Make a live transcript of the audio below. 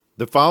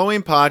The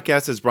following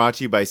podcast is brought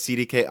to you by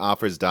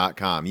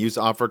CDKOffers.com. Use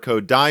offer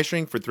code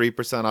DIESHRINK for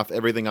 3% off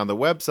everything on the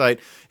website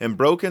and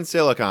Broken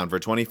Silicon for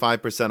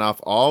 25% off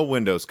all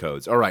Windows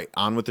codes. All right,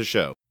 on with the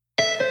show.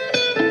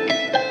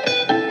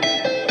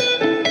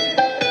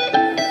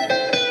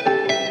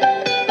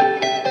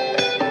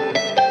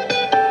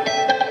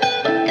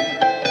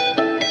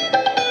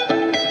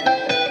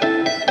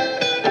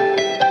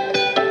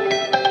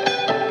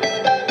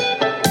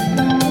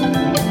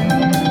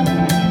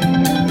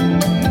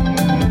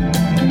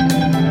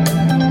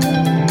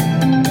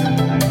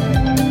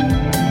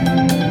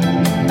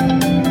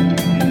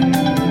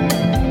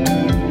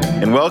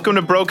 Welcome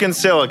to Broken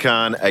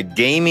Silicon, a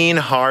gaming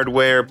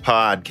hardware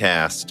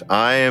podcast.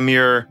 I am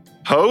your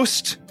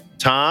host,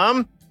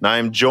 Tom, and I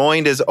am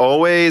joined as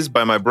always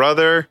by my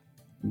brother,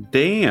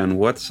 Dan.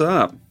 What's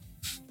up?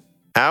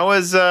 How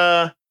is,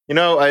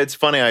 it's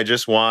funny, I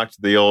just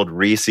walked the old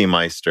Reese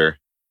Meister,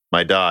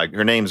 my dog.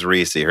 Her name's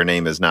Reese. Her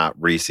name is not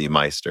Reese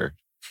Meister,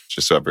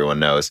 just so everyone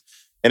knows.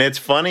 And it's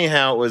funny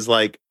how it was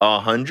like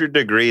 100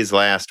 degrees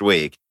last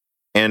week,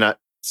 and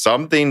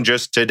something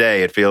just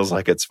today, it feels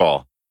like it's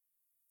fall.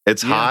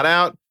 It's hot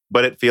out,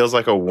 but it feels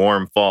like a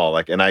warm fall.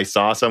 And I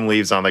saw some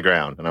leaves on the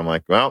ground, and I'm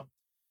like, well,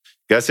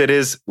 guess it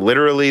is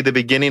literally the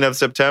beginning of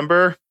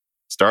September.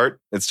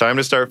 It's time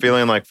to start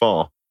feeling like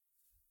fall.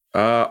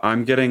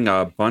 I'm getting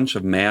a bunch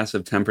of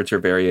massive temperature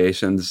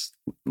variations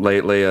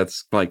lately.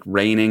 It's like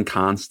raining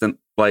constant,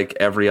 like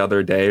every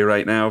other day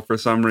right now for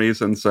some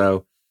reason.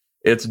 So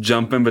it's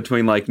jumping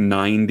between like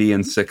 90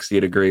 and 60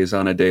 degrees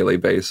on a daily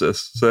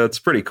basis. So it's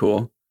pretty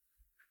cool.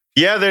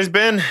 Yeah, there's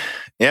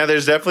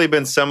definitely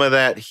been some of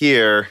that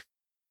here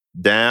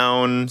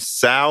down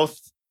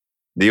south,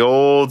 the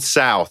old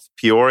South,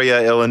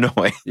 Peoria,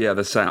 Illinois. Yeah,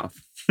 the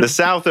South. The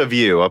south of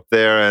you, up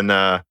there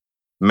in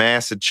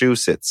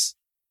Massachusetts.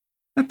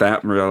 Not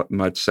that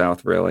much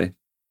south, really.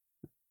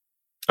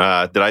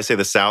 Did I say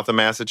the south of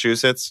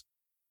Massachusetts?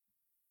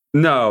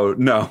 No,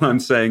 I'm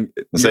saying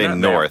not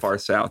north. That far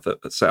south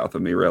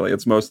of me, really.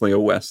 It's mostly a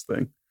west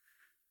thing.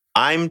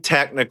 I'm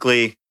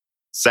technically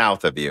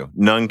south of you.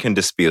 None can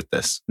dispute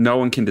this. No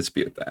one can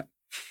dispute that.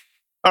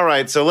 All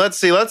right, so let's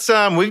see.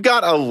 We've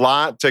got a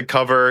lot to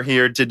cover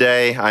here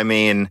today. I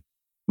mean,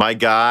 my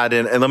God,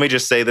 and let me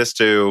just say this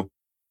to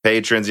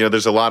patrons.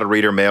 There's a lot of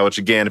reader mail, which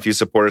again, if you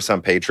support us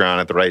on Patreon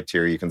at the right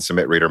tier, you can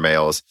submit reader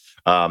mails.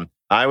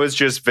 I was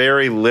just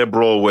very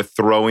liberal with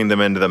throwing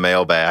them into the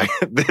mailbag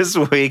this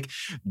week.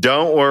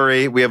 Don't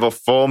worry, we have a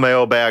full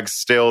mailbag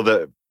still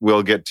that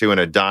we'll get to in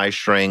a die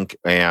shrink,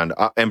 and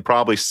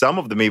probably some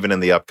of them even in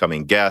the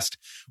upcoming guest,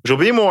 which will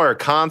be more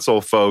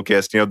console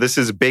focused. This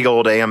is big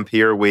old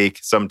Ampere week,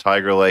 some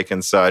Tiger Lake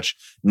and such.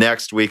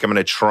 Next week, I'm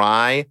going to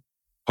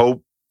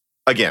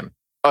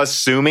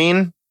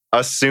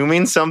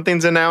assuming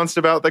something's announced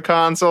about the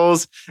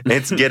consoles.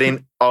 It's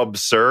getting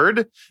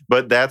absurd,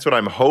 but that's what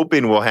I'm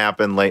hoping will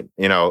happen late,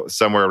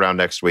 somewhere around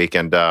next week.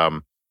 And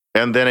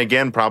then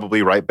again,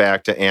 probably right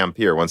back to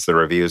Ampere once the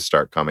reviews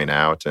start coming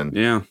out. And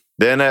yeah.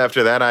 Then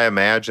after that, I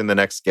imagine the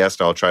next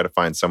guest, I'll try to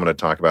find someone to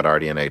talk about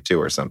RDNA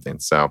 2 or something.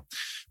 So,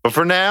 but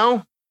for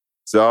now,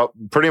 so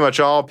pretty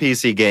much all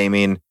PC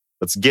gaming.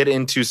 Let's get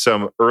into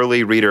some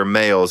early reader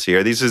mails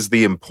here. These is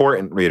the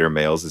important reader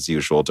mails, as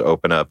usual, to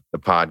open up the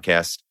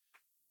podcast.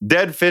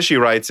 Dead Fishy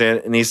writes in,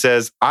 and he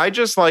says, I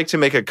just like to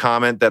make a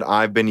comment that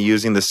I've been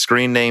using the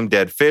screen name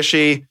Dead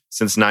Fishy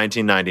since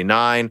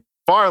 1999,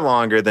 far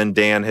longer than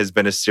Dan has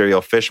been a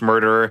serial fish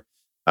murderer.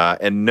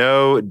 And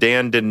no,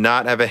 Dan did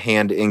not have a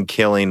hand in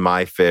killing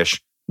my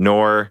fish,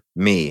 nor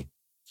me.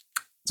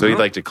 So he'd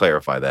like to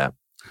clarify that.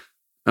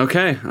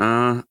 Okay.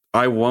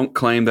 I won't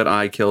claim that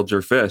I killed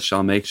your fish.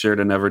 I'll make sure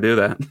to never do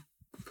that.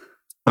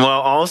 Well,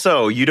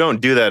 also, you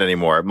don't do that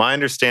anymore. My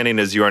understanding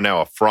is you are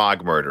now a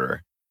frog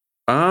murderer.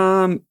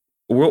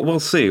 We'll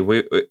see.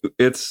 We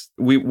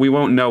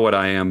won't know what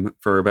I am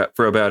for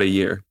about a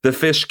year. The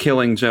fish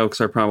killing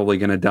jokes are probably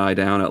going to die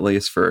down at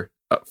least for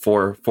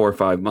 4 or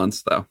 5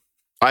 months, though.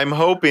 I'm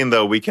hoping,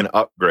 though, we can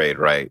upgrade,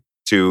 right,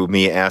 to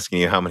me asking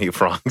you how many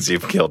frogs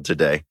you've killed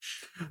today.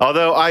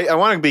 Although I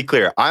want to be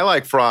clear, I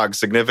like frogs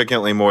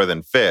significantly more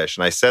than fish,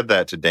 and I said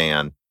that to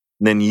Dan.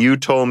 And then you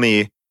told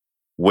me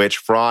which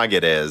frog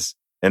it is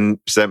and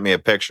sent me a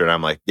picture, and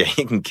I'm like, yeah,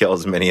 you can kill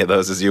as many of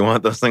those as you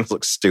want. Those things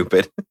look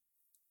stupid.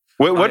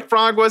 What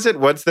frog was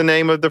it? What's the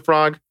name of the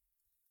frog?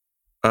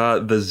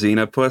 The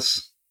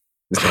Xenopus.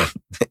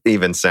 It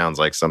even sounds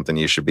like something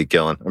you should be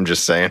killing. I'm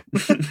just saying.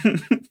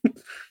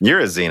 You're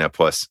a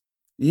Xenopus.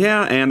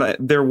 Yeah, and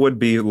there would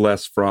be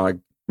less frog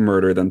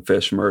murder than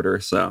fish murder,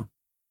 so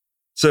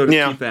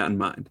keep that in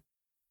mind.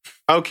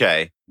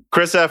 Okay.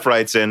 Chris F.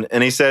 writes in,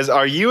 and he says,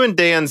 are you and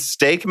Dan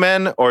steak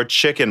men or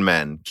chicken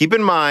men? Keep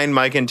in mind,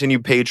 my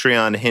continued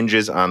Patreon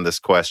hinges on this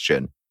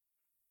question.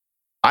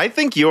 I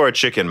think you're a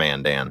chicken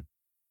man, Dan.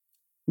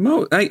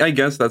 No, I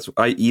guess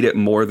I eat it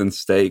more than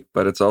steak,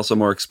 but it's also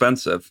more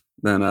expensive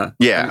than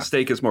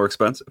steak is more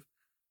expensive.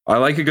 I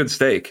like a good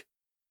steak.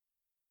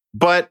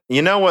 But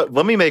you know what?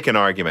 Let me make an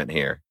argument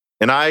here.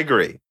 And I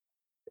agree.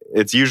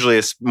 It's usually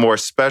a more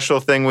special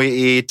thing we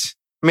eat.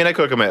 I mean, I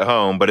cook them at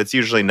home, but it's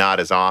usually not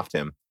as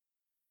often.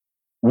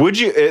 Would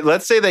you,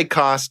 let's say they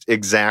cost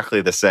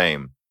exactly the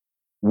same.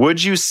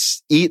 Would you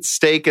eat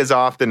steak as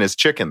often as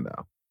chicken,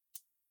 though?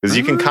 Because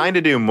you can kind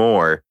of do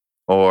more,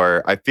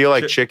 or I feel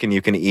like chicken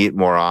you can eat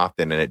more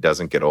often and it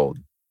doesn't get old.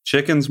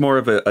 Chicken's more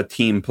of a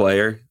team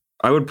player.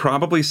 I would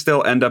probably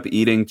still end up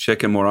eating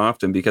chicken more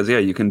often because, yeah,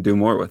 you can do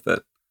more with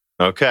it.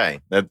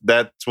 Okay,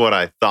 that's what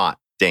I thought,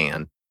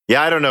 Dan.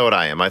 Yeah, I don't know what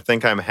I am. I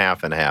think I'm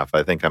half and half.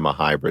 I think I'm a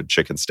hybrid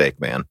chicken steak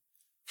man.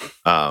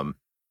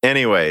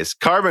 Anyways,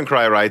 Carbon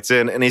Cry writes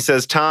in and he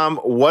says, Tom,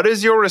 what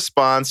is your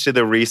response to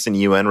the recent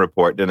UN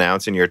report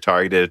denouncing your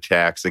targeted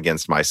attacks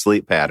against my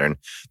sleep pattern?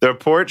 The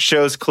report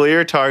shows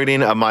clear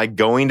targeting of my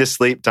going to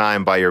sleep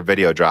time by your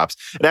video drops.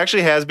 It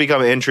actually has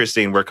become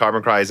interesting where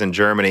Carbon Cry is in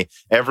Germany.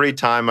 Every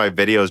time my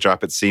videos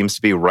drop, it seems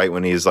to be right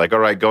when he's like, all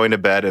right, going to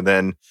bed, and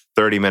then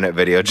 30-minute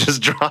video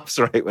just drops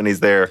right when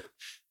he's there.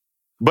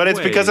 But it's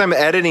because I'm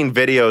editing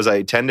videos.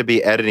 I tend to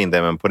be editing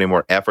them and putting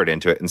more effort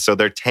into it. And so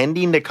they're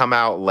tending to come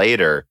out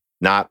later,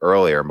 not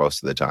earlier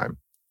most of the time.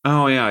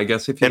 Oh, yeah. I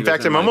guess if you in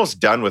fact, I'm almost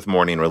done with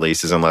morning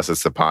releases unless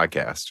it's the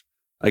podcast.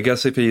 I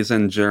guess if he's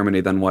in Germany,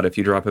 then what? If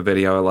you drop a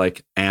video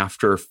like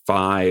after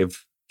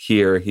 5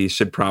 here, he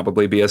should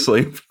probably be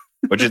asleep.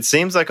 Which it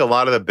seems like a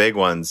lot of the big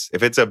ones,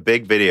 if it's a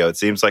big video, it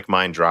seems like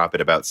mine drop at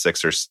about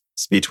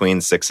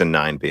between 6 and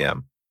 9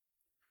 p.m.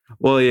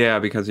 Well, yeah,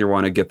 because you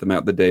want to get them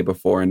out the day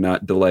before and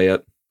not delay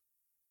it.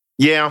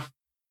 Yeah.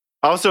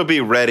 Also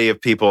be ready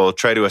if people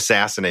try to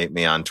assassinate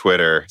me on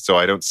Twitter so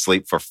I don't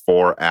sleep for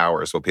 4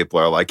 hours while people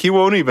are like, he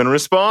won't even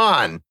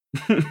respond.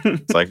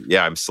 It's like,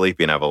 yeah, I'm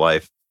sleeping. I have a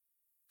life.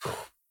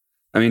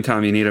 I mean,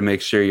 Tom, you need to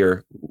make sure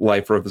your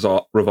life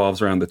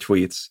revolves around the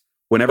tweets.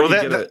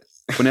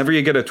 Whenever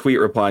you get a tweet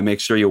reply, make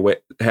sure you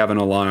have an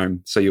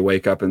alarm so you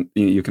wake up and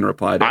you can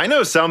reply to it. I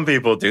know some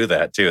people do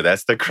that too.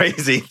 That's the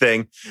crazy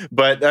thing.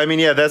 But I mean,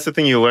 yeah, that's the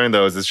thing you learn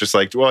though, is it's just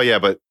like, well, yeah,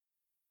 but,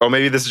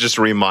 maybe this is just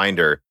a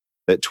reminder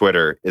that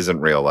Twitter isn't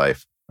real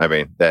life. I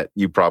mean, that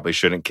you probably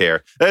shouldn't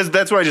care.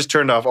 That's why I just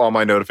turned off all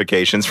my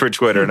notifications for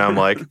Twitter. And I'm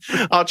like,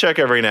 I'll check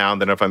every now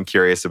and then if I'm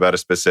curious about a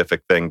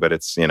specific thing, but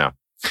it's,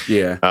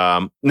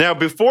 Yeah. Now,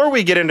 before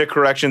we get into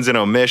corrections and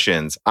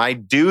omissions, I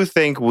do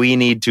think we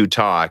need to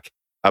talk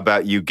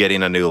about you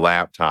getting a new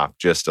laptop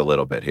just a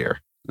little bit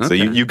here. Okay. So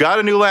you got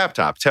a new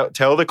laptop.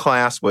 Tell the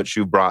class what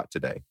you brought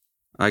today.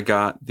 I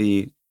got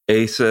the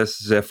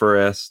Asus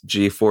Zephyrus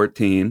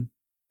G14.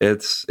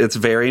 It's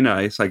very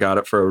nice. I got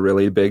it for a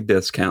really big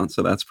discount,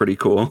 so that's pretty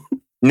cool.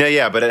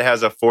 Yeah, but it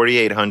has a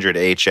 4800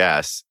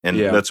 HS, and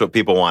that's what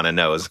people want to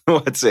know is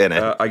what's in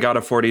it. I got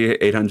a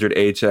 4800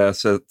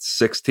 HS, a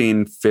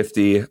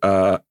 1650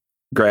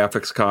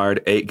 graphics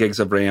card, 8 gigs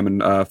of RAM,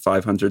 and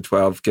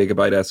 512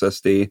 gigabyte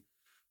SSD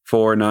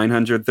for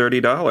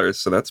 $930.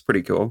 So that's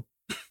pretty cool.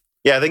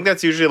 Yeah, I think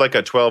that's usually like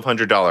a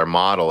 $1,200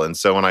 model. And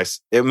so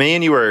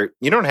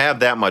you don't have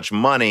that much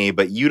money,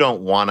 but you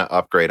don't want to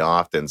upgrade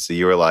often. So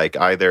you were like,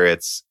 and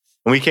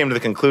we came to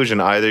the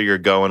conclusion, either you're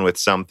going with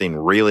something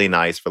really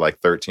nice for like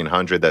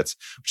 $1,300.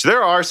 Which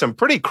there are some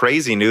pretty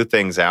crazy new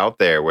things out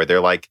there where they're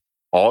like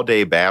all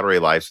day battery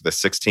lives with a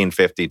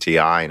 1650 Ti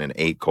and an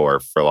 8-core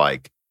for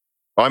like,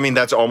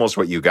 that's almost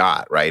what you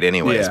got, right?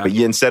 Anyways, but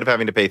instead of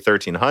having to pay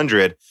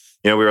 $1,300,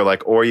 we were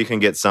like, or you can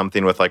get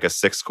something with like a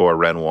 6-core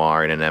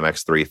Renoir and an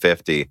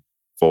MX350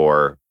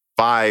 for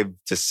 $500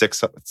 to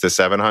 $600 to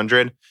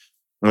 $700.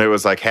 And it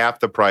was like half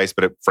the price,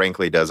 but it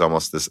frankly does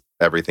almost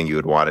everything you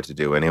would want it to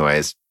do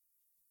anyways.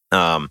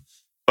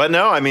 But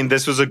no,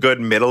 this was a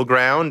good middle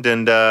ground.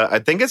 And I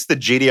think it's the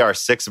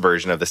GDR6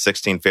 version of the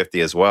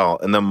 1650 as well.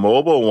 And the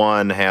mobile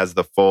one has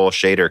the full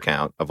shader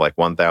count of like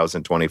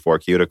 1024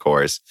 CUDA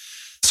cores.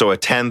 So a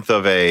tenth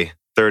of a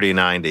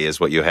 3090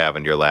 is what you have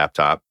in your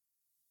laptop.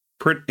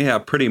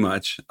 Pretty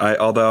much.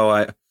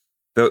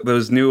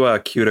 Those new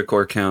CUDA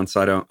core counts,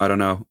 I don't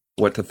know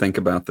what to think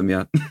about them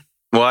yet.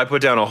 Well, I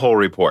put down a whole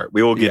report.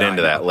 We will get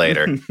into that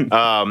later.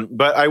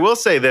 But I will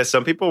say this.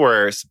 Some people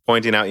were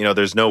pointing out,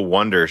 there's no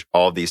wonder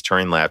all of these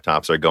Turing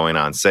laptops are going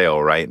on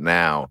sale right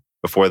now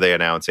before they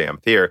announce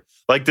Ampere.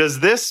 Like,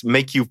 does this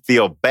make you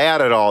feel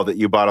bad at all that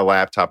you bought a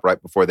laptop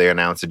right before they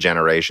announce a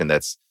generation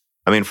that's,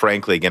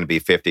 frankly, going to be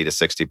 50 to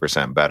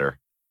 60% better?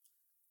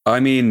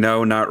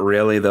 No, not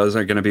really. Those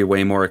are going to be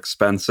way more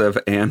expensive.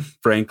 And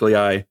frankly,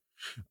 I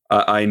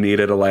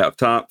needed a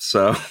laptop.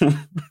 So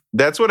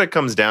that's what it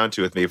comes down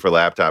to with me for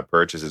laptop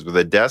purchases. With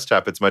a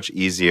desktop, it's much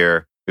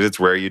easier because it's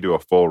rare you do a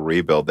full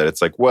rebuild that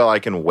it's like, well, I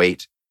can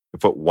wait to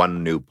put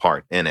one new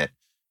part in it.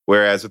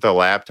 Whereas with a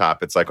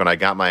laptop, it's like when I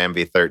got my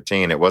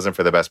MV13, it wasn't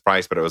for the best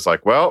price, but it was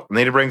like, well, I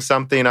need to bring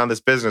something on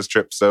this business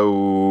trip.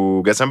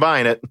 So guess I'm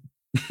buying it.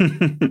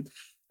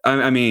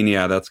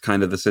 That's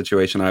kind of the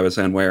situation I was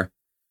in where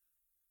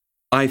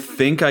I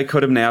think I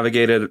could have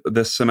navigated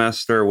this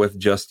semester with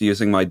just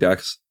using my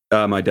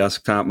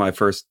desktop, my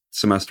first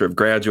semester of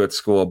graduate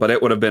school, but it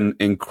would have been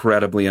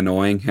incredibly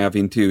annoying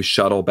having to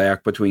shuttle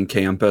back between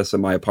campus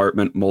and my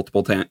apartment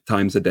multiple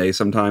times a day,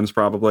 sometimes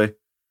probably.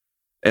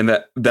 And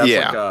that's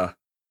like a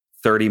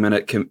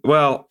 30-minute.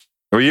 Well,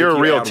 you're a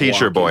real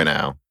teacher boy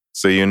now,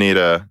 so you need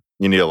a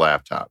you need a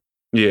laptop.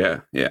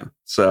 Yeah.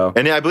 So,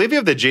 and I believe you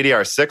have the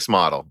GDR6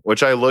 model,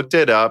 which I looked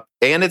it up,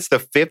 and it's the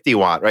 50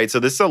 watt, right? So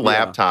this is a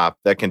laptop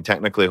that can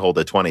technically hold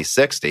a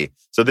 2060.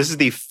 So this is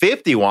the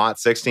 50 watt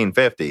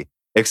 1650,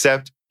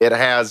 except it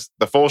has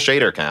the full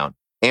shader count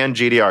and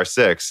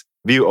GDR6.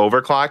 Have you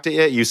overclocked it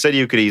yet? You said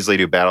you could easily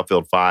do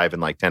Battlefield 5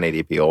 and like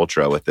 1080p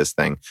Ultra with this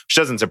thing, which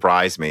doesn't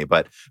surprise me.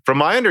 But from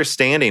my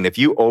understanding, if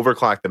you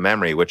overclock the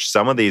memory, which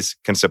some of these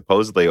can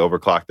supposedly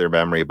overclock their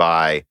memory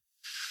by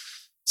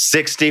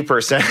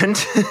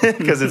 60%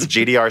 because it's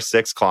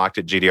GDR6 clocked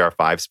at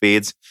GDR5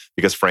 speeds,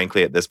 because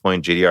frankly, at this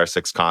point,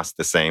 GDR6 costs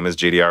the same as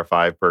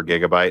GDR5 per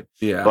gigabyte.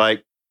 Yeah.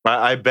 Like,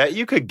 I bet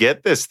you could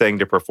get this thing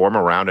to perform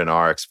around an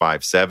RX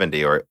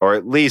 570 or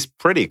at least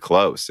pretty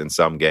close in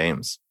some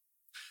games.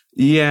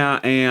 Yeah,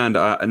 and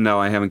no,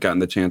 I haven't gotten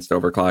the chance to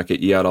overclock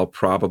it yet. I'll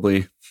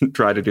probably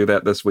try to do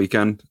that this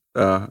weekend,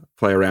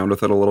 play around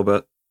with it a little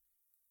bit.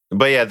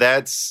 But yeah,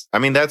 that's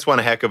one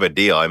heck of a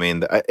deal. I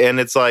mean, and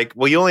it's like,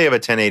 well, you only have a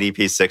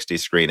 1080p 60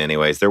 screen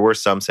anyways. There were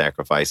some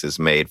sacrifices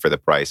made for the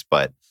price,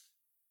 but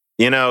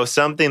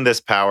something this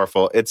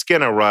powerful, it's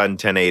going to run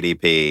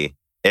 1080p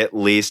at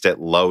least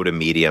at low to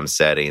medium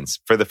settings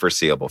for the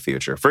foreseeable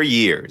future, for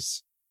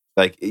years.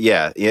 Like,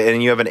 yeah,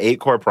 and you have an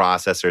 8-core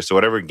processor, so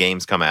whatever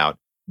games come out,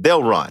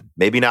 they'll run.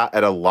 Maybe not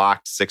at a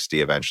locked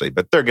 60 eventually,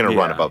 but they're going to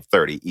run above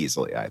 30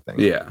 easily, I think.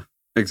 Yeah,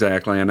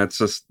 exactly. And it's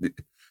just,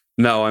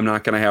 no, I'm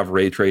not going to have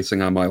ray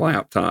tracing on my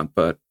laptop,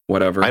 but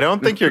whatever. I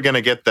don't think you're going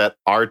to get that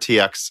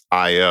RTX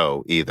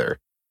IO either,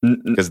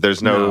 because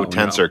there's no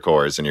tensor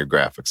cores in your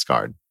graphics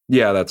card.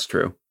 Yeah, that's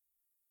true.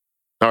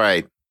 All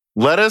right.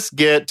 Let us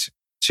get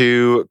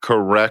to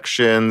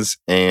corrections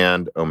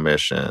and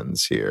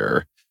omissions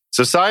here.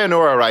 So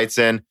Sayonara writes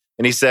in,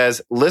 and he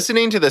says,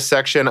 listening to the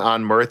section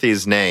on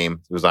Murphy's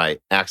name, because I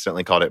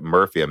accidentally called it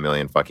Murphy a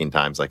million fucking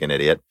times like an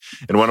idiot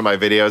in one of my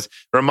videos,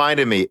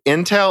 reminded me,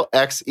 Intel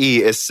XE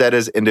is set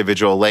as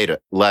individual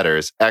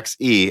letters,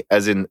 XE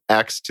as in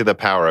X to the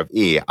power of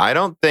E. I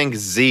don't think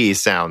Z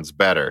sounds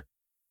better.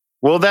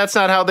 Well, that's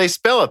not how they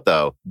spell it,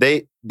 though.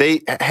 They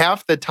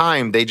half the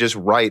time, they just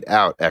write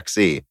out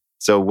XE.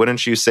 So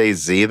wouldn't you say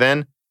Z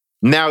then?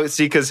 Now,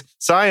 see, because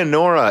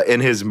Sayonara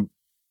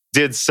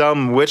did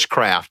some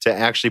witchcraft to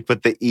actually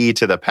put the E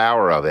to the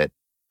power of it.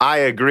 I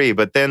agree,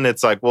 but then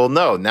it's like, well,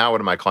 no, now what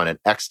am I calling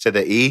it? X to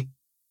the E?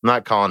 I'm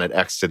not calling it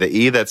X to the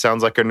E. That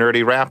sounds like a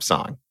nerdy rap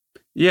song.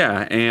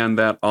 Yeah, and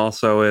that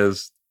also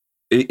is,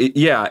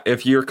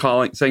 if you're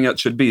saying it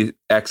should be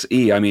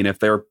XE, I mean, if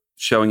they're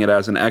showing it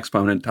as an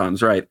exponent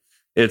times, right,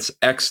 it's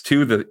X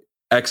to the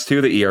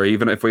E, or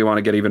even if we want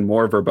to get even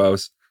more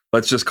verbose,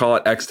 let's just call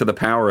it X to the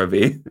power of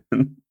E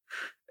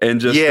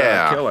and just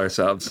kill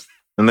ourselves.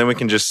 And then we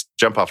can just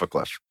jump off a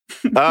cliff.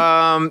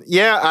 I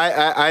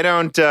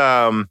don't.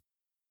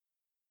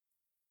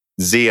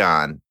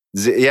 Xeon.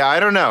 I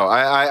don't know.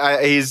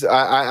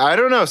 I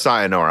don't know,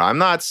 Sayonara. I'm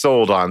not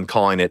sold on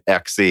calling it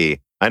XE.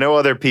 I know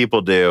other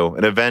people do,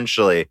 and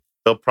eventually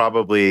they'll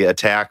probably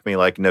attack me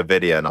like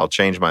NVIDIA, and I'll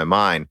change my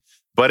mind.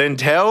 But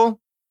Untel,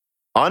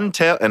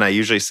 and I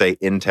usually say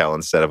Intel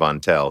instead of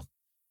Untel.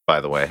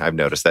 By the way, I've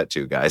noticed that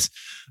too, guys.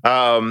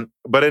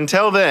 But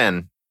until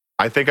then,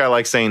 I think I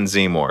like saying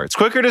Z more. It's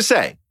quicker to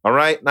say. All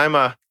right.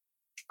 And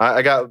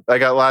I got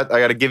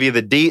to give you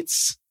the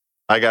deets.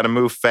 I got to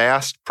move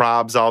fast,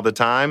 probs all the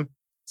time.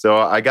 So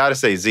I got to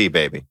say Z,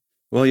 baby.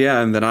 Well,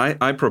 yeah. And then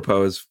I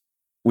propose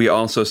we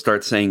also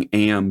start saying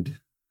AMD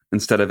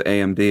instead of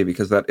AMD,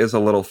 because that is a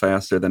little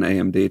faster than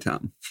AMD,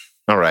 Tom.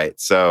 All right.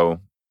 So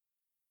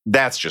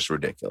that's just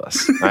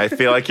ridiculous. I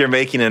feel like you're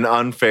making an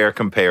unfair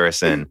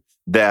comparison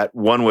that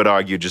one would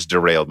argue just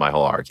derailed my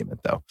whole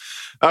argument, though.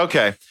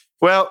 Okay.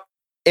 Well,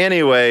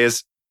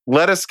 anyways,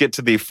 let us get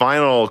to the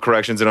final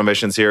corrections and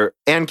omissions here.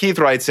 And Keith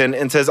writes in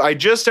and says, I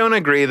just don't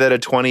agree that a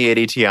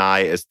 2080 Ti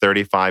is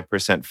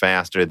 35%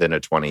 faster than a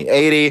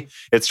 2080.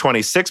 It's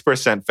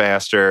 26%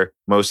 faster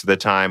most of the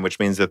time, which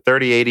means the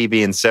 3080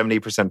 being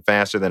 70%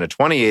 faster than a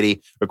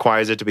 2080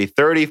 requires it to be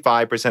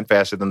 35%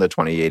 faster than the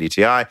 2080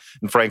 Ti.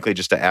 And frankly,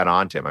 just to add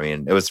on to him, I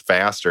mean, it was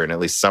faster in at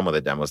least some of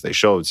the demos they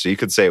showed. So you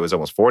could say it was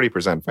almost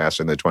 40%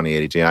 faster than the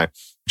 2080 Ti,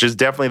 which is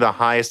definitely the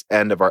highest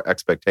end of our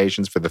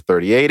expectations for the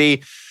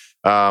 3080.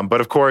 But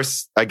of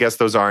course, I guess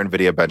those are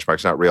NVIDIA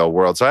benchmarks, not real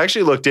world. So I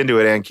actually looked into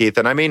it, and Keith,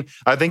 and I mean,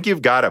 I think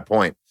you've got a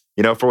point.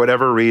 For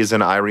whatever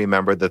reason, I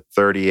remember the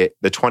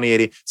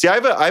 2080. See,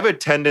 I have a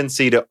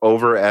tendency to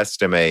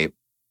overestimate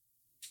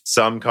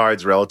some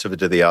cards relative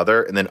to the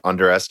other, and then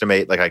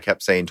underestimate. Like I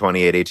kept saying,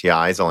 2080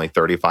 Ti is only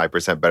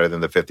 35% better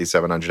than the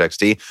 5700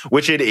 XT,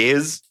 which it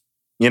is.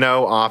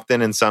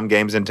 Often in some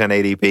games in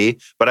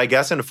 1080p, but I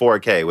guess in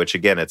 4K, which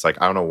again, it's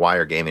like I don't know why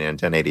you're gaming in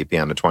 1080p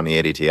on the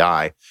 2080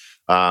 Ti.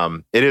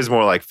 It is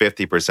more like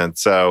 50%.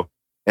 So,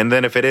 and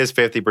then if it is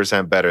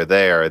 50% better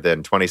there,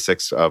 then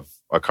 26 of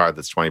a card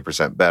that's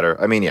 20%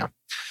 better. I mean, yeah,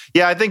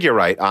 I think you're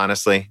right,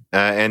 honestly.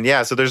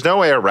 So there's no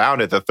way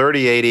around it. The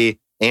 3080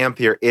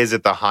 Ampere is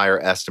at the higher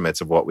estimates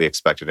of what we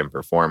expected in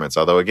performance.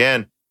 Although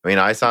again, I mean,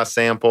 I saw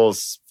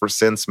samples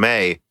since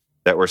May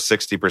that were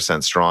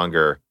 60%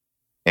 stronger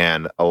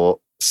and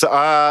So,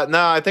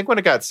 no, I think when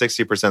it got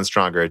 60%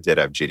 stronger, it did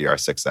have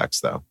GDR6X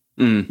though.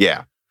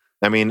 Yeah.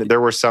 I mean, there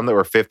were some that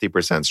were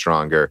 50%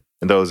 stronger,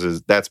 and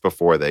that's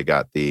before they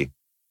got the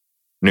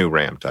new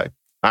RAM type.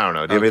 I don't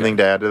know. Do you have anything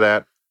to add to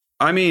that?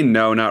 I mean,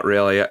 no, not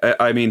really.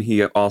 I mean,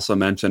 he also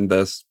mentioned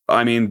this.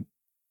 I mean,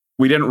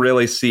 we didn't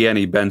really see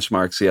any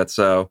benchmarks yet,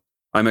 so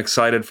I'm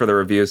excited for the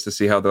reviews to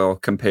see how they'll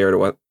compare to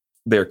what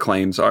their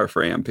claims are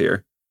for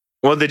Ampere.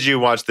 Well, did you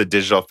watch the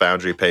Digital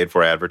Foundry paid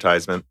for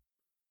advertisement?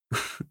 No,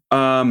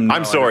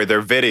 I'm sorry,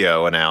 their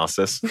video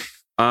analysis.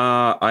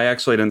 I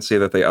actually didn't see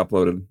that they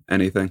uploaded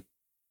anything.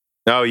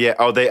 Oh, yeah.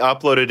 Oh, they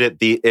uploaded it.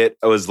 It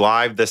was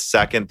live the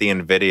second the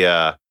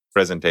NVIDIA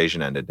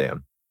presentation ended,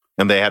 Dan.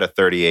 And they had a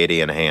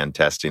 3080 in hand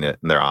testing it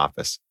in their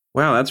office.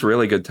 Wow, that's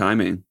really good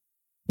timing.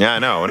 Yeah, I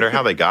know. I wonder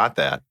how they got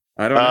that.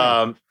 I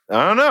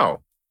don't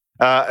know.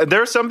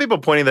 There are some people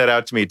pointing that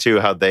out to me too,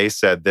 how they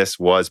said this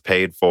was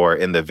paid for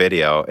in the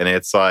video. And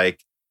it's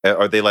like,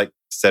 or they like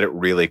said it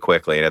really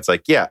quickly. And it's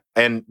like, yeah.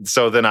 And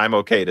so then I'm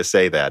okay to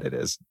say that it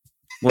is.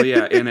 Well,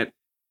 yeah. And it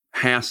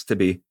has to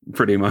be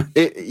pretty much.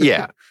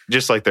 Yeah.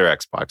 Just like their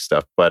Xbox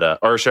stuff. But,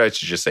 or should I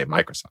just say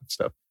Microsoft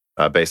stuff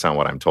based on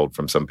what I'm told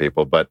from some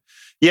people. But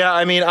yeah,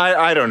 I mean,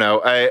 I don't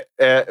know.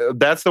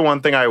 That's the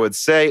one thing I would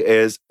say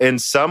is in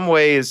some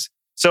ways.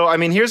 So, I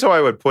mean, here's how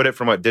I would put it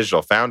from what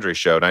Digital Foundry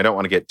showed. And I don't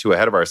want to get too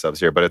ahead of ourselves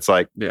here, but it's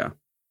like, yeah,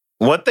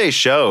 what they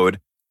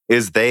showed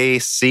is there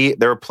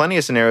were plenty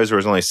of scenarios where it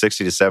was only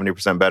 60 to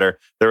 70% better.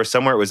 There were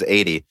somewhere it was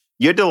 80.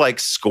 You had to like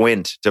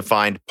squint to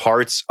find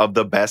parts of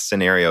the best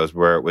scenarios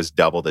where it was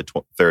double the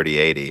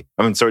 3080.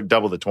 I mean, so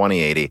double the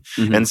 2080.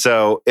 Mm-hmm. And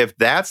so if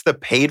that's the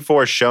paid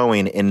for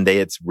showing and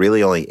it's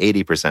really only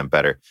 80%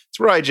 better, it's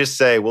where I just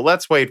say, well,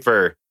 let's wait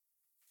for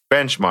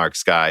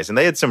benchmarks, guys. And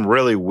they had some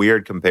really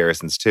weird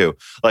comparisons too.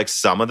 Like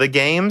some of the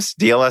games,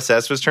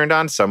 DLSS was turned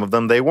on. Some of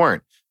them, they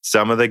weren't.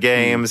 Some of the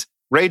games,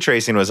 ray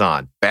tracing was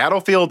on.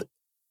 Battlefield,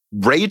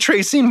 ray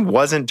tracing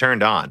wasn't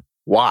turned on.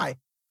 Why?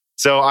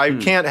 So I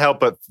can't help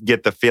but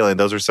get the feeling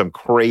those are some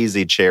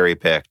crazy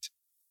cherry-picked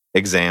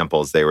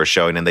examples they were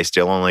showing, and they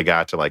still only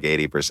got to like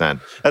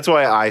 80%. That's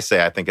why I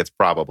say I think it's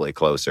probably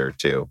closer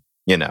to,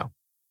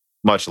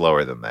 much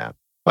lower than that.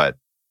 But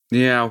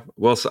yeah,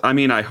 well, I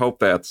mean, I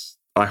hope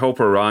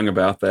we're wrong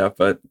about that,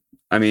 but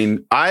I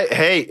mean,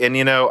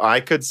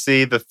 I could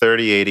see the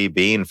 3080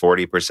 being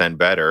 40%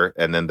 better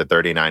and then the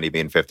 3090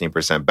 being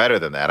 15% better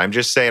than that. I'm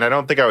just saying, I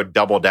don't think I would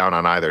double down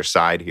on either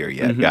side here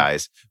yet,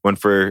 guys.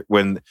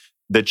 When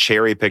the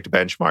cherry-picked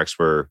benchmarks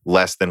were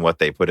less than what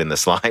they put in the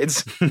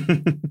slides.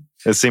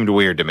 It seemed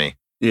weird to me.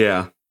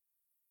 Yeah.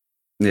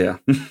 Yeah.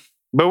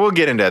 But we'll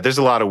get into it. There's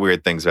a lot of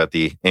weird things about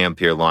the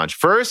Ampere launch.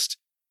 First,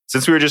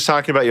 since we were just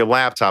talking about your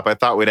laptop, I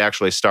thought we'd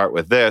actually start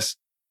with this.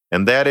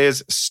 And that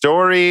is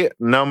story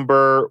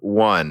number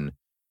 1.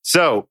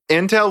 So,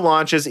 Intel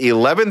launches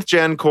 11th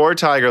gen Core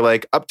Tiger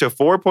Lake up to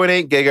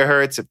 4.8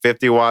 gigahertz at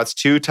 50 watts,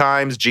 2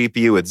 times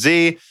GPU at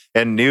Z,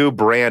 and new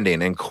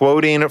branding. And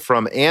quoting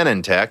from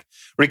AnandTech,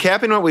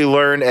 recapping what we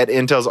learned at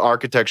Intel's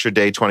Architecture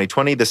Day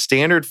 2020, the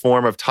standard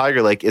form of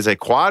Tiger Lake is a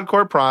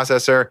quad-core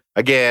processor,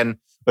 again,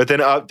 with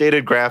an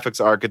updated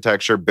graphics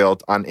architecture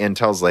built on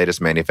Intel's latest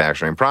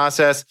manufacturing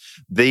process.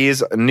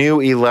 These new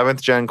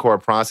 11th gen Core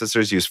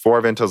processors use 4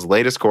 of Intel's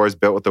latest cores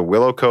built with the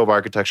Willow Cove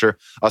architecture,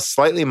 a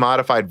slightly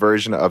modified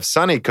version of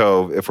Sunny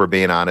Cove, if we're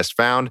being honest,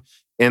 found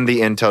in the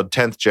Intel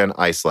 10th gen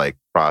Ice Lake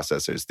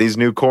processors. These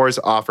new cores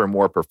offer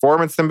more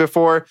performance than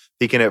before,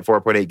 peaking at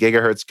 4.8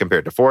 gigahertz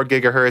compared to 4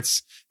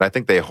 gigahertz. And I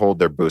think they hold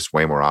their boost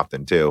way more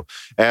often too.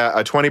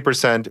 A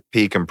 20%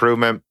 peak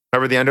improvement.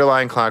 However, the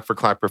underlying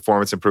clock-for-clock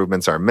performance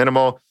improvements are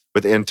minimal,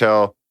 with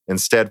Intel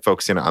instead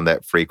focusing on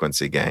that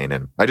frequency gain.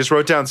 And I just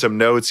wrote down some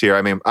notes here.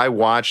 I mean, I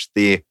watched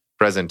the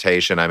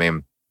presentation. I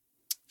mean,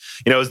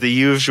 it was the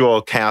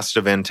usual cast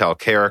of Intel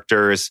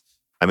characters.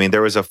 I mean,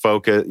 there was a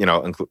focus,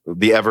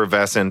 the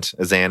effervescent,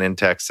 as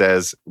AnandTech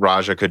says,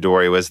 Raja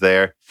Koduri was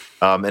there.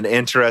 An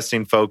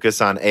interesting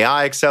focus on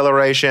AI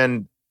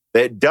acceleration.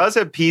 It does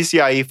have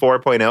PCIe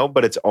 4.0,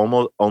 but it's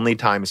almost only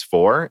times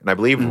 4. And I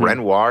believe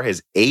Renoir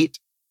has 8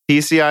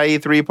 PCIe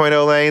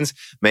 3.0 lanes,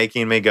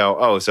 making me go,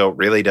 oh, so it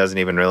really doesn't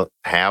even really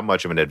have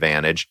much of an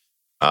advantage,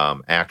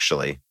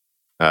 actually,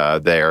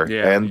 there.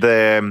 Yeah. And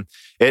then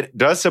it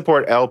does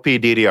support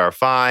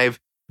LPDDR5,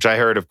 which I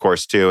heard, of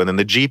course, too. And then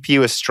the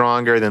GPU is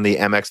stronger than the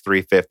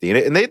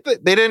MX350. And they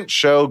didn't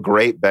show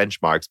great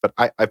benchmarks, but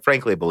I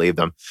frankly believe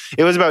them.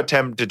 It was about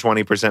 10 to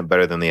 20%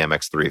 better than the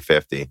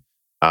MX350.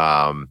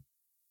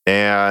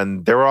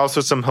 And there were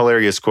also some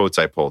hilarious quotes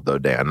I pulled, though,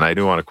 Dan, and I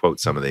do want to quote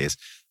some of these.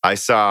 I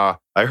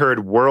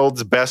heard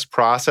world's best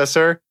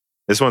processor.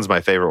 This one's my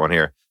favorite one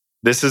here.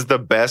 This is the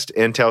best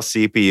Intel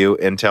CPU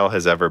Intel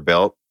has ever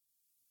built.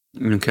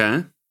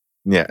 Okay.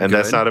 Yeah, and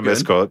that's not a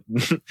misquote.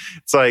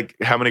 It's like,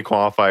 how many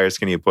qualifiers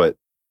can you put?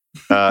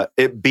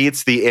 It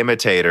beats the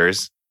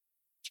imitators.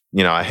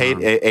 I hate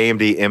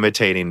AMD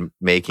imitating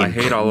making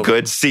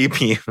good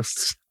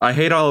CPUs. I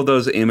hate all of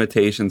those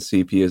imitation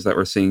CPUs that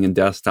we're seeing in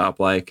desktop,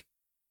 like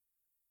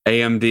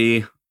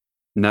AMD,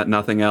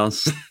 nothing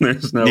else.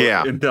 There's no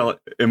Intel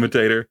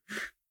imitator.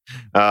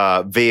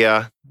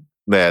 VIA,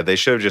 Yeah, they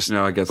should have just.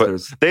 No, I guess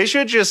they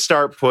should just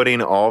start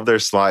putting all of their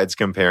slides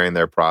comparing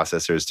their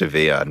processors to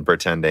VIA and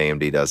pretend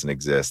AMD doesn't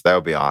exist. That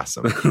would be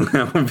awesome.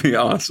 That would be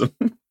awesome.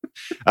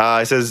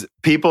 It says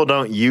people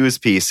don't use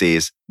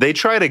PCs. They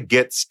try to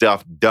get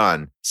stuff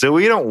done. So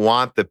we don't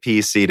want the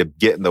PC to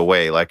get in the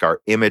way like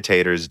our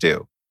imitators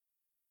do.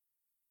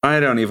 I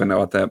don't even know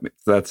what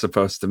that's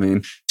supposed to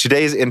mean.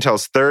 Today's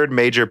Intel's third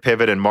major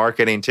pivot in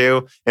marketing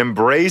too,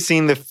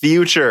 embracing the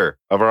future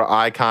of our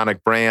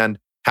iconic brand.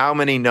 How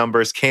many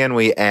numbers can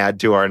we add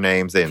to our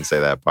names? They didn't say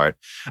that part.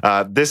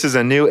 This is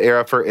a new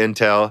era for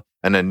Intel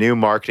and a new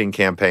marketing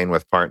campaign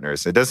with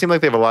partners. It does seem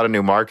like they have a lot of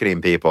new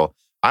marketing people.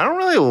 I don't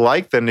really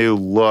like the new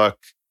look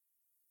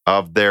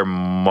of their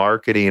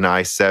marketing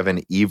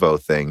i7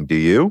 Evo thing. Do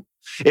you?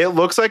 It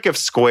looks like if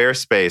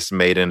Squarespace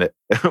made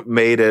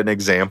an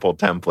example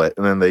template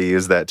and then they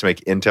use that to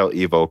make Intel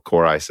Evo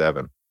Core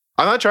i7.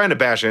 I'm not trying to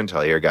bash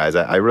Intel here, guys.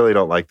 I really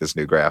don't like this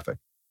new graphic.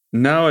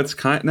 No,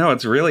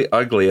 it's really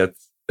ugly.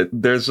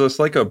 There's just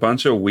like a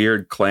bunch of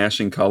weird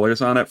clashing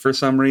colors on it for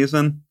some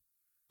reason.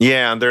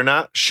 Yeah, they're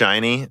not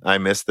shiny. I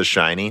miss the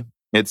shiny.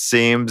 It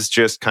seems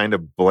just kind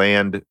of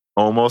bland,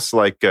 almost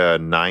like a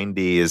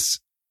 90s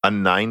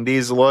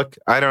look.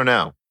 I don't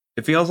know.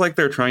 It feels like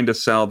they're trying to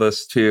sell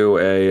this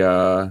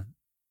to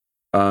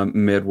a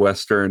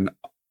Midwestern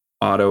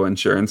auto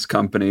insurance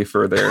company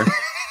for their...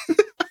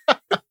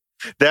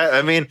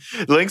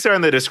 Links are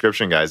in the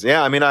description, guys.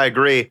 Yeah, I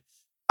agree.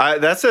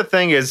 That's the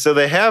thing is, so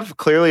they have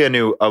clearly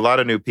a lot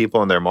of new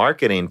people in their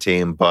marketing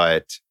team,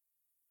 but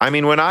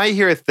when I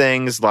hear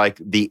things like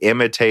the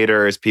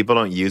imitators, people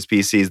don't use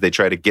PCs, they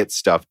try to get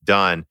stuff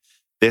done.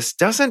 This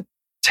doesn't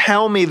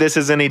tell me this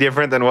is any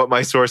different than what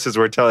my sources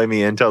were telling me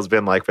Intel's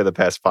been like for the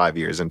past 5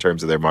 years in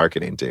terms of their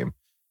marketing team.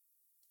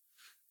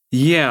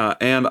 Yeah,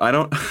 and I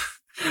don't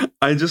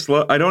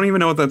even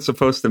know what that's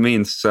supposed to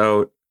mean.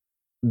 So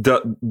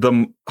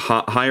the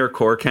higher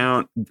core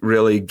count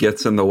really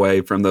gets in the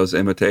way from those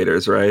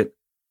imitators, right?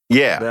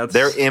 Yeah,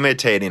 they're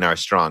imitating our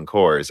strong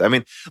cores.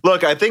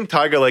 Look, I think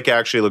Tiger Lake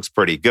actually looks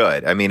pretty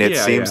good. It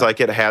seems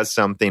like it has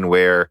something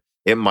where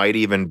it might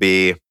even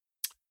be,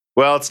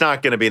 well, it's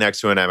not going to be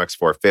next to an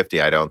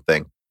MX450, I don't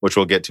think, which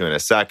we'll get to in a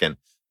second.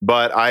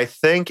 But I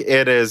think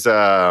it is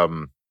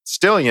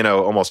still,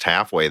 almost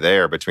halfway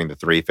there between the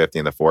 350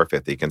 and the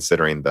 450,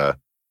 considering the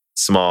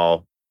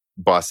small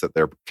bus that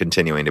they're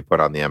continuing to put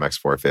on the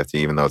MX450,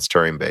 even though it's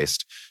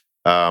Turing-based.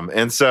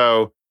 And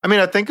so,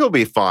 I think it'll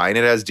be fine.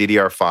 It has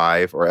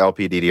DDR5 or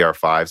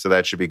LPDDR5, so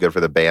that should be good for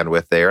the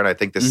bandwidth there. And I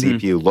think the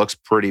CPU looks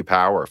pretty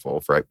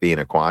powerful for it being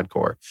a quad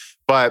core.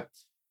 But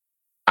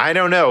I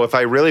don't know. If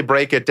I really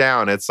break it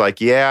down, it's like,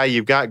 yeah,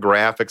 you've got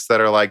graphics that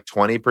are like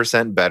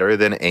 20% better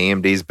than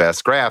AMD's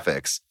best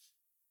graphics.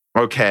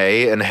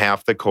 Okay, and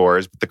half the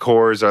cores, but the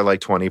cores are like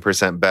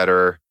 20%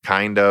 better,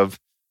 kind of.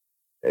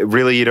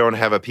 Really, you don't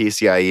have a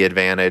PCIe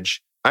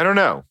advantage. I don't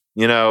know.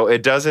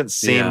 It doesn't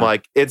seem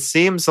like, it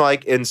seems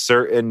like in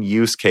certain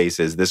use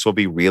cases, this will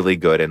be really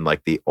good in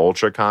like the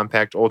ultra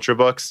compact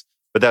ultrabooks,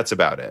 but that's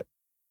about it.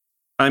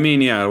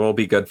 It will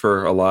be good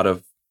for a lot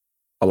of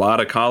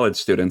college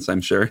students,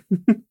 I'm sure.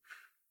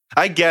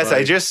 I guess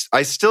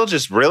I still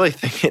just really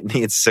think it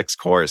needs 6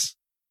 cores.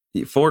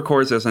 4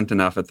 cores isn't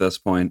enough at this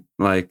point.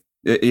 I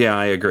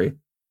agree.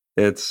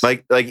 It's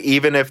like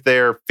even if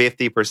they're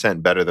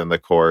 50% better than the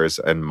cores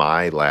in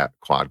my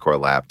quad core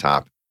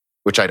laptop,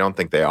 which I don't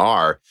think they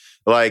are,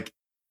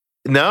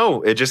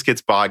 no, it just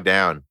gets bogged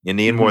down. You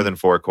need more than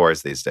 4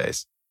 cores these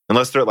days.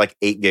 Unless they're at like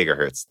 8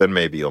 gigahertz, then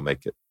maybe you'll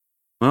make it.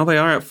 Well, they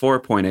are at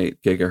 4.8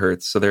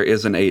 gigahertz, so there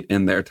is an 8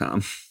 in there,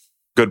 Tom.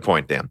 Good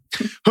point, Dan.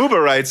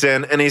 Huba writes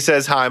in and he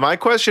says, hi, my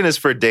question is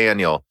for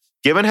Daniel.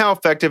 Given how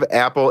effective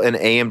Apple and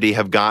AMD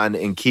have gotten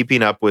in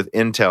keeping up with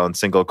Intel and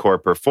single core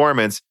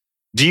performance,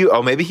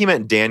 maybe he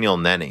meant Daniel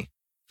Nenny.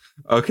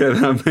 Okay,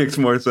 that makes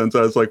more sense.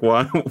 I was like,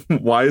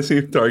 why is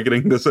he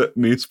targeting this at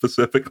me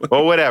specifically?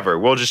 Well, whatever.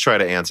 We'll just try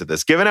to answer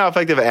this. Given how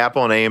effective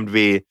Apple and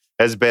AMD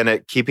has been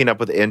at keeping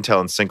up with Intel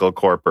and single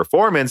core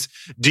performance,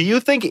 do you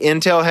think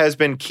Intel has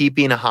been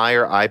keeping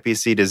higher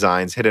IPC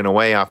designs hidden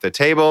away off the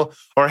table,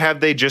 or have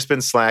they just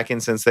been slacking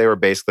since they were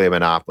basically a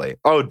monopoly?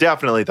 Oh,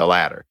 definitely the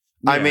latter.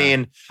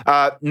 Yeah.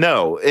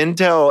 No,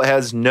 Intel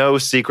has no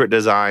secret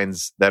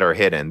designs that are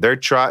hidden.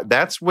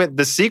 That's what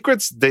the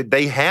secrets that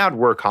they had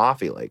were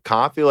Coffee Lake.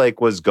 Coffee Lake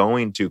was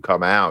going to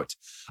come out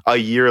a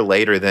year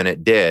later than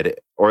it did,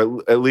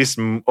 or at least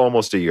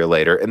almost a year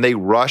later, and they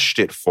rushed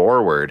it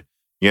forward,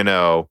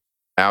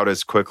 out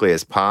as quickly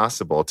as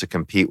possible to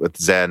compete with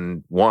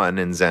Zen 1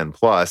 and Zen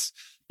Plus.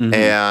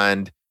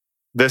 And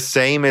the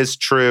same is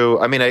true.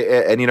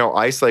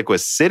 Ice Lake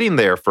was sitting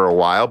there for a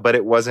while, but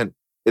it wasn't,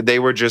 they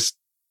were just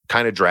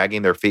kind of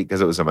dragging their feet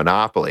because it was a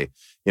monopoly.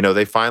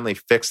 They finally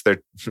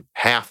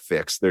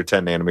half-fixed their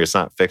 10 nanometers. It's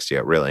not fixed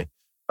yet, really.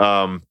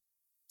 And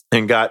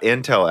got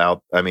Intel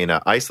out,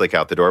 Ice Lake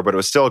out the door, but it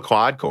was still a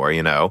quad core,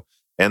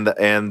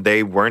 and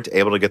they weren't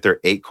able to get their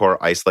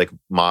 8-core Ice Lake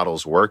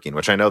models working,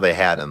 which I know they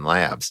had in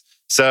labs.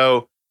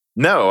 So,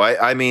 no,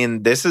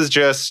 this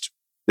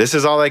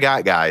is all they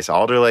got, guys.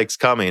 Alder Lake's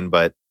coming,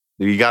 but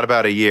You got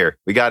about a year.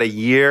 We got a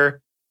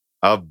year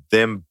of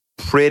them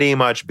pretty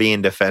much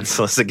being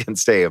defenseless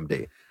against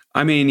AMD.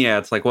 I mean, yeah,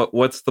 it's like,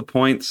 what's the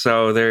point?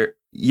 So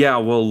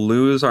we'll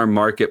lose our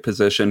market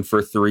position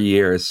for 3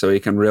 years so we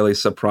can really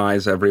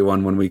surprise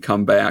everyone when we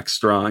come back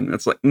strong.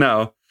 It's like,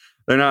 no,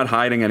 they're not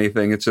hiding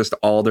anything. It's just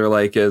Alder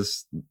Lake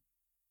is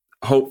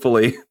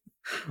hopefully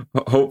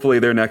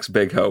their next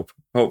big hope.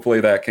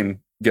 Hopefully that can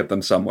get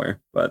them somewhere.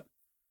 But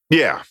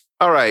yeah.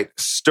 All right.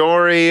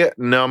 Story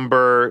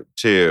number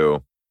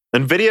 2.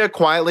 NVIDIA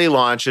quietly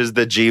launches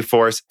the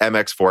GeForce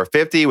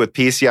MX450 with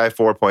PCI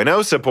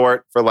 4.0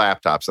 support for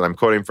laptops. And I'm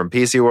quoting from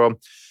PC World.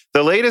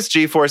 The latest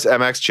GeForce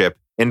MX chip,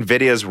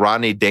 NVIDIA's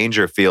Rodney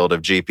Dangerfield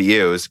of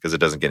GPUs, because it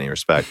doesn't get any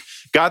respect,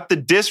 got the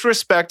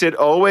disrespect it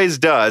always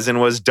does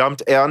and was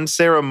dumped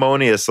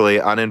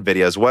unceremoniously on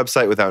NVIDIA's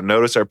website without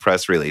notice or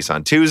press release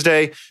on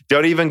Tuesday.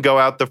 Don't even go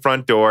out the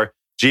front door.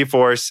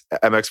 GeForce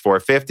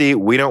MX450,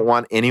 we don't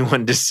want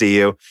anyone to see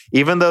you.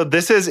 Even though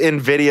this is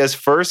NVIDIA's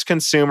first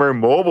consumer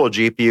mobile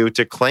GPU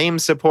to claim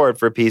support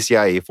for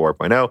PCIe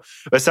 4.0.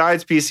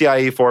 Besides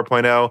PCIe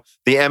 4.0,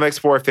 the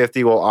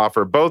MX450 will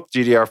offer both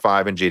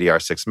GDDR5 and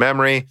GDDR6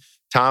 memory.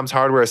 Tom's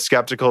Hardware is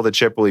skeptical the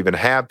chip will even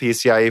have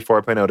PCIe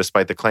 4.0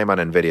 despite the claim on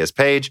NVIDIA's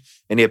page.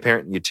 Any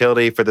apparent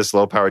utility for this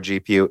low-power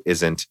GPU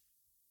isn't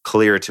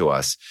clear to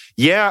us.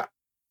 Yeah,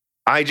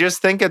 I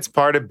just think it's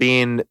part of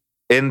being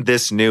in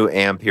this new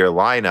Ampere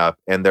lineup,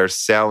 and they're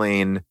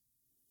selling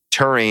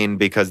Turing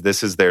because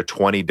this is their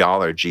 $20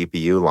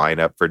 GPU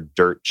lineup for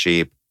dirt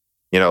cheap,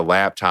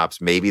 laptops.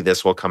 Maybe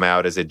this will come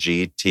out as a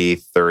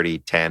GT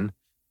 3010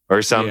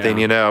 or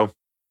something, and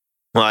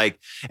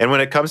when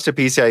it comes to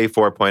PCIe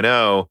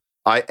 4.0,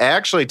 I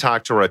actually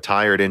talked to a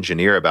retired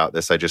engineer about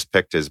this. I just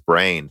picked his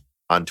brain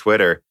on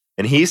Twitter,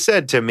 and he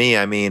said to me,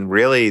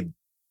 really,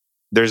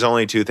 there's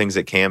only 2 things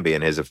it can be,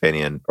 in his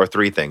opinion, or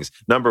 3 things.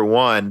 Number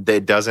one,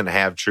 it doesn't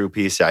have true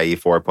PCIe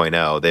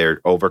 4.0. They're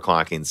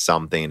overclocking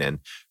something and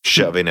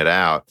shoving it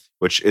out,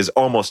 which is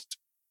almost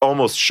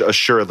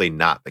assuredly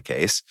not the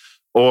case.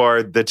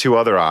 Or the 2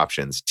 other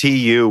options,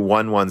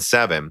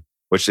 TU117,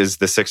 which is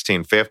the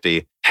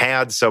 1650,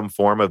 had some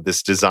form of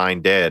this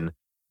designed in.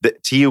 The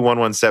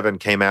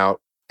TU117 came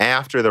out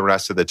after the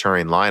rest of the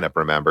Turing lineup,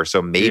 remember?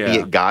 So maybe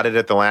it got it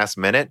at the last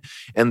minute,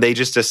 and they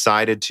just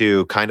decided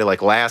to kind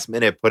of last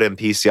minute put in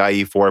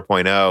PCIe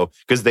 4.0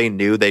 because they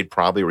knew they'd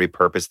probably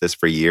repurpose this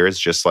for years,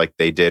 just like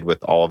they did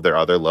with all of their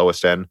other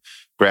lowest end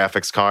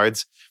graphics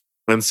cards.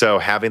 And so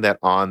having that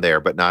on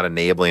there, but not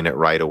enabling it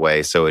right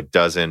away, so it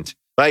doesn't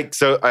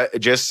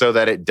just so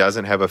that it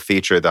doesn't have a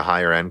feature the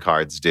higher end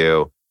cards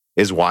do,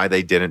 is why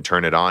they didn't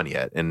turn it on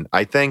yet. And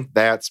I think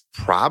that's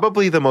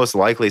probably the most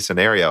likely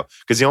scenario,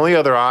 because the only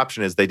other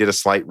option is they did a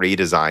slight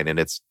redesign and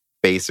it's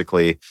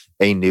basically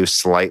a new,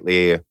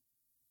 slightly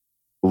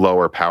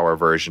lower power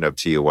version of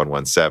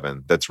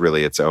TU117 that's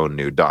really its own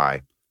new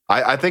die.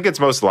 I think it's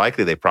most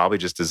likely they probably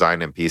just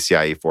designed in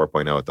PCIe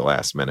 4.0 at the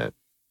last minute.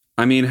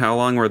 I mean, how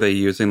long were they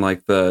using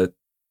the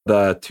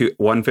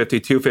 150,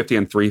 250,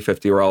 and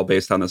 350 were all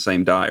based on the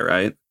same die,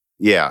 right?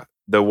 Yeah.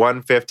 The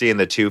 150 and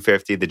the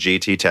 250, the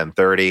GT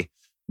 1030,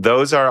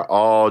 those are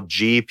all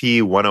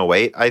GP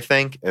 108, I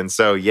think. And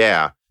so,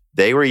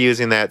 they were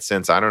using that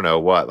since,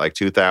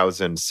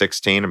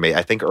 2016, or maybe,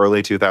 I think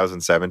early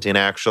 2017,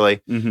 actually.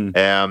 Mm-hmm.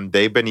 And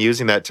they've been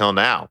using that till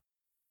now.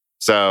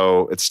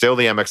 So it's still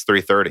the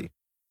MX330.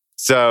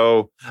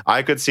 So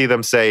I could see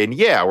them saying,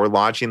 we're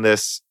launching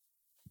this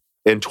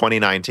in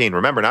 2019.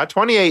 Remember, not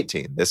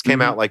 2018. This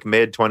came out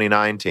mid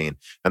 2019.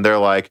 And they're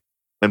like,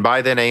 and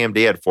by then,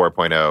 AMD had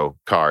 4.0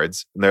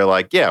 cards. And they're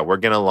like, we're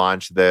going to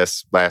launch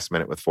this last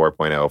minute with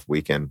 4.0 if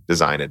we can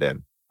design it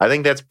in. I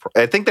think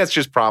that's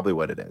just probably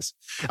what it is.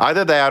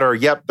 Either that or,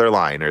 they're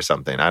lying or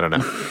something. I don't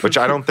know. Which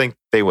I don't think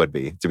they would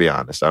be, to be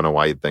honest. I don't know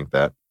why you'd think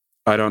that.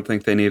 I don't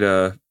think they need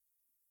a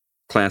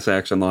class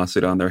action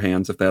lawsuit on their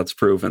hands if that's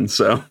proven.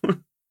 So,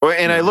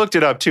 and I looked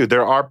it up too.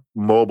 There are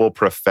mobile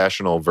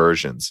professional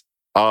versions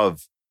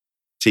of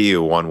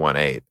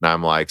TU118. And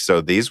I'm like, so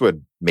these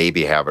would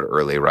maybe have it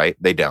early, right?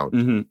 They don't.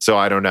 Mm-hmm. So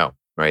I don't know,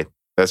 right?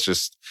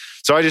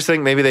 So I just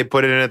think maybe they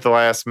put it in at the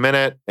last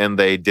minute and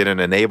they didn't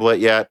enable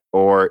it yet,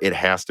 or it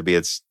has to be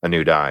it's a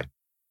new die.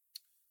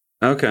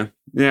 Okay.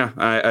 Yeah.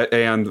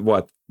 And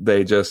what?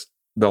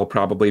 They'll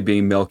probably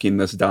be milking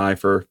this die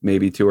for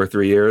maybe 2 or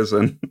 3 years.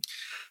 And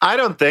I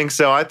don't think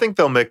so. I think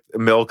they'll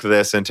milk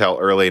this until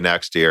early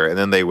next year, and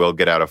then they will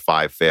get out of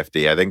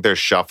 550. I think they're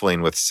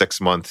shuffling with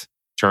 6-month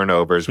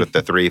turnovers with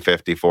the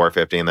 350,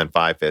 450, and then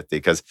 550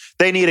 because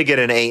they need to get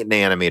an 8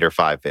 nanometer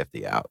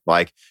 550 out.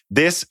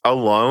 This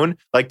alone,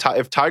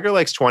 if Tiger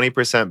Lake's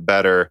 20%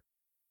 better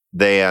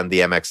than the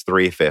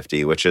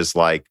MX350, which is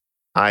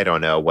I don't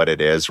know what it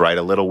is, right?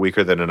 A little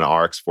weaker than an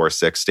RX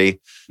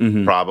 460,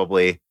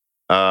 probably,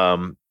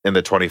 in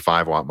the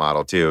 25 watt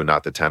model too,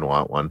 not the 10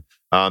 watt one.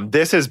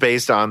 This is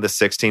based on the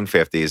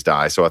 1650s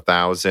die, so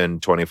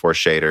 1024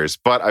 shaders,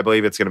 but I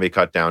believe it's going to be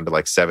cut down to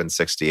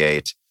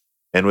 768.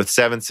 And with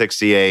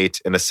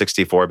 768 and a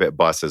 64-bit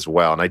bus as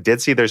well. And I did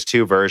see there's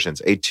 2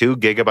 versions, a 2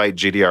 gigabyte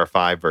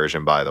GDDR5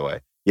 version, by the way,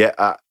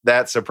 Yeah,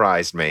 that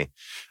surprised me.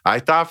 I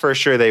thought for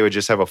sure they would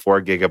just have a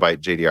 4 gigabyte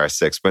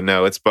GDR6, but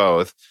no, it's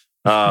both.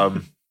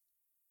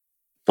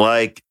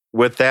 Like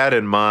with that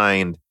in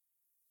mind,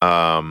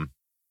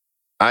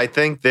 I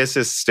think this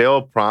is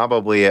still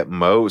probably at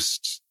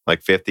most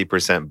like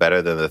 50%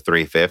 better than the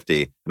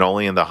 350 and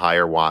only in the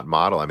higher watt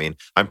model. I mean,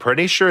 I'm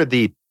pretty sure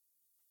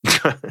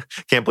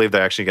can't believe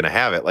they're actually going to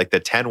have it. Like the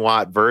 10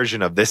 watt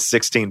version of this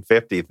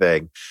 1650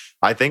 thing,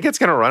 I think it's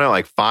going to run at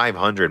like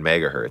 500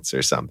 megahertz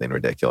or something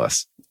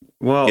ridiculous.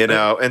 Well,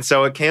 and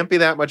so it can't be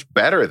that much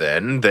better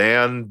than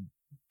the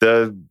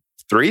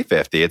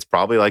 350. It's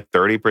probably like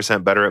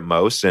 30% better at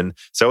most. And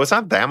so it's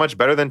not that much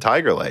better than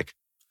Tiger Lake.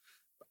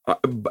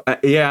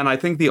 Yeah, and I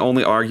think the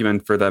only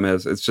argument for them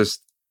is it's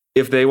just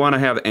if they want to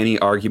have any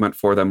argument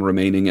for them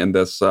remaining in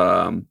this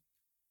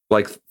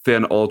like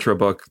thin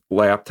ultrabook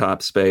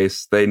laptop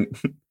space,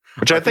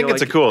 which I think it's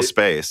like a cool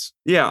space.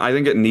 Yeah, I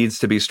think it needs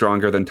to be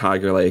stronger than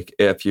Tiger Lake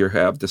if you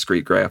have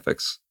discrete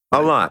graphics.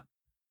 A lot.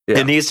 Yeah.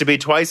 It needs to be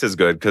twice as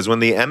good because when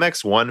the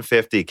MX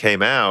 150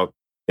 came out,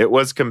 it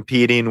was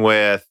competing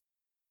with,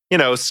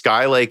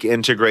 Skylake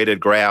integrated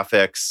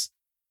graphics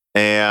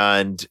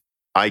and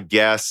I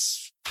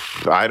guess,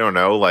 I don't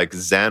know, like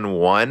Zen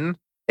 1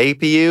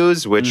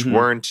 APUs, which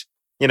weren't,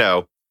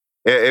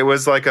 it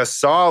was like a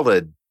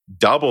solid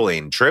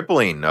doubling,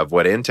 tripling of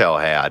what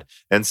Intel had.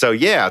 And so,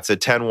 yeah, it's a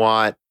 10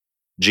 watt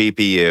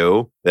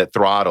GPU that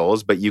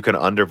throttles, but you can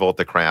undervolt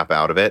the crap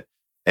out of it.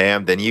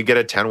 And then you get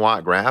a 10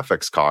 watt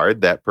graphics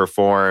card that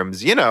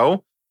performs,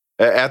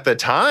 at the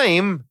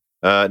time,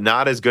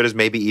 not as good as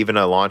maybe even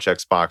a launch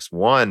Xbox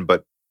One,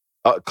 but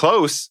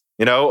close,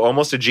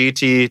 almost a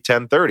GT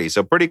 1030.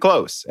 So pretty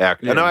close.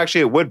 No,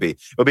 actually, it would be.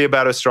 It would be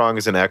about as strong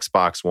as an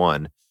Xbox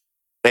One.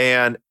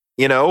 And,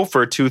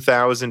 for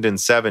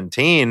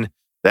 2017,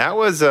 that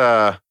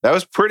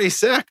was pretty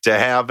sick to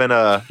have in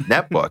a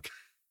netbook,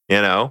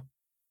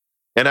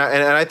 And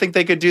I think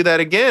they could do that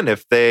again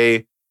if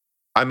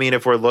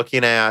we're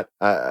looking at,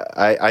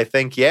 I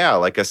think,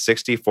 like a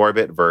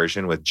 64-bit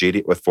version with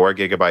 4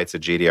 gigabytes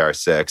of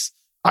GDR6.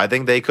 I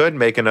think they could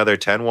make another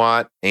 10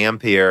 watt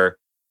Ampere.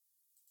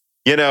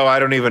 I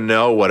don't even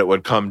know what it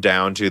would come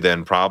down to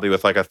then, probably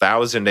with like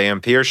 1,000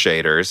 Ampere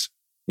shaders.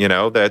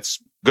 That's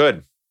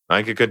good. I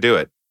think it could do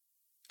it.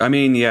 I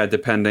mean, yeah,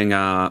 depending,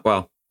 they're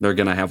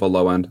going to have a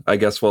low end. I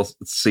guess we'll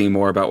see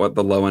more about what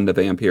the low end of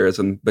Ampere is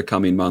in the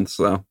coming months,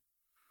 though.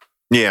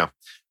 Yeah.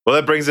 Well,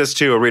 that brings us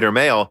to a reader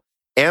mail.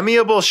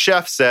 Amiable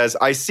Chef says,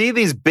 I see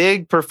these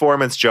big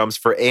performance jumps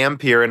for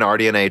Ampere and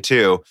RDNA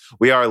 2.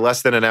 We are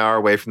less than an hour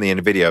away from the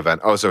NVIDIA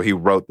event. Oh, so he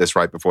wrote this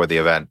right before the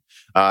event.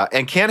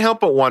 And can't help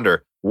but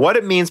wonder what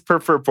it means per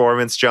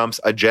performance jumps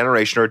a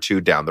generation or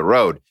two down the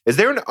road. Is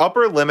there an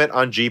upper limit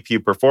on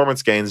GPU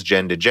performance gains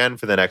gen to gen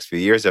for the next few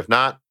years? If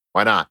not,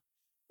 why not?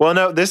 Well,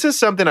 no, this is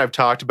something I've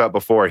talked about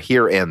before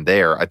here and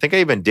there. I think I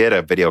even did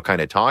a video kind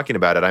of talking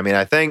about it. I mean,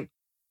 I think,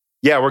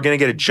 we're going to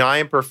get a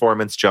giant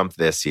performance jump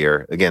this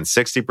year. Again,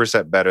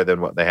 60% better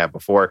than what they had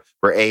before.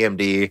 For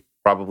AMD,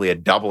 probably a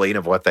doubling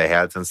of what they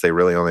had since they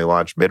really only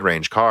launched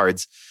mid-range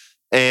cards.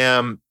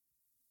 And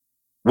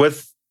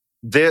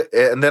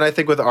then I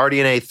think with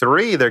RDNA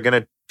 3, they're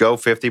going to go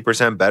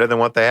 50% better than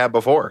what they had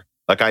before.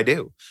 Like I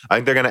do. I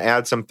think they're going to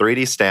add some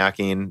 3D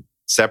stacking,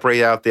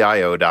 separate out the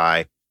IO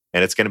die,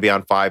 and it's going to be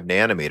on 5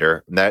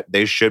 nanometer. And that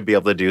they should be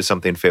able to do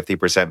something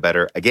 50%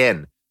 better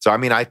again. So, I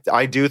mean,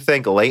 I do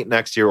think late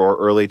next year or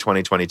early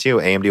 2022,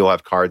 AMD will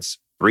have cards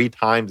 3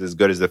 times as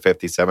good as the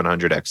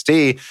 5700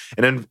 XT.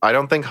 And then I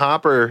don't think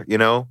Hopper,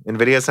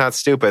 NVIDIA's not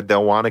stupid.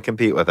 They'll want to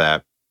compete with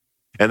that.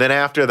 And then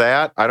after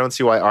that, I don't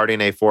see why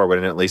RDNA 4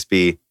 wouldn't at least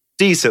be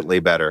decently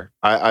better.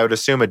 I would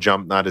assume a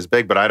jump not as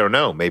big, but I don't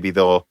know. Maybe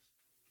they'll,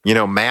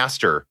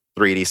 master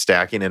 3D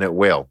stacking and it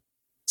will.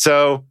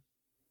 So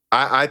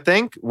I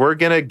think we're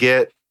going to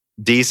get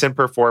decent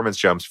performance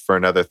jumps for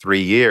another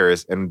 3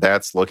 years. And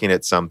that's looking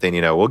at something,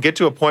 we'll get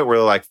to a point where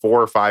they're like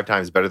 4 or 5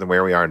 times better than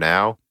where we are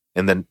now.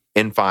 And then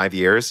in 5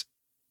 years.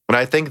 And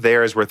I think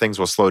there is where things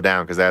will slow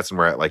down because that's when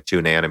we're at like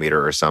 2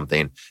 nanometer or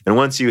something. And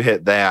once you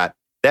hit that,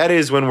 that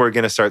is when we're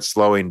going to start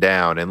slowing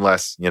down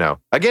unless,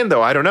 again,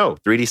 though, I don't know,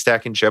 3D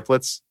stacking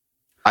chiplets.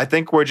 I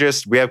think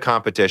we have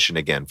competition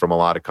again from a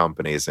lot of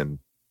companies. And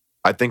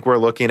I think we're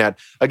looking at,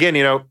 again,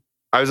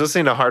 I was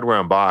listening to Hardware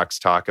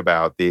Unboxed talk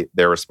about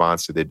their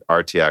response to the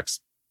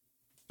RTX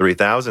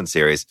 3000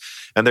 series.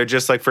 And they're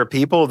just like, for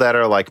people that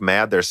are like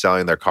mad they're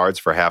selling their cards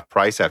for half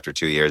price after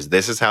 2 years,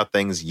 this is how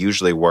things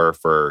usually were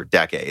for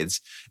decades.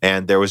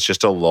 And there was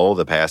just a lull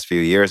the past few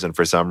years. And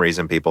for some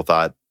reason, people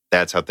thought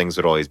that's how things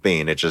would always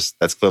be. And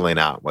that's clearly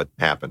not what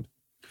happened.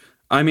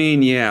 I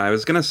mean, yeah, I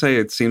was going to say,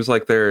 it seems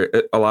like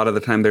a lot of the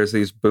time there's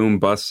these boom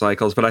bust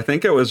cycles, but I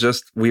think it was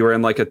just, we were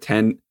in like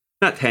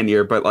not 10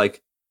 year, but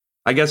like,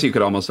 I guess you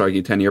could almost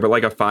argue 10 year, but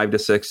like a 5 to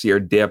 6 year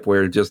dip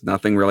where just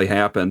nothing really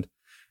happened.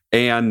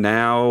 And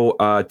now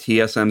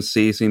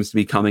TSMC seems to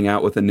be coming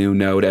out with a new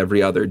node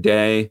every other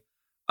day.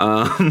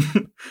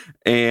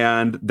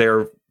 And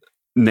they're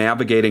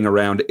navigating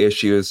around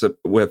issues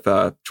with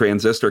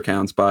transistor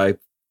counts by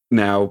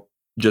now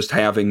just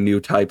having new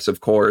types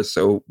of cores.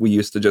 So we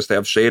used to just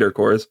have shader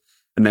cores,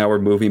 and now we're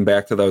moving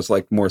back to those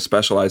like more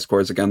specialized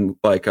cores again,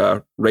 like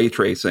ray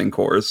tracing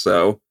cores.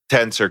 So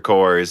tensor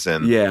cores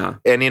and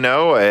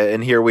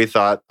and here we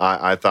thought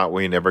I thought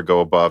we never go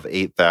above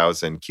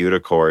 8,000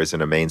 CUDA cores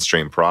in a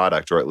mainstream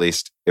product, or at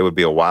least it would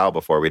be a while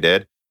before we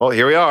did. Well,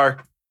 here we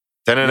are,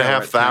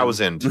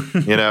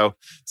 10,500.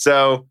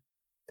 So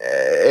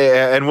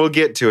and we'll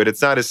get to it.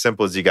 It's not as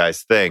simple as you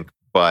guys think,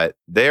 but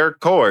they're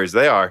cores.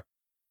 They are.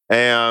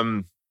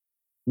 I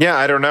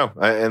don't know.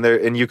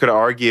 And you could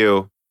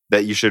argue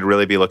that you should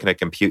really be looking at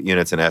compute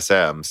units and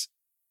SMs.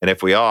 And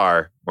if we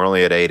are, we're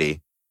only at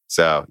 80.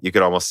 So you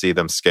could almost see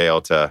them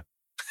scale to,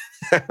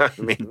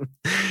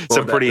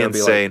 some pretty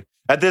insane.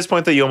 At this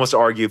point, though, you almost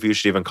argue if you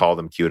should even call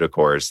them CUDA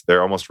cores.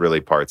 They're almost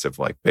really parts of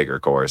like bigger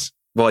cores.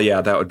 Well,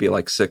 yeah, that would be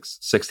like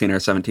 16 or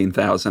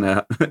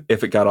 17,000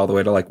 if it got all the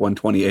way to like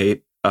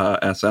 128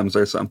 SMs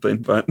or something.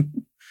 But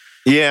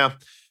yeah.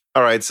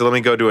 All right, so let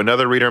me go to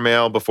another reader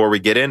mail before we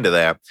get into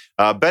that.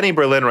 Benny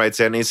Berlin writes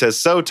in, and he says,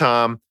 so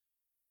Tom,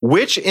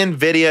 which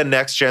NVIDIA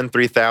Next Gen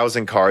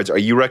 3000 cards are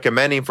you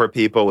recommending for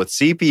people with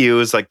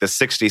CPUs like the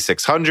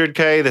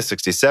 6600K, the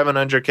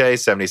 6700K,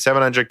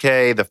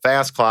 7700K, the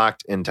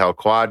fast-clocked Intel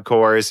quad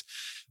cores?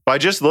 By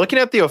just looking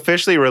at the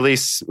officially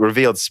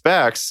revealed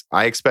specs,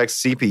 I expect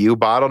CPU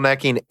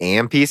bottlenecking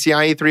and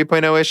PCIe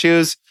 3.0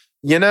 issues.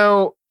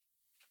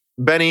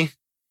 Benny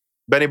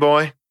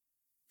boy,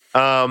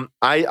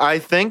 I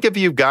think if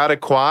you've got a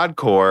quad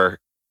core,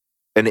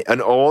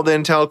 an old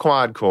Intel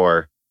quad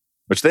core,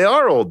 which they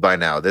are old by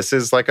now. This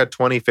is like a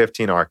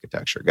 2015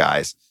 architecture,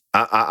 guys.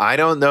 I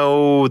don't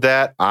know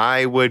that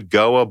I would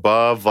go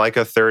above like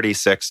a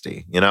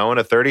 3060, and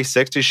a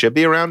 3060 should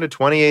be around a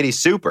 2080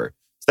 Super.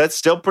 So that's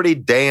still pretty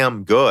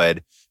damn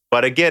good.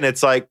 But again,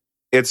 it's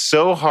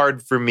so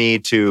hard for me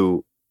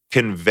to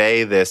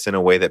convey this in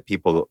a way that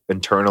people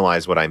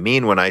internalize what I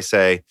mean when I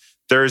say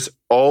there's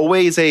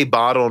always a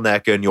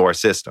bottleneck in your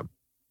system.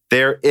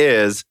 There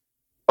is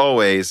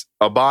always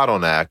a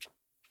bottleneck.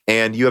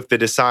 And you have to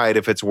decide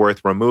if it's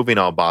worth removing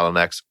all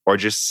bottlenecks or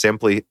just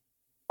simply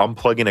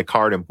unplugging a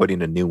card and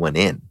putting a new one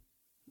in.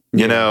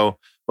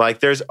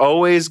 There's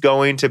always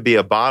going to be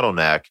a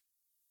bottleneck.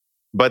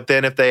 But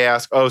then if they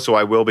ask, so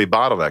I will be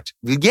bottlenecked.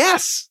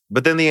 Yes.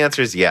 But then the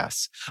answer is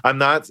yes. I'm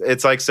not.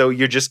 It's like, so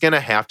you're just going to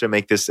have to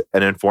make this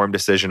an informed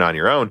decision on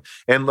your own.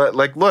 And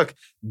look,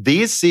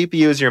 these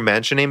CPUs you're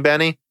mentioning,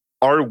 Benny,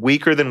 are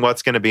weaker than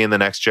what's going to be in the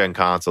next gen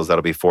consoles.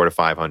 That'll be $400 to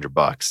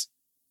 $500.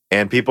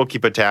 And people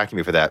keep attacking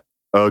me for that.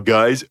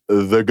 Guys,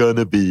 they're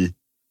gonna be.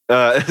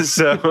 There's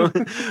a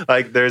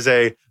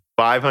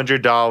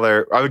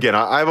 $500. Again,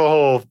 I have a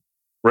whole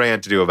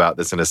rant to do about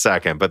this in a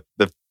second, but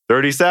the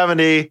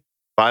 3070,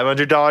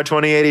 $500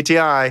 2080 Ti,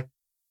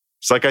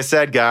 just like I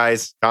said,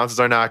 guys, consoles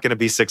are not going to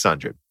be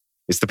 600.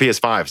 It's the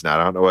PS5s now.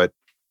 I don't know what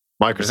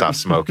Microsoft's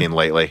smoking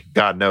lately.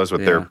 God knows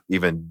what they're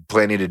even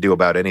planning to do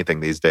about anything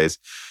these days.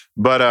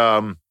 But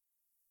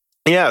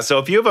so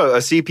if you have a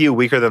CPU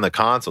weaker than the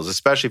consoles,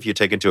 especially if you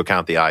take into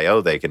account the I/O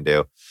they can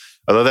do,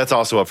 although that's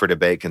also up for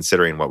debate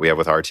considering what we have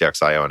with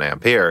RTX I/O and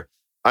Ampere.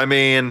 I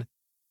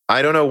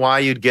don't know why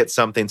you'd get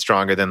something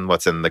stronger than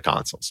what's in the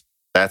consoles.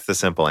 That's the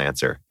simple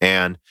answer.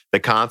 And the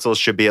consoles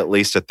should be at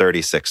least a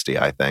 3060,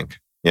 I think,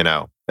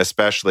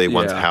 especially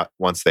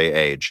once they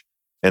age.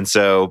 And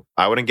so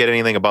I wouldn't get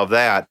anything above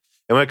that.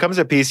 And when it comes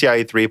to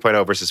PCIe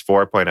 3.0 versus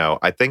 4.0,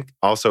 I think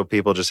also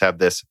people just have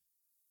this,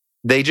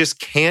 I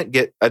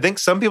think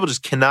some people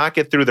just cannot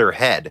get through their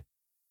head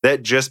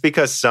that just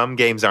because some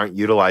games aren't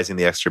utilizing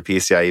the extra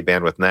PCIe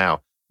bandwidth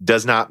now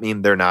does not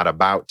mean they're not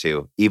about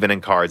to, even in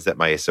cards that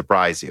might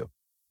surprise you.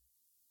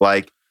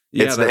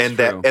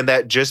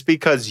 That just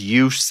because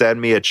you send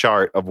me a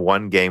chart of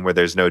one game where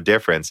there's no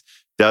difference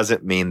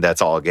doesn't mean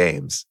that's all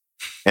games.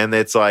 And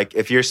it's like,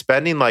 if you're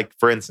spending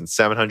for instance,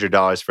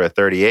 $700 for a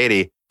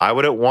 3080, I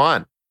wouldn't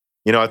want,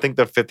 I think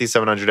the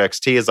 5700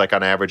 XT is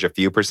on average a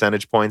few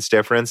percentage points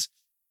difference.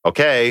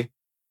 Okay.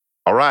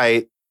 All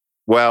right.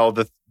 Well,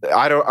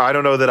 I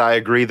don't know that I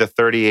agree the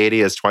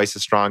 3080 is twice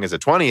as strong as a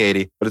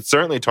 2080, but it's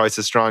certainly twice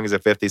as strong as a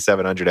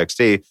 5700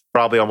 XT,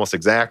 probably almost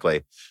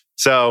exactly.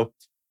 So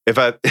if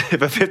a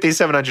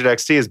 5700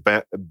 XT is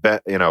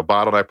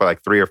bottlenecked by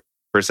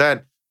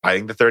 3%, I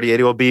think the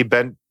 3080 will be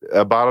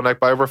bottlenecked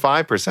by over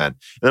 5%. And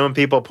then when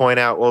people point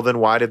out, well, then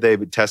why did they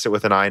test it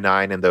with an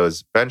i9 and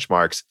those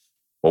benchmarks?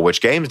 Well,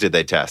 which games did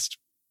they test?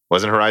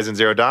 Wasn't Horizon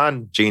Zero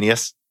Dawn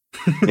genius?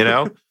 You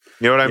know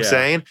what I'm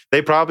saying?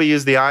 They probably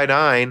used the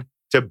i9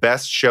 to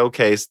best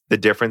showcase the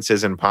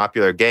differences in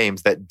popular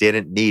games that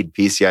didn't need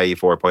PCIe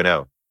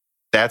 4.0.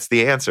 That's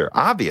the answer,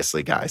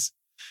 obviously, guys.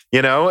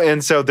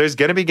 And so there's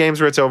going to be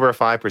games where it's over a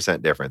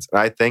 5% difference.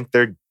 I think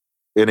they're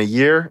in a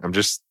year. I'm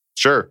just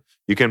sure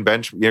you can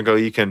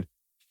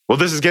well,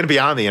 this is going to be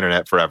on the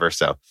internet forever.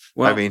 So,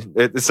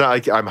 it's not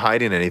like I'm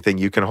hiding anything.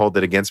 You can hold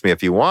it against me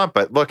if you want.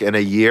 But look, in a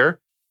year,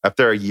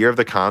 after a year of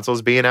the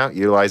consoles being out,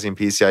 utilizing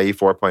PCIe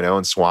 4.0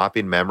 and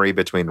swapping memory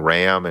between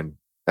RAM and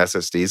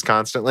SSDs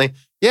constantly,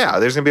 Yeah,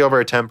 there's going to be over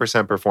a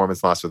 10%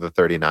 performance loss with the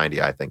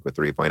 3090, I think, with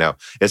 3.0.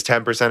 Is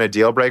 10% a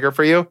deal breaker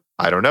for you?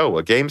 I don't know.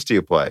 What games do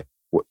you play?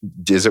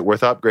 Is it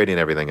worth upgrading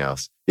everything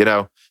else?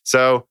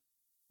 So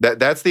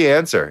that's the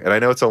answer. And I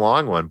know it's a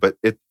long one, but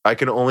I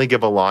can only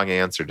give a long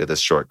answer to this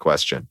short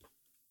question.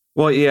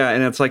 Well, yeah,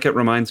 and it's like it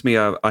reminds me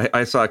of,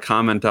 I saw a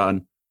comment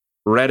on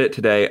Reddit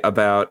today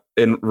about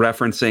in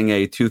referencing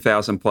a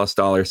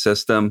 $2,000+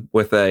 system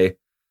with a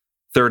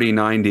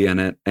 3090 in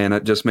it, and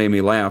it just made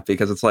me laugh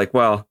because it's like,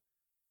 well,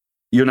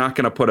 you're not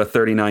going to put a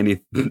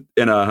 3090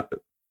 in a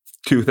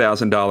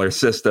 $2,000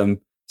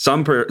 system.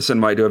 Some person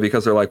might do it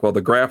because they're like, well,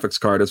 the graphics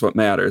card is what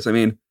matters. I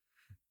mean,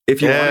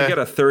 if you want to get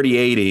a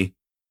 3080,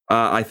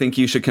 I think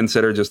you should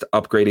consider just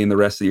upgrading the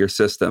rest of your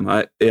system.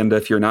 And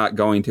if you're not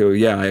going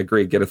to, I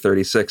agree, get a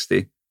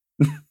 3060.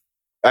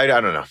 I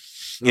don't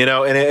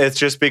know. And it's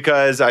just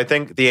because I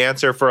think the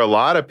answer for a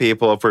lot of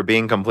people, if we're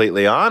being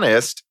completely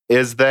honest,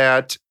 is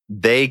that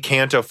they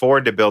can't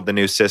afford to build the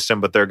new system,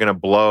 but they're going to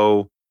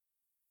blow,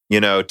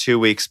 2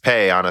 weeks'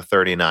 pay on a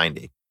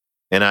 3090.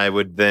 And I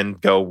would then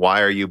go,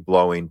 why are you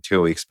blowing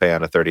 2 weeks' pay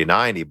on a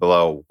 3090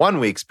 below 1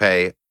 week's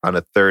pay on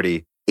a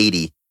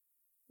 3080?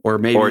 Or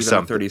maybe even a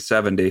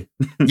 3070.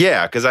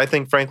 Yeah, because I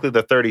think, frankly,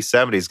 the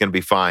 3070 is going to be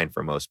fine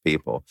for most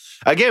people.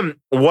 Again,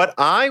 what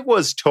I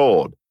was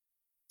told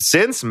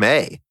since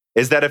May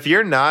is that if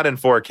you're not in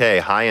 4K,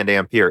 high-end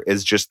Ampere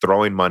is just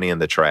throwing money in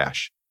the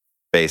trash,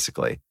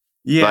 basically.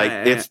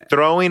 Yeah. It's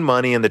throwing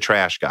money in the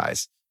trash,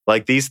 guys.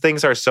 These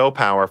things are so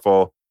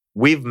powerful.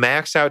 We've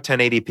maxed out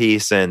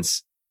 1080p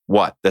since,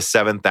 the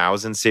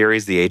 7000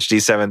 series, the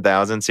HD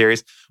 7000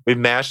 series. We've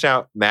maxed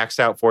out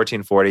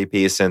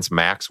 1440p since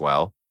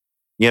Maxwell.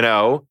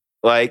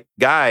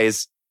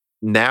 Guys,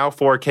 now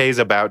 4K is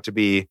about to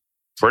be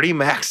pretty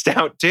maxed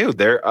out too.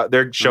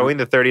 They're showing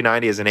the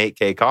 3090 as an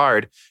 8K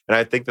card. And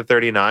I think the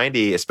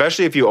 3090,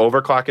 especially if you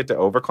overclock it to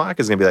overclock,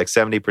 is going to be like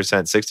 70%,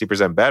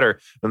 60% better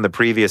than the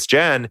previous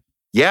gen.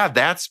 Yeah,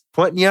 that's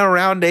putting you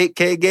around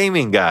 8K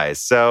gaming,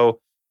 guys. So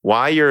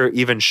why you're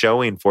even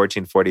showing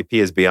 1440p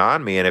is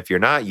beyond me. And if you're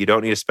not, you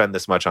don't need to spend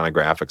this much on a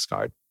graphics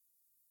card.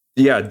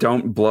 Yeah,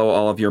 don't blow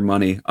all of your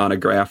money on a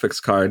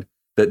graphics card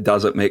that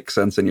doesn't make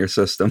sense in your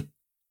system.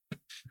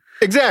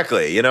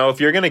 Exactly. If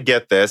you're going to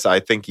get this, I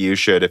think you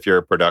should, if you're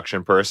a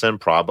production person,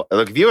 probably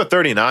look, if you have a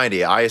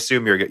 3090, I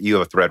assume you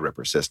have a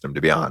Threadripper system,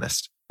 to be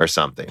honest, or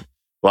something.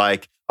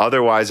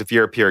 Otherwise, if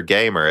you're a pure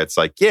gamer, it's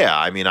like,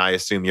 I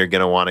assume you're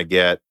going to want to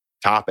get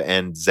top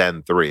end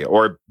Zen 3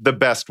 or the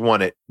best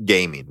one at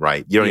gaming,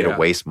 right? You don't need to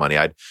waste money.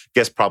 I'd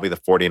guess probably the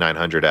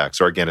 4900X,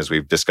 or again, as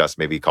we've discussed,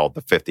 maybe called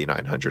the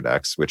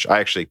 5900X, which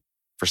I actually,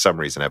 for some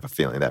reason, have a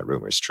feeling that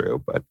rumor is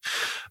true. But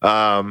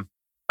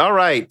all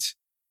right.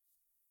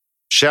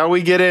 Shall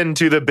we get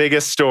into the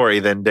biggest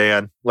story then,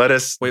 Dan? Let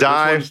us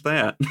dive. Which one's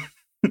that?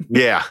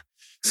 Yeah.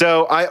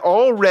 So I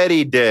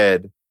already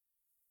did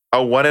a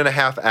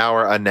 1.5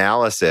 hour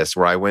analysis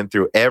where I went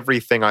through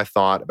everything I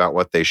thought about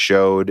what they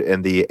showed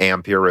in the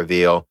Ampere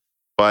reveal.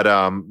 But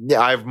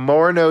I have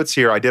more notes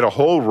here. I did a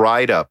whole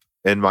write-up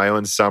in my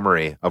own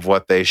summary of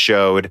what they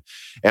showed.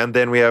 And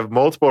then we have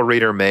multiple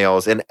reader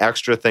mails and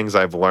extra things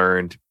I've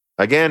learned,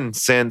 again,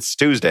 since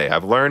Tuesday.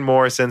 I've learned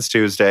more since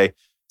Tuesday.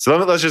 So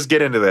let's just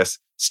get into this.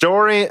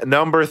 Story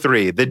number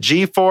 3, the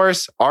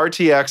GeForce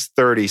RTX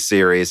 30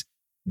 series,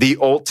 the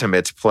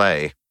ultimate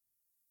play.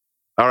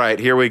 All right,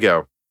 here we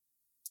go.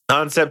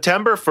 On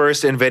September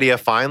 1st, NVIDIA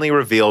finally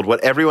revealed what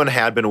everyone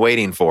had been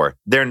waiting for,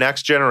 their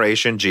next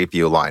generation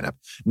GPU lineup.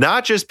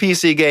 Not just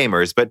PC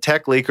gamers, but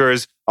tech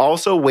leakers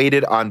also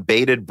waited on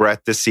bated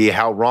breath to see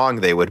how wrong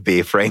they would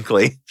be,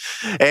 frankly.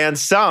 And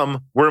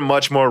some were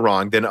much more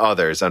wrong than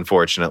others,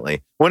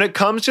 unfortunately. When it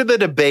comes to the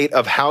debate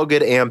of how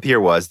good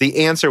Ampere was,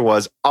 the answer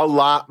was a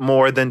lot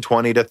more than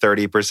 20 to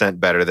 30%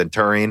 better than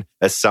Turing,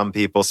 as some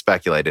people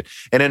speculated.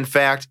 And in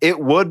fact, it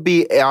would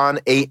be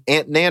on a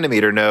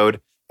nanometer node,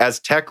 as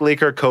tech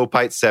leaker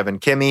Kopite7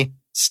 Kimi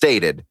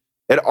stated.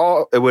 It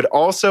would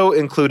also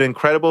include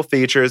incredible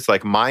features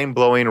like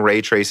mind-blowing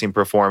ray tracing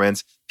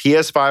performance,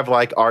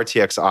 PS5-like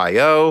RTX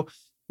I/O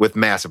with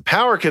massive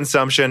power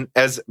consumption,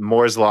 as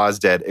Moore's Law is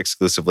Dead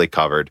exclusively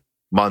covered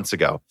months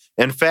ago.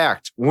 In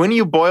fact, when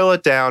you boil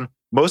it down,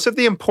 most of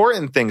the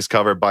important things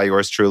covered by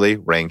yours truly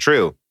rang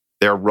true.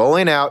 They're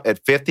rolling out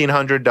at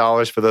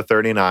 $1,500 for the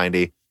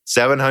 3090,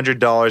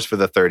 $700 for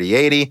the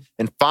 3080,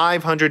 and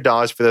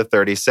 $500 for the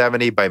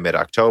 3070 by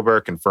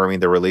mid-October, confirming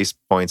the release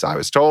points I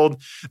was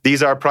told.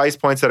 These are price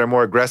points that are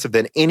more aggressive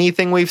than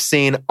anything we've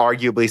seen,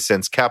 arguably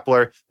since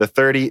Kepler.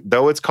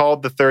 Though it's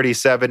called the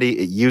 3070,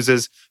 it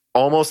uses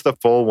almost the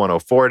full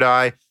 104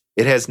 die.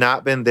 It has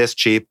not been this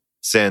cheap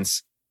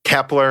since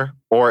Kepler,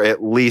 or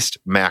at least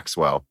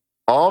Maxwell.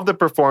 All of the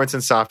performance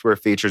and software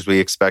features we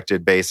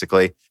expected,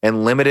 basically,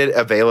 and limited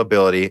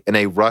availability in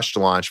a rushed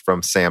launch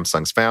from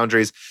Samsung's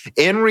foundries.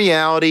 In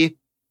reality,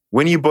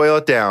 when you boil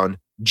it down,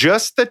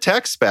 just the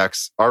tech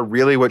specs are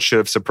really what should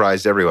have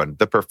surprised everyone.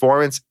 The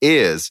performance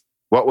is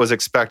what was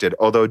expected,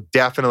 although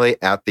definitely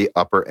at the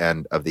upper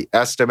end of the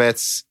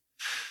estimates.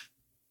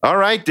 All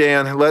right,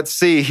 Dan, let's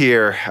see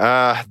here.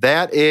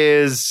 That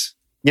is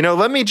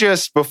Let me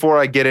just, before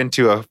I get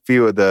into a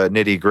few of the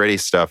nitty gritty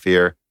stuff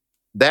here,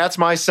 that's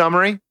my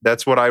summary.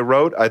 That's what I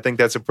wrote. I think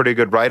that's a pretty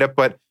good write-up.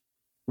 But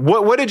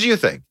what did you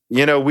think?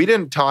 We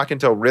didn't talk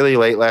until really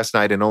late last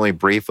night and only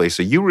briefly.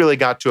 So you really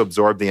got to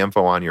absorb the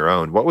info on your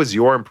own. What was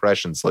your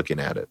impressions looking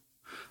at it?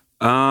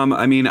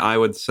 I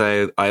would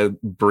say I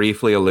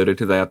briefly alluded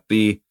to that.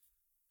 The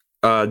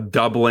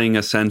doubling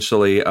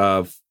essentially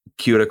of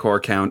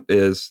Cuticore count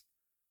is,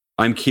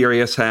 I'm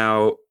curious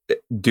how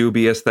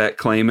dubious that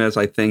claim is.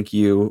 I think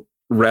you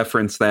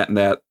referenced that in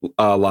that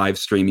live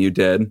stream you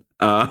did.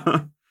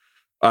 I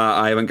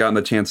haven't gotten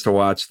the chance to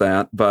watch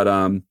that, but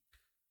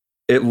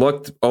it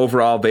looked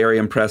overall very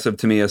impressive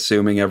to me,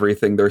 assuming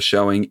everything they're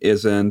showing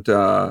isn't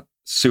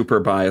super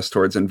biased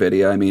towards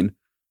NVIDIA. I mean,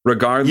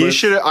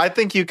 regardless... I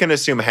think you can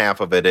assume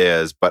half of it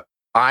is, but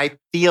I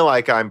feel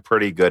like I'm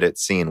pretty good at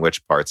seeing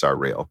which parts are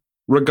real.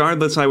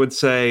 Regardless, I would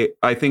say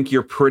I think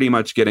you're pretty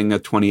much getting a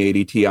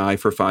 2080 Ti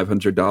for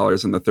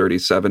 $500 in the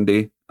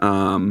 3070.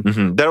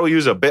 That'll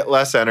use a bit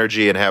less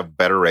energy and have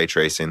better ray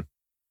tracing.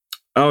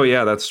 Oh,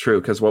 yeah, that's true.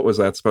 Because what was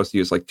that supposed to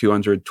use? Like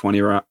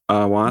 220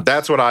 watts?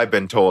 That's what I've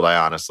been told. I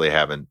honestly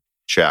haven't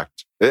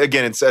checked.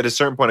 Again, it's at a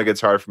certain point, it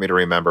gets hard for me to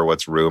remember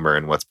what's rumor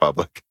and what's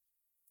public.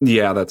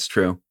 Yeah, that's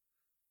true.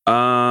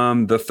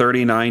 The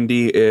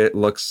 3090, it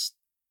looks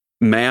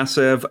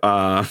massive.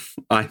 I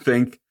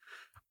think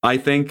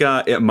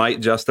it might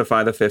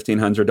justify the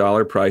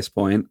 $1,500 price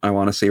point. I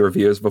want to see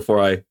reviews before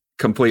I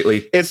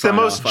completely... It's the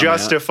most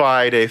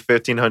justified a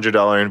 $1,500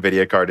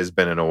 NVIDIA card has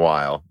been in a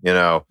while,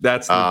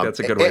 That's a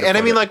good way to And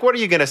I mean, it. what are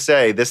you going to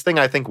say? This thing,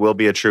 I think, will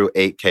be a true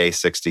 8K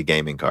 60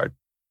 gaming card.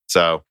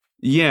 So...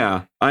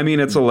 Yeah, I mean,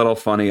 it's a little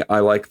funny. I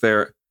like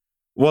they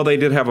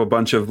did have a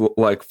bunch of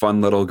like fun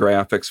little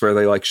graphics where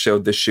they like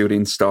showed the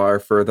shooting star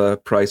for the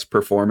price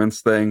performance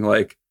thing.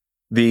 Like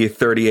the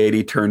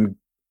 3080 turned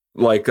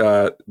like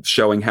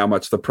showing how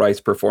much the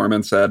price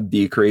performance had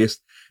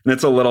decreased. And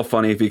it's a little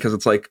funny because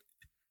it's like,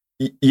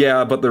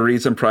 yeah, but the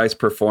reason price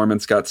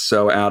performance got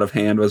so out of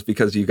hand was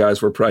because you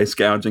guys were price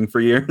gouging for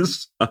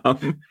years.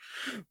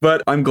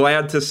 But I'm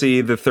glad to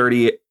see the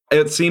 30.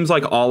 It seems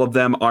like all of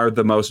them are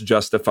the most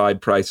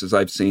justified prices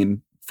I've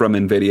seen from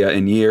NVIDIA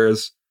in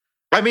years.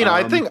 I mean,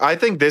 I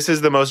think this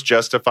is the most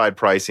justified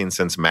pricing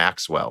since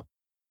Maxwell.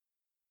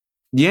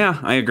 Yeah,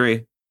 I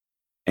agree.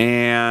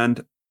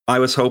 And I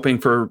was hoping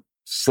for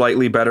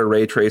slightly better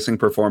ray tracing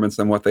performance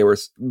than what they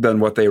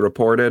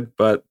reported,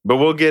 but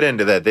we'll get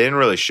into that. They didn't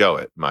really show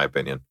it, in my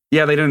opinion.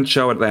 Yeah, they didn't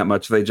show it that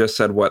much. They just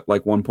said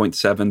like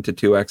 1.7 to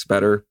 2x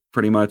better,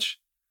 pretty much.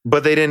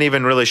 But they didn't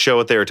even really show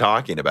what they were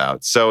talking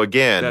about. So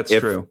again, that's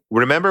true.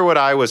 Remember what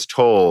I was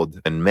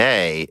told in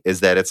May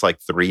is that it's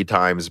like 3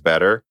 times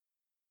better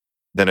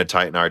than a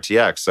Titan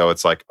RTX. So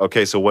it's like,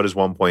 okay, so what does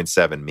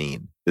 1.7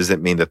 mean? Does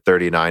it mean the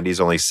 3090 is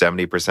only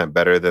 70%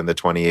 better than the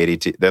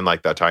 2080, than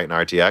like the Titan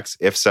RTX?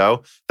 If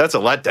so, that's a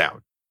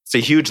letdown. It's a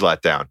huge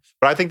letdown.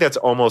 But I think that's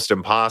almost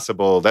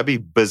impossible. That'd be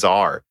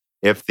bizarre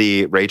if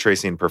the ray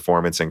tracing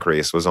performance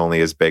increase was only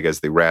as big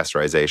as the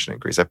rasterization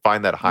increase. I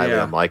find that highly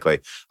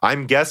unlikely.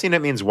 I'm guessing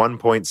it means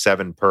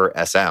 1.7 per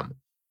SM,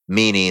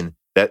 meaning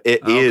that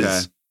it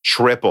is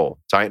triple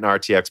Titan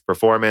RTX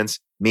performance,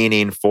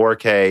 meaning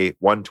 4K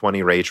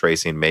 120 ray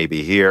tracing may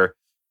be here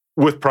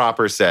with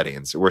proper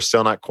settings. We're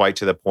still not quite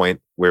to the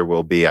point where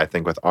we'll be, I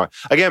think, with...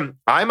 Again,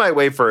 I might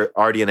wait for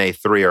RDNA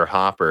 3 or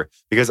Hopper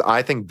because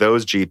I think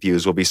those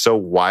GPUs will be so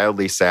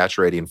wildly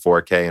saturating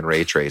 4K and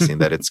ray tracing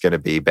that it's going to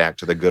be back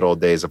to the good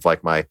old days of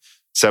like my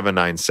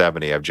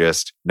 7970 of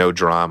just no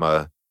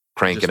drama,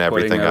 cranking just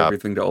everything up.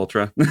 Everything to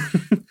ultra.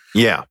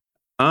 Yeah.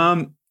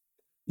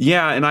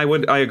 Yeah, and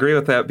I agree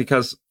with that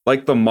because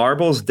like the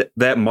Marbles,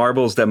 that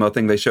Marbles demo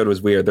thing they showed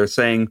was weird. They're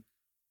saying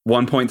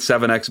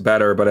 1.7x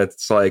better, but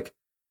it's like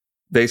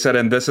they said,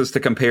 and this is to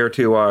compare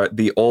to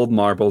the old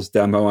Marbles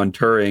demo on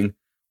Turing,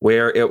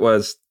 where it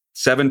was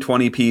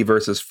 720p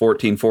versus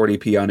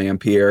 1440p on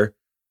Ampere,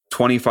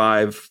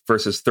 25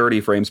 versus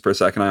 30 frames per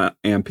second on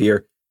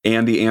Ampere,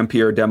 and the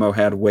Ampere demo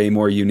had way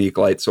more unique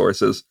light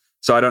sources.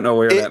 So I don't know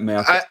where that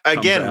math comes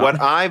again, out.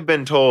 what I've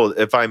been told,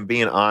 if I'm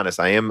being honest,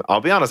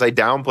 I'll be honest, I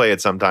downplay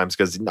it sometimes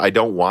because I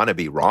don't want to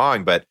be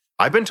wrong, but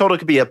I've been told it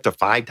could be up to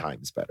 5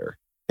 times better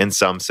in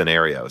some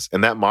scenarios.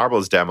 And that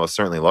Marbles demo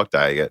certainly looked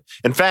like it.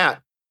 In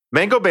fact,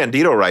 Mango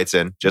Bandito writes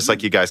in, just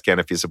like you guys can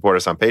if you support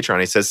us on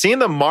Patreon. He says, seeing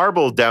the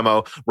Marble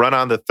demo run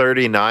on the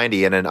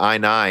 3090 and an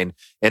i9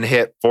 and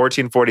hit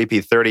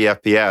 1440p 30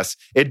 FPS,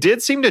 it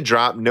did seem to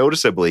drop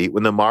noticeably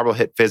when the Marble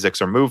hit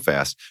physics or move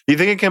fast. Do you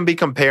think it can be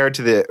compared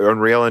to the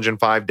Unreal Engine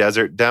 5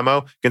 Desert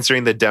demo,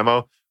 considering the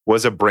demo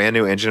was a brand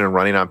new engine and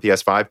running on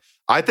PS5?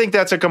 I think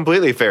that's a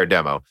completely fair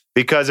demo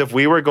because if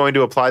we were going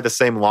to apply the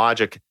same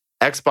logic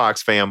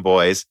Xbox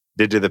fanboys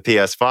did to the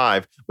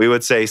PS5, we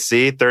would say,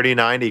 see,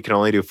 3090 can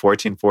only do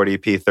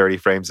 1440p 30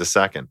 frames a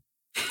second.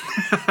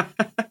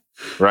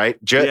 Right?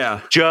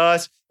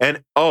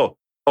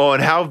 Oh,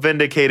 and how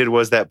vindicated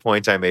was that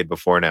point I made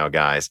before now,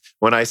 guys?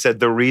 When I said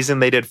the reason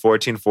they did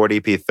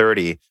 1440p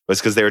 30 was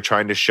because they were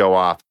trying to show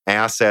off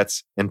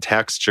assets and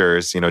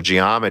textures,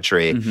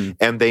 geometry. Mm-hmm.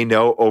 And they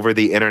know over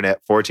the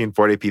internet,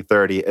 1440p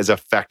 30 is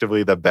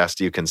effectively the best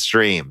you can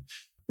stream.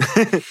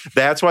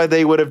 That's why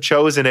they would have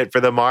chosen it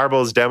for the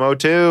Marbles demo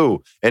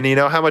too. And you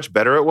know how much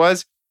better it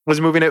was? It was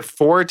moving at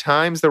 4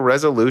 times the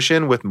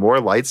resolution with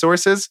more light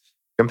sources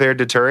compared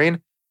to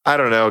Turing. I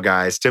don't know,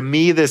 guys. To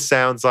me, this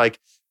sounds like,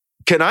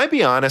 can I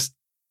be honest?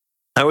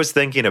 I was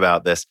thinking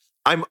about this.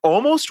 I'm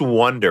almost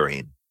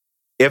wondering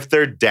if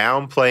they're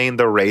downplaying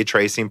the ray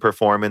tracing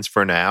performance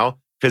for now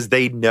because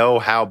they know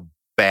how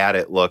bad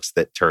it looks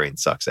that Turing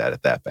sucks at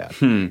it that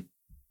bad.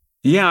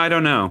 Yeah, I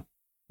don't know.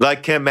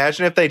 Like, can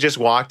imagine if they just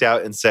walked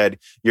out and said,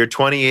 your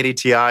 2080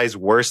 Ti is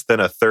worse than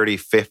a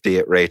 3050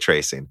 at ray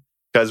tracing?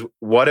 Because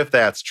what if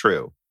that's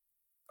true?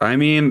 I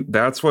mean,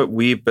 that's what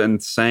we've been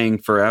saying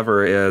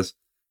forever is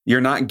you're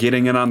not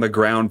getting it on the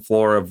ground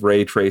floor of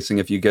ray tracing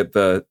if you get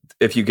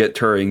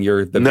Turing.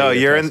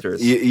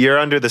 You're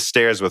under the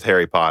stairs with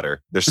Harry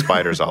Potter. There's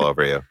spiders all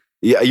over you.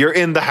 Yeah, you're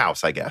in the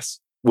house, I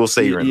guess. We'll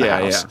say you're in the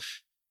house. Yeah.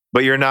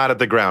 But you're not at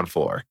the ground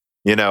floor.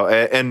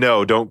 And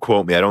no, don't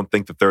quote me. I don't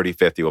think the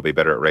 3050 will be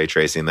better at ray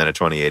tracing than a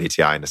 2080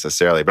 Ti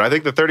necessarily. But I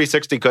think the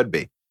 3060 could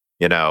be,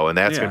 and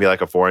that's going to be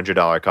like a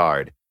 $400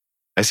 card.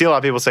 I see a lot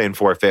of people saying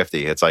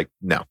 450. It's like,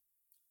 no.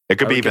 It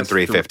could be even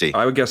 350.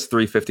 I would guess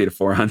 350 to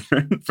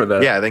 400 for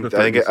that. Yeah, I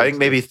think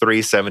maybe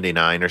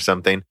 379 or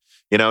something.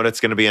 And it's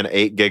going to be an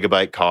 8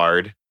 gigabyte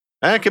card.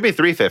 It could be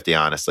 350,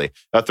 honestly.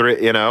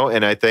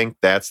 And I think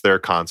that's their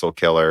console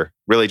killer.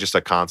 Really, just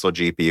a console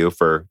GPU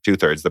for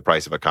 2/3 the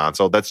price of a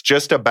console. That's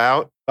just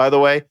about, by the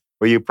way,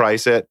 where you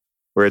price it,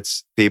 where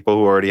it's people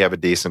who already have a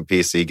decent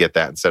PC get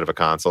that instead of a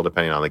console,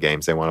 depending on the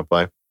games they want to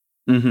play.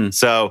 Mm-hmm.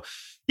 So.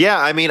 Yeah,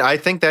 I mean, I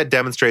think that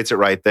demonstrates it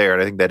right there.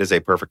 And I think that is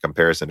a perfect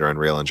comparison to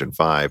Unreal Engine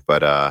 5.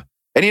 But, I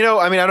don't know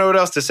what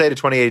else to say to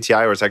 2080 Ti,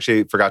 or I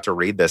actually forgot to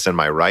read this in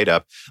my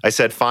write-up. I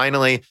said,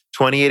 finally,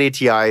 2080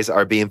 Ti's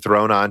are being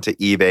thrown onto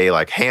eBay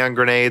like hand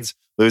grenades,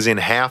 losing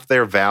half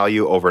their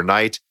value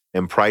overnight,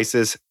 and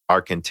prices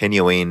are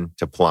continuing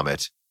to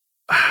plummet.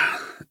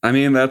 I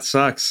mean, that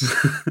sucks.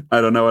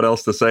 I don't know what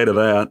else to say to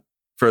that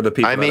for the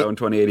people that own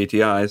 2080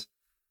 Ti's.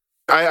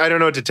 I don't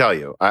know what to tell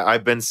you.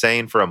 I've been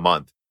saying for a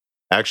month.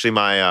 Actually,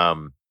 my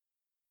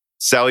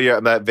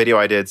that video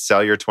I did,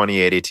 sell your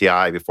 2080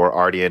 Ti before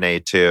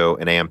RDNA 2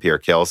 and Ampere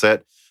kills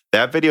it.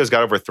 That video's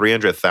got over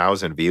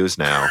 300,000 views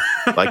now.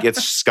 Like, it's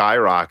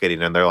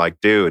skyrocketing, and they're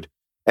like, dude.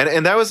 And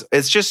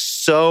it's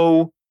just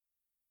so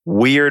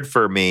weird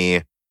for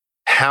me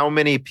how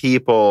many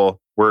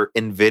people were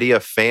NVIDIA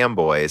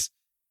fanboys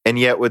and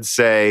yet would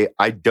say,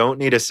 I don't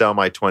need to sell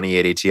my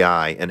 2080 Ti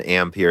and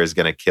Ampere is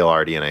going to kill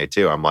RDNA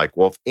 2. I'm like,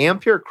 well, if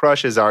Ampere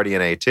crushes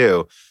RDNA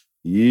 2,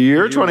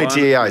 your 20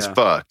 Ti is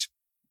fucked.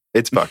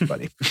 It's fucked,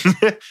 buddy.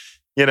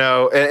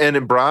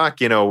 And Brock,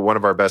 one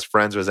of our best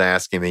friends was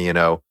asking me,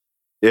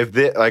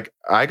 if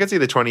I could see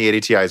the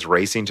 2080 Ti's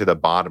racing to the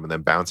bottom and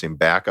then bouncing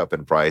back up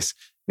in price.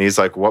 And he's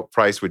like, what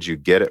price would you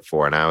get it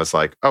for? And I was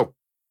like, oh,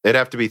 it'd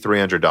have to be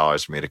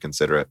 $300 for me to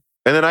consider it.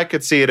 And then I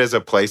could see it as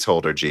a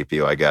placeholder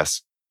GPU, I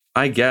guess.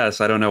 I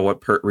don't know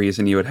what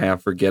reason you would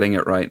have for getting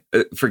it right,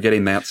 for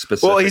getting that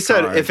specific. Well, he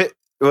said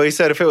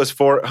if it was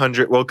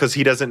 400, because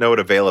he doesn't know what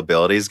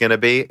availability is going to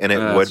be, and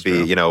it would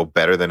be,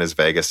 better than his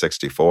Vega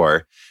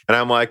 64. And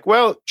I'm like,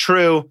 well,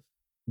 true,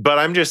 but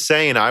I'm just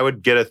saying I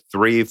would get a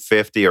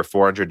 $350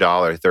 or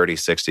 $400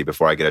 3060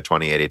 before I get a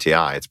 2080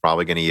 Ti. It's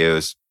probably going to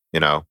use,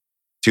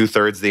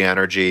 2/3 the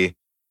energy,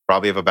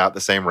 probably have about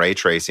the same ray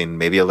tracing,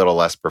 maybe a little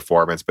less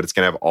performance, but it's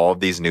going to have all of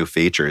these new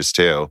features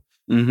too.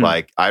 Mm-hmm.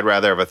 Like, I'd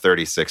rather have a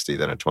 3060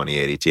 than a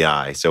 2080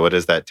 Ti. So what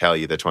does that tell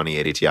you the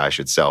 2080 Ti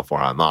should sell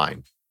for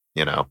online?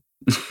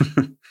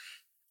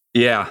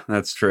 Yeah,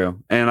 that's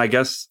true. And I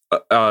guess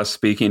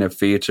speaking of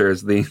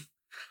features, the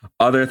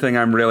other thing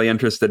I'm really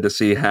interested to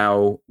see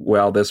how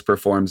well this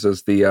performs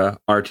is the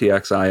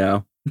RTX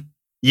IO.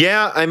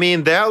 Yeah, I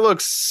mean, that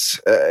looks,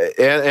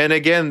 and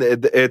again,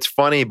 it's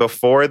funny,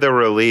 before the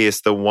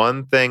release, the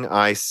one thing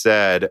I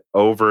said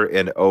over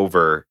and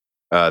over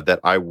that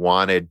I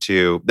wanted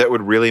to, that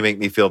would really make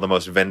me feel the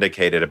most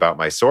vindicated about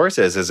my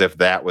sources is if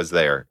that was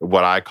there,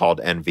 what I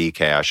called NV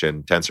cache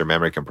and tensor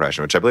memory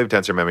compression, which I believe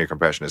tensor memory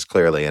compression is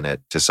clearly in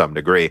it to some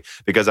degree,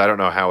 because I don't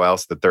know how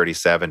else the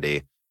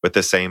 3070 with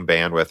the same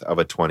bandwidth of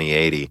a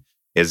 2080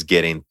 is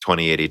getting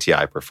 2080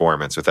 Ti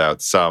performance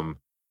without some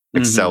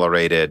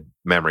accelerated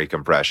memory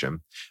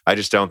compression. I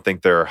just don't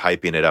think they're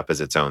hyping it up as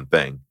its own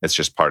thing. It's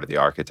just part of the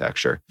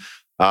architecture.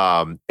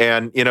 And,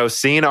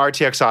 seeing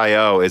RTX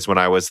IO is when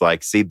I was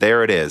like, see,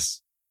 there it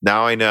is.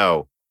 Now I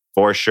know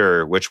for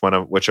sure which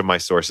of my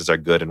sources are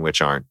good and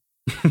which aren't.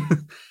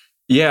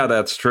 Yeah,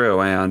 that's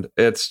true. And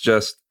it's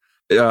just,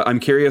 I'm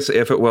curious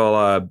if it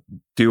will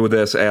do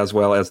this as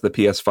well as the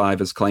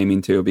PS5 is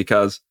claiming to,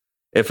 because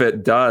if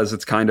it does,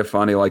 it's kind of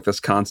funny, like this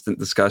constant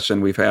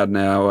discussion we've had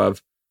now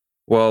of,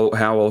 well,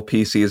 how will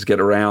PCs get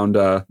around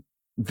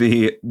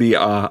the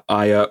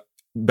IO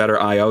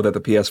better I/O that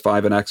the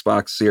PS5 and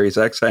Xbox Series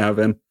X have.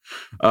 And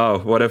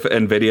what if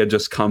NVIDIA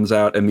just comes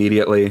out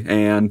immediately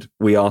and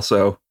we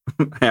also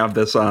have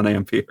this on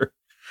Ampere?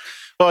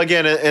 Well,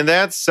 again, and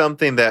that's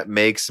something that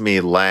makes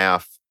me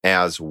laugh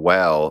as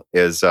well,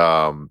 is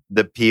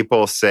the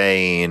people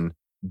saying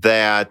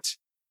that,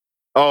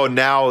 oh,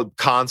 now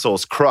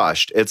console's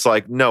crushed. It's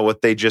like, no,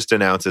 what they just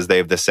announced is they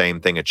have the same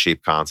thing a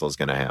cheap console is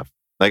going to have.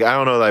 Like, I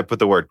don't know that I put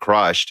the word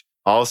crushed.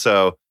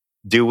 Also,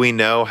 do we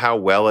know how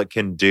well it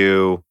can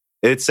do?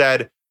 It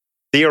said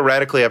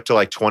theoretically up to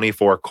like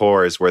 24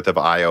 cores worth of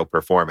I/O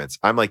performance.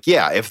 I'm like,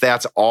 yeah, if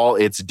that's all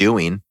it's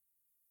doing,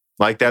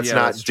 like that's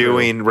not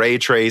doing ray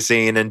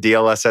tracing and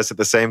DLSS at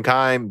the same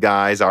time,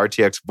 guys.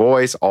 RTX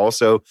Voice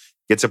also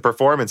gets a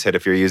performance hit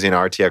if you're using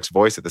RTX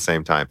Voice at the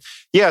same time.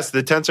 Yes,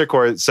 the Tensor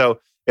Core. So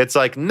it's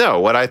like,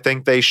 no, what I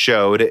think they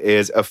showed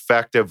is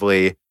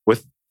effectively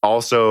with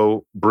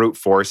also brute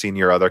forcing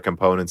your other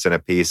components in a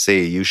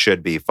PC, you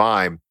should be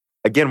fine.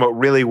 Again, what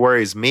really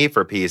worries me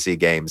for PC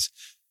games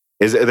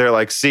is they're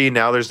like, see,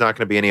 now there's not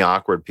going to be any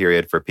awkward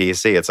period for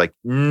PC. It's like,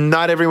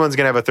 not everyone's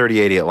going to have a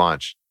 3080 at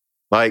launch.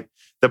 Like,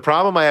 the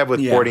problem I have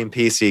with porting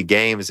PC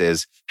games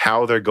is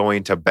how they're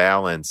going to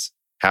balance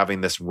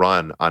having this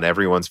run on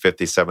everyone's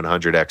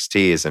 5700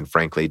 XTs and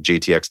frankly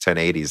GTX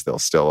 1080s they'll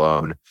still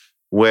own.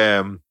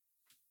 When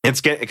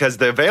it's because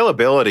the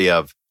availability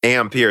of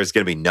Ampere is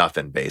going to be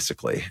nothing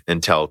basically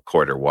until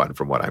Q1,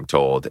 from what I'm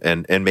told,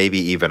 and maybe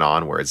even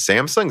onwards.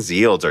 Samsung's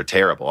yields are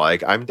terrible.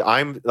 Like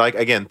I'm like,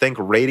 again, think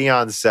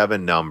Radeon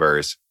 7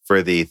 numbers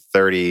for the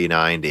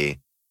 3090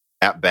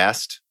 at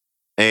best,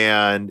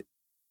 and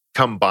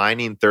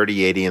combining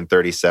 3080 and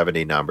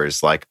 3070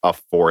 numbers like a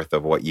fourth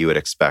of what you would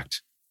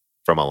expect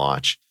from a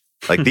launch.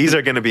 Like these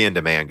are going to be in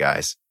demand,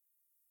 guys.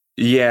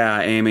 Yeah,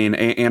 I mean,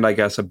 and I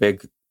guess a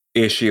big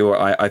issue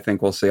I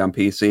think we'll see on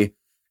PC.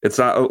 It's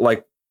not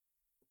like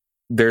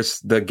there's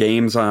the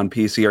games on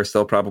PC are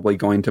still probably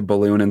going to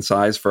balloon in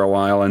size for a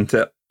while,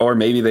 or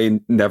maybe they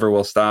never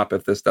will stop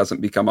if this doesn't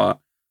become a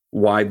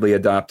widely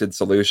adopted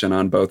solution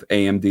on both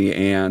AMD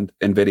and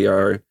NVIDIA,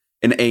 or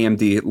an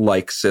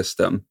AMD-like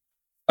system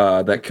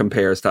that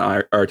compares to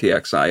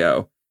RTX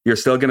IO. You're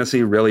still going to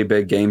see really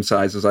big game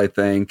sizes, I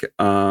think.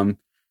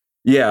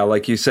 Yeah,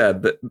 like you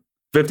said, the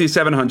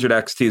 5700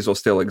 XTs will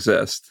still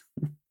exist.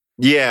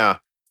 Yeah.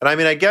 And I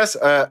mean, I guess,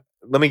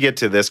 let me get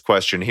to this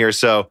question here.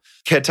 So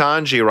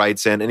Ketanji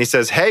writes in and he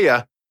says,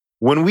 hey,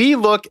 when we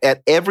look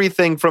at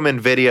everything from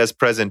NVIDIA's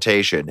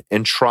presentation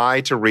and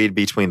try to read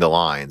between the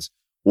lines,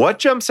 what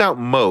jumps out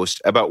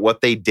most about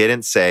what they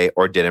didn't say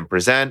or didn't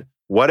present?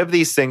 What of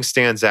these things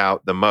stands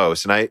out the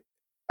most? And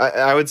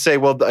I would say,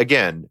 well,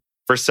 again,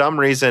 for some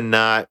reason,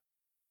 not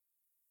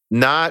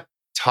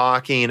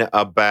talking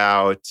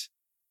about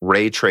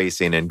ray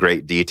tracing in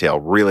great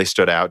detail really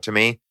stood out to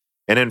me.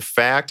 And in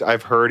fact,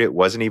 I've heard it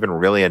wasn't even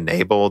really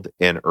enabled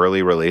in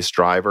early release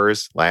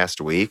drivers last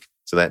week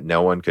so that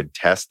no one could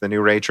test the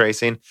new ray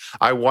tracing.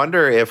 I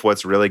wonder if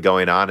what's really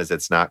going on is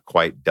it's not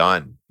quite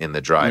done in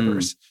the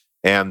drivers.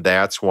 And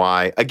that's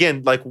why,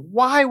 again, like,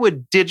 why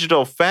would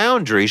Digital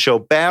Foundry show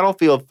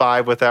Battlefield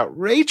 5 without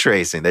ray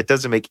tracing? That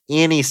doesn't make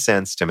any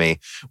sense to me.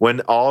 When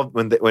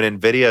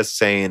NVIDIA is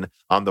saying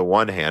on the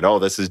one hand, oh,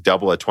 this is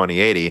double a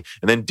 2080,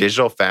 and then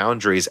Digital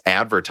Foundry's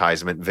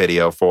advertisement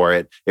video for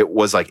it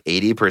was like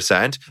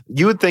 80%.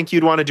 You would think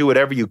you'd want to do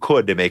whatever you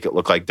could to make it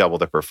look like double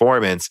the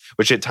performance,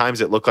 which at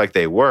times it looked like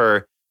they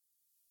were.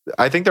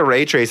 I think the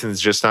ray tracing is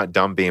just not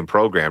dumb being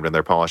programmed, and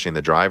they're polishing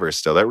the drivers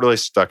still. That really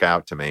stuck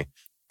out to me.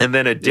 And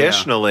then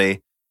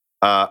additionally,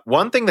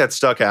 one thing that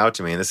stuck out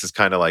to me, and this is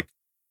kind of like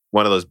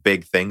one of those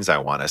big things I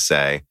want to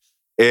say,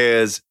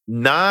 is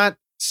not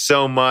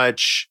so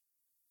much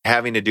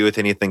having to do with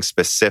anything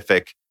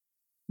specific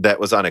that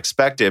was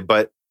unexpected,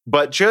 but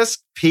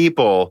just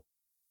people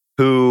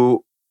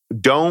who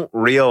don't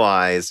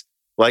realize,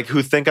 like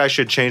who think I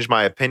should change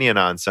my opinion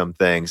on some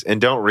things and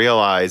don't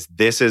realize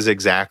this is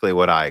exactly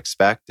what I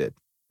expected.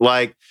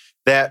 Like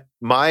that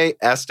my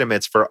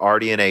estimates for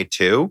RDNA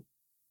 2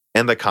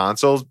 and the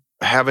consoles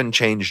haven't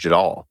changed at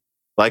all.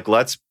 Like,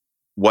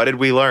 what did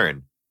we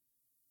learn?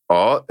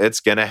 Oh, it's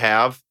going to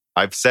have,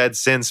 I've said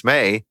since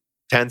May,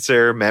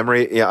 tensor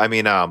memory,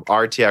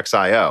 RTX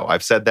IO.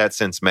 I've said that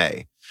since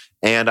May.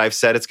 And I've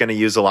said it's going to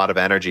use a lot of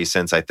energy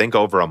since I think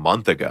over a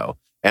month ago.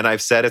 And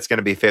I've said it's going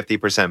to be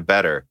 50%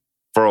 better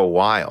for a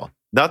while.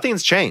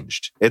 Nothing's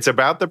changed. It's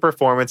about the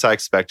performance I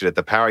expected, at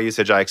the power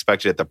usage I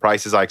expected, at the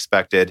prices I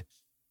expected.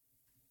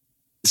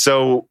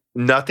 So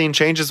nothing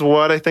changes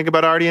what I think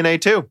about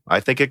RDNA 2. I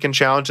think it can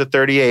challenge the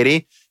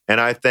 3080. And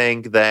I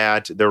think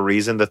that the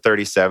reason the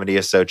 3070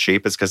 is so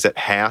cheap is because it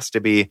has to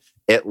be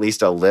at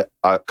least a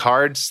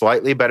card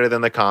slightly better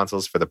than the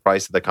consoles for the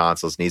price of the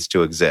consoles needs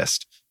to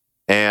exist.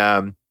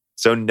 And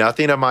so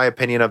nothing of my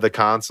opinion of the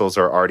consoles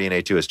or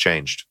RDNA 2 has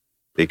changed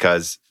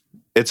because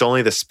it's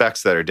only the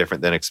specs that are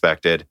different than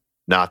expected,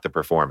 not the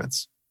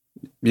performance.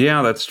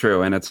 Yeah, that's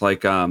true. And it's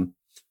like,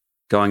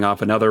 going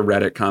off another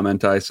Reddit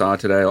comment I saw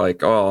today,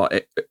 like, oh,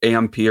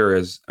 AMD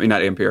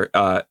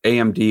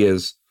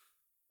is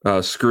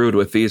screwed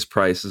with these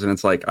prices. And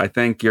it's like, I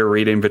think you're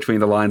reading between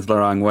the lines the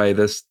wrong way.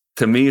 This,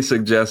 to me,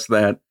 suggests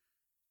that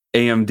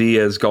AMD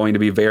is going to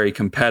be very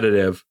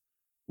competitive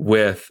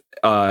with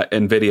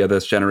NVIDIA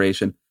this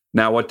generation.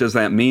 Now, what does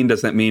that mean?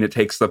 Does that mean it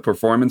takes the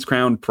performance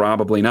crown?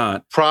 Probably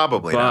not.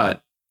 Probably not.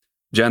 But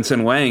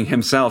Jensen Huang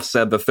himself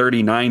said the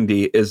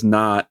 3090 is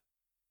not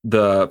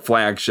the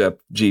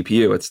flagship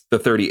GPU. It's the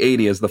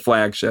 3080 is the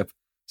flagship.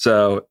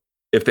 So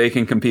if they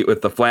can compete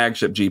with the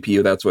flagship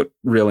GPU, that's what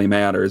really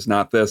matters,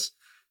 not this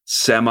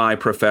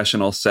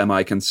semi-professional,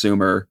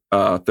 semi-consumer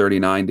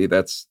 3090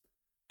 that's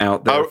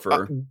out there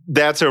for...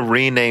 That's a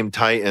renamed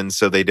Titan,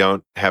 so they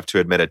don't have to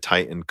admit a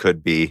Titan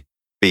could be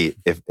beat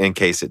if in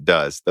case it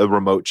does. The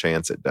remote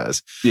chance it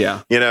does.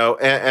 Yeah.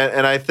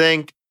 And I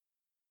think,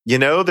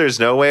 there's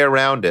no way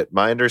around it.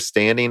 My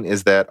understanding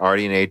is that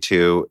RDNA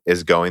 2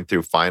 is going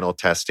through final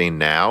testing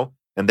now,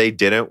 and they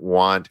didn't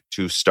want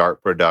to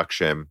start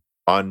production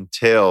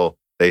until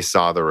they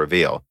saw the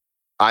reveal.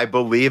 I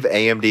believe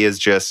AMD is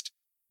just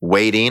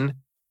waiting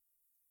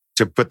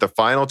to put the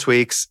final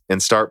tweaks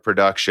and start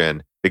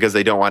production because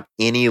they don't want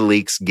any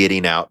leaks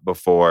getting out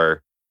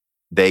before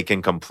they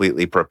can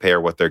completely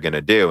prepare what they're going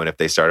to do. And if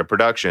they started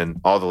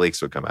production, all the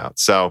leaks would come out.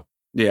 So,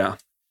 yeah.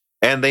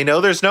 And they know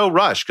there's no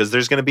rush because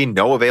there's going to be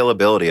no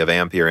availability of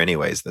Ampere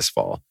anyways this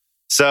fall.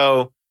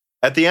 So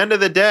at the end of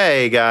the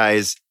day,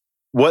 guys,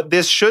 what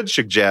this should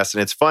suggest,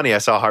 and it's funny, I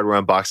saw Hardware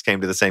Unboxed came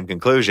to the same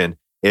conclusion,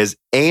 is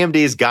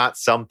AMD's got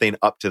something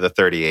up to the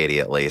 3080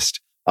 at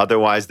least.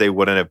 Otherwise, they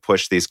wouldn't have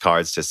pushed these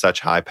cards to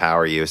such high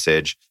power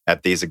usage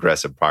at these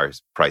aggressive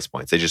price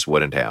points. They just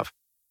wouldn't have.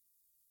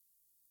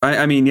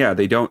 I mean, yeah,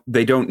 they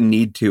don't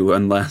need to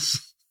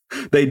unless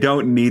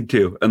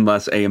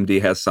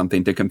AMD has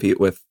something to compete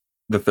with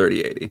the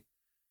 3080.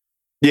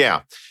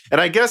 Yeah.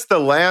 And I guess the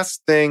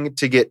last thing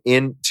to get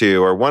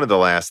into, or one of the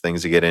last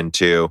things to get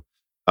into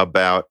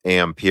about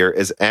Ampere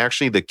is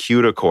actually the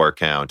CUDA core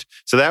count.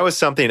 So that was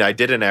something I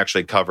didn't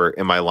actually cover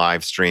in my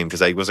live stream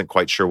because I wasn't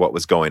quite sure what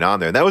was going on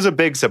there. And that was a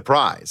big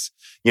surprise.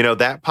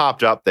 That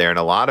popped up there, and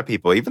a lot of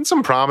people, even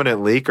some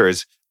prominent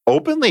leakers,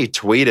 openly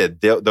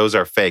tweeted, those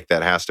are fake.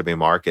 That has to be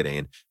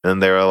marketing.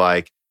 And they were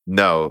like,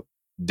 no,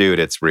 dude,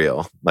 it's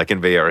real. Like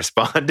NVIDIA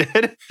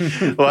responded.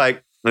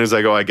 It was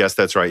like, oh, I guess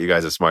that's right. You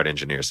guys are smart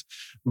engineers.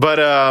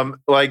 But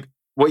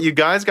what you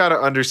guys got to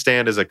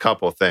understand is a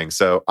couple things.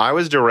 So I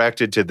was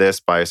directed to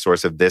this by a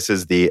source of this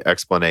is the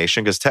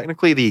explanation, because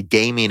technically the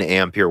gaming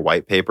Ampere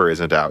white paper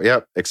isn't out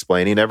yet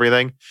explaining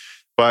everything.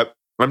 But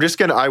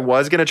I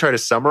was going to try to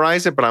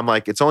summarize it, but I'm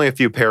like, it's only a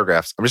few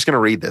paragraphs. I'm just going to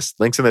read this.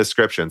 Links in the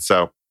description.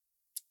 So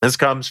this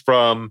comes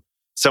from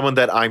someone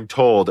that I'm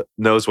told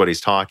knows what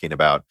he's talking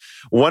about.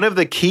 One of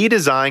the key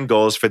design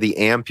goals for the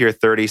Ampere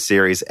 30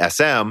 series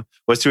SM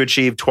was to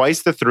achieve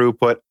twice the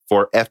throughput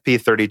for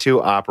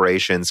FP32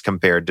 operations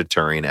compared to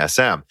Turing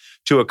SM.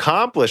 To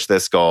accomplish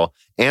this goal,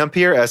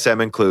 Ampere SM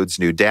includes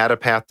new data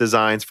path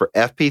designs for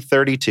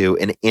FP32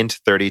 and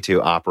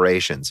INT32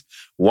 operations.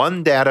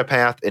 One data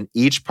path in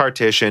each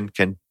partition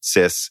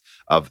consists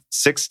of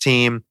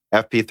 16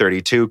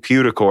 FP32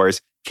 CUDA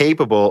cores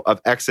capable of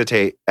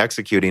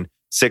executing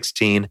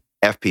 16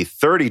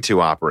 FP32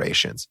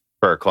 operations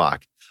per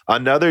clock.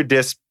 Another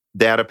disk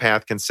data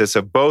path consists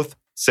of both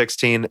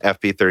 16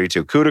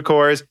 FP32 CUDA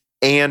cores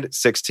and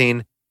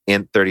 16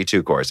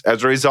 INT32 cores.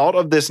 As a result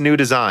of this new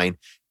design,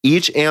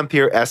 each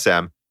Ampere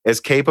SM is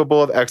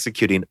capable of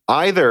executing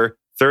either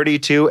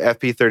 32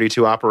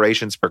 FP32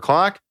 operations per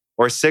clock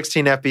or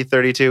 16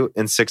 FP32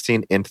 and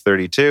 16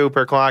 INT32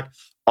 per clock.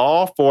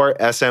 All four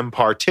SM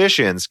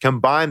partitions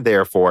combined,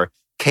 therefore,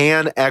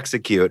 can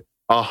execute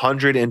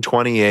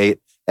 128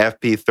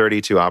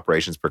 FP32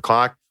 operations per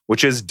clock,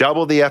 which is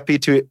double the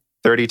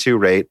FP32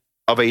 rate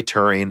of a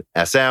Turing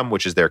SM,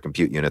 which is their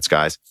compute units,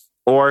 guys,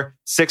 or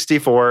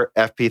 64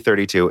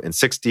 FP32 and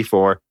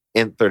 64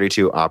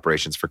 INT32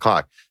 operations per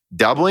clock.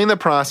 Doubling the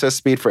process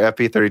speed for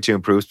FP32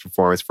 improves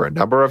performance for a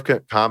number of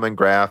common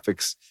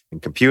graphics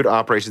and compute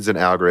operations and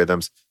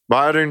algorithms.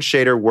 Modern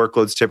shader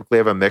workloads typically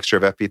have a mixture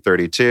of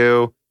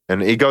FP32,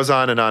 and he goes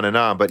on and on and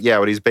on. But yeah,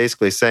 what he's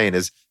basically saying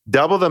is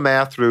double the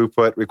math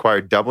throughput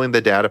required doubling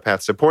the data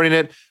path supporting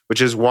it,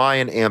 which is why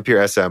an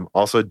Ampere SM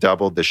also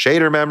doubled the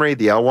shader memory,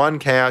 the L1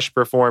 cache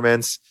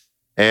performance,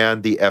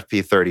 and the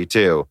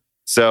FP32.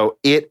 So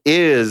it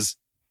is,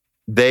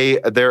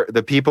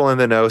 the people in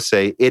the know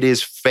say it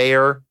is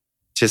fair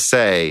to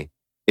say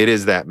it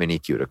is that many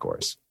CUDA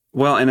cores.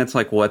 Well, and it's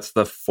like, what's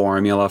the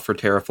formula for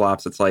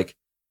teraflops? It's like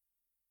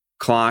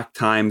clock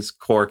times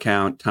core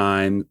count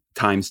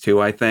times 2,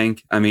 I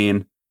think. I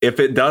mean, if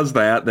it does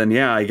that, then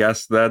yeah, I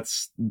guess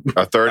that's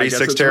a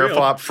 36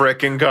 teraflop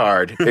frickin'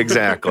 card.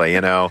 Exactly,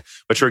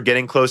 which we're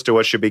getting close to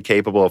what should be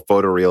capable of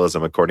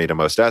photorealism according to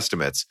most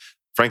estimates.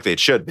 Frankly, it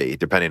should be,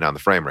 depending on the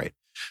frame rate.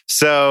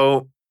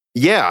 So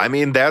yeah, I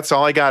mean, that's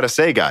all I got to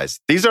say, guys.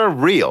 These are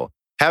real.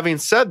 Having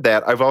said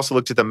that, I've also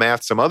looked at the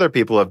math some other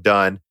people have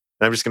done,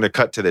 and I'm just going to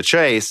cut to the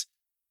chase.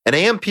 An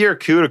Ampere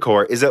CUDA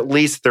core is at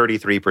least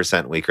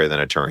 33% weaker than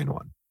a Turing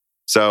one.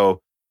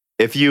 So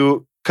if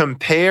you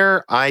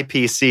compare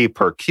IPC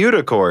per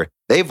CUDA core,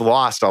 They've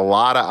lost a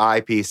lot of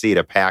IPC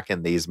to pack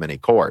in these many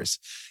cores.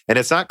 And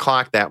it's not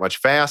clocked that much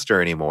faster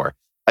anymore.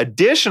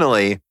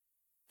 Additionally,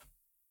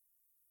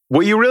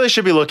 what you really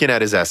should be looking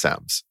at is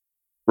SMs,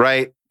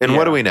 right? And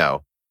what do we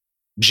know?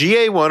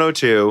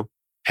 GA102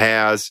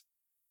 has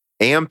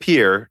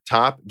Ampere,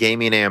 top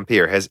gaming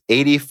Ampere, has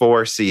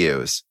 84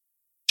 CUs.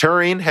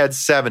 Turing had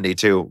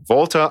 72.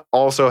 Volta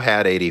also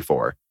had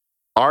 84.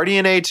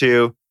 RDNA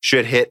 2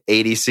 should hit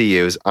 80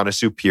 CUs on a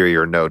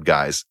superior node,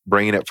 guys,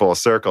 bringing it full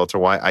circle to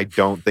why I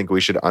don't think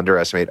we should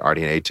underestimate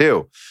RDNA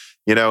 2.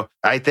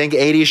 I think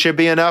 80 should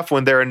be enough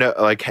when they're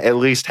like at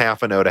least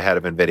half a node ahead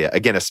of NVIDIA.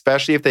 Again,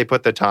 especially if they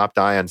put the top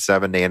die on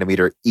 7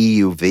 nanometer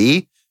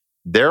EUV,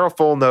 they're a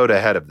full node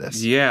ahead of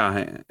this.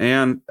 Yeah.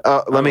 And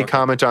let me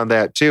comment on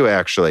that too,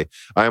 actually.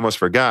 I almost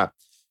forgot.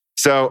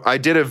 So I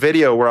did a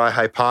video where I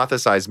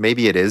hypothesized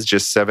maybe it is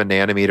just 7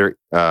 nanometer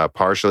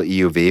partial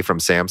EUV from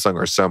Samsung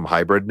or some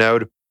hybrid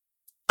node.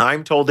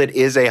 I'm told it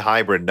is a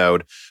hybrid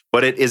node,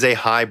 but it is a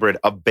hybrid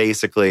of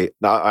basically,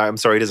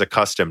 it is a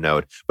custom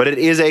node, but it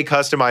is a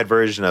customized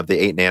version of the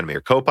 8 nanometer.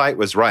 Kopite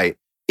was right.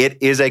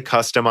 It is a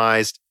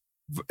customized,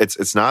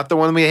 it's not the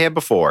one we had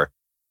before.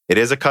 It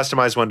is a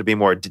customized one to be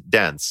more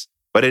dense,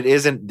 but it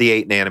isn't the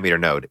 8 nanometer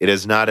node. It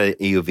is not an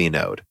EUV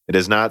node. It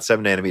is not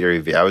 7 nanometer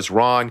EUV. I was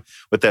wrong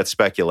with that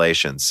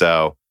speculation.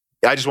 So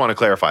I just want to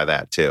clarify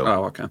that too.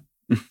 Oh, okay.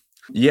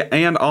 Yeah,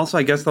 and also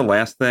I guess the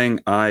last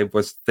thing I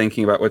was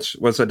thinking about, which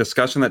was a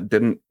discussion that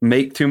didn't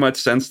make too much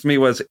sense to me,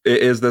 was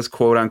is this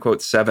quote unquote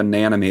 7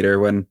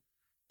 nanometer when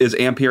is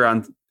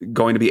Ampere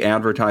going to be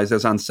advertised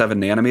as on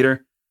 7 nanometer?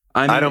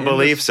 I don't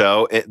believe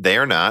so.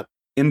 They're not.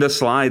 In the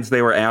slides,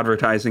 they were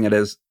advertising it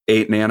as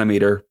 8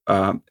 nanometer.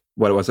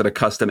 What was it? A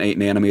custom 8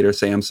 nanometer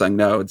Samsung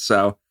node.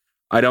 So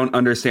I don't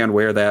understand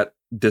where that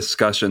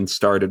discussion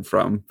started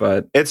from,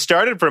 but it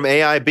started from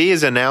AIB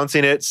is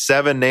announcing it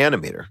 7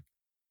 nanometer.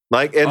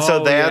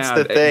 So that's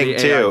the thing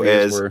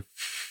too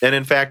and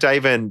in fact, I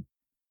even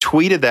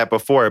tweeted that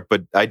before,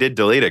 but I did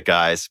delete it,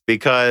 guys,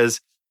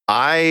 because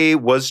I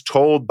was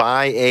told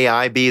by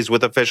AIBs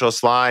with official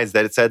slides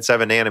that it said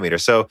 7 nanometer.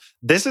 So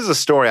this is a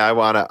story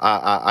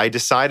I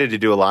decided to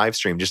do a live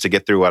stream just to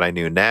get through what I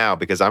knew now,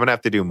 because I'm going to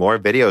have to do more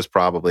videos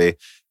probably,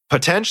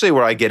 potentially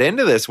where I get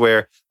into this,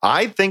 where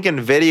I think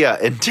NVIDIA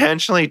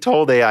intentionally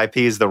told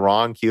AIPs the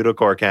wrong CUDA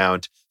core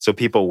count so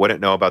people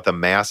wouldn't know about the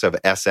massive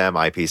SM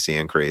IPC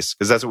increase,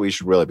 because that's what we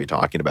should really be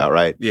talking about,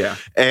 right? Yeah.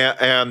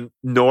 And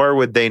nor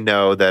would they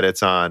know that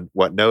it's on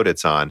what node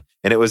it's on.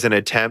 And it was an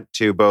attempt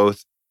to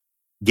both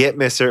get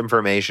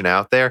misinformation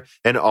out there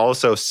and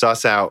also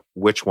suss out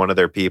which one of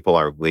their people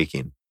are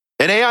leaking.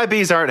 And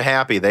AIBs aren't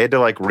happy. They had to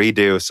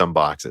redo some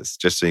boxes,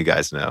 just so you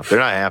guys know. They're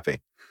not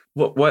happy.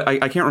 What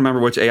I can't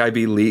remember which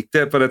AIB leaked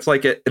it, but it's an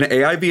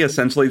AIB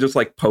essentially just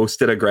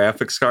posted a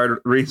graphics card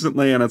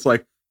recently, and it's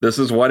this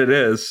is what it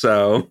is.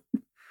 So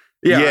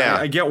yeah.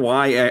 I get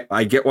why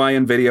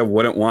NVIDIA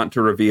wouldn't want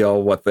to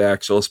reveal what the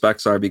actual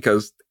specs are,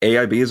 because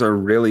AIBs are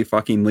really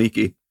fucking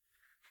leaky.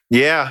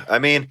 Yeah, I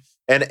mean,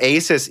 and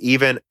Asus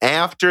even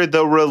after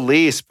the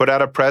release put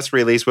out a press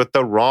release with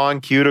the wrong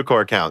CUDA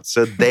core count,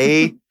 so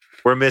they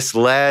were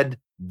misled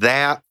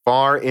that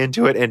far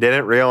into it and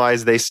didn't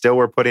realize they still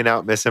were putting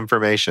out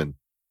misinformation.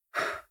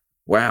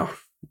 Wow.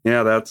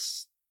 Yeah,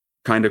 that's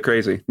kind of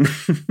crazy.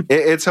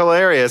 It's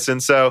hilarious.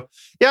 And so,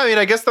 yeah, I mean,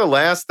 I guess the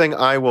last thing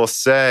I will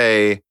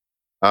say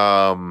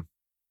about,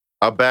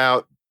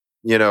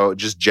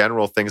 just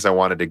general things I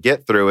wanted to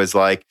get through is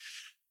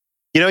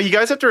you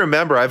guys have to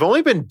remember, I've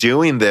only been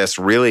doing this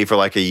really for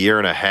a year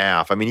and a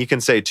half. I mean, you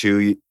can say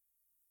 2,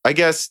 I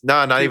guess,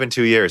 not even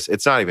 2 years.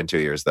 It's not even 2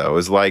 years though. It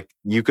was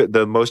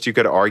the most you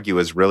could argue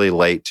is really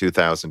late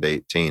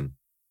 2018.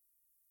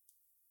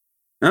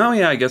 Oh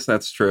yeah, I guess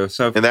that's true.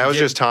 So, and that was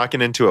just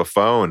talking into a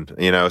phone,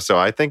 So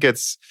I think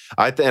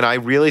and I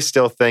really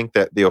still think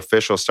that the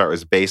official start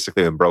was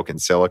basically when Broken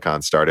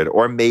Silicon started,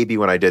 or maybe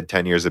when I did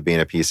 10 years of being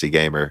a PC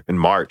gamer in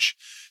March.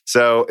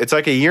 So it's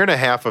a year and a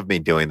half of me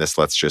doing this,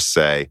 let's just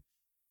say,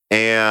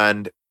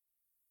 and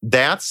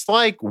that's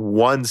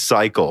one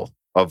cycle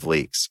of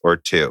leaks or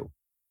two.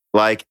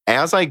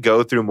 As I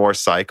go through more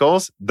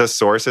cycles, the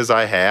sources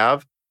I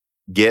have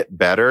get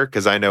better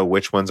because I know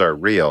which ones are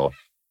real.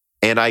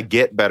 And I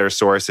get better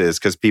sources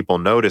because people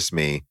notice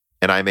me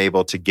and I'm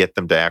able to get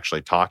them to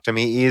actually talk to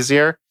me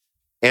easier.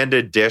 And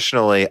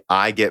additionally,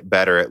 I get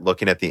better at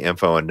looking at the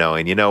info and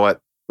knowing, you know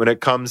what, when it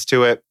comes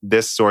to it,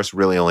 this source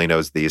really only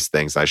knows these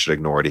things. I should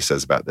ignore what he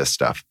says about this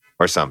stuff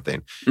or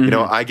something.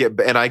 Mm-hmm.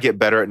 I get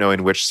better at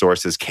knowing which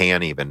sources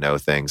can even know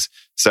things.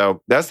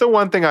 So that's the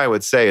one thing I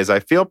would say is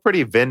I feel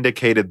pretty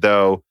vindicated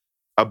though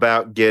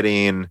about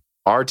getting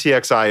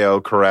RTX IO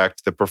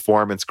correct, the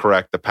performance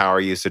correct, the power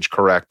usage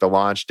correct, the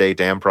launch date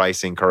and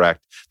pricing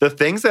correct, the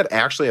things that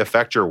actually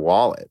affect your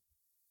wallet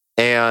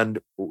and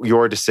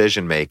your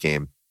decision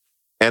making.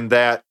 And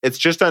that it's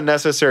just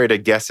unnecessary to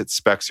guess at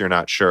specs you're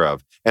not sure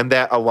of. And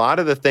that a lot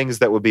of the things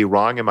that would be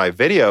wrong in my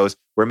videos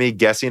were me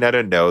guessing at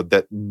a node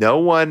that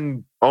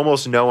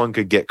almost no one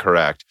could get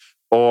correct,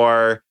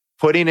 or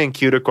putting in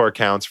CUDA core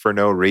counts for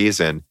no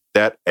reason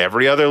that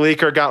every other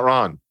leaker got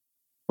wrong.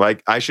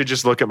 Like, I should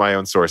just look at my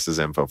own sources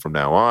info from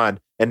now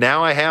on. And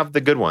now I have the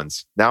good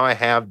ones. Now I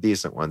have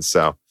decent ones.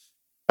 So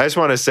I just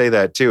want to say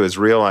that too, is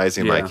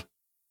realizing like,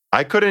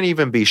 I couldn't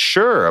even be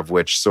sure of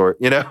which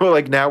sort,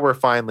 like now we're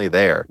finally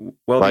there.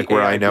 Well, like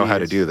where I know how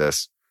to do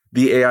this.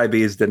 The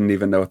AIBs didn't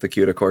even know what the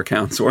cuticore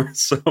counts were.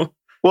 So,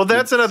 well,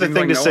 that's another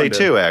thing to say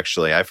too,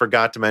 actually. I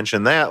forgot to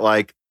mention that.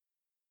 Like,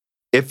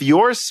 if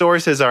your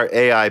sources are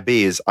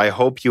AIBs, I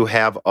hope you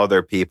have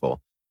other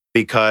people,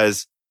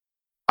 because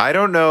I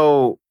don't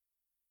know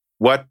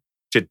what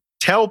to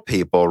tell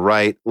people,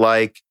 right?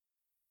 Like,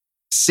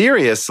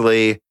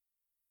 seriously,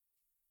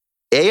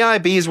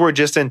 AIBs were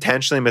just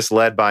intentionally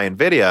misled by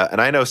NVIDIA. And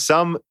I know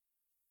some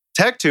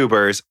tech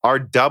tubers are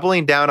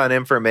doubling down on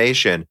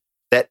information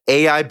that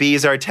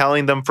AIBs are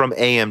telling them from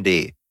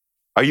AMD.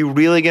 Are you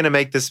really going to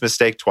make this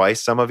mistake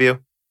twice, some of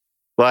you?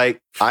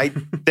 Like, I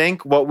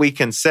think what we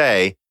can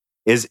say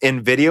is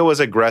NVIDIA was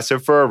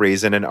aggressive for a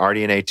reason, and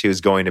RDNA 2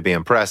 is going to be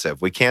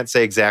impressive. We can't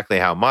say exactly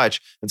how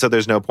much, and so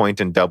there's no point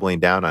in doubling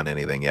down on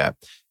anything yet.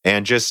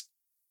 And just,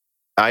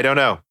 I don't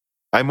know.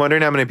 I'm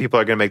wondering how many people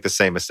are going to make the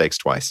same mistakes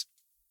twice.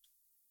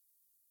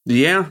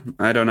 Yeah,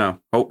 I don't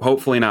know.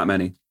 Hopefully not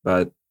many,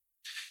 but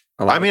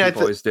a lot of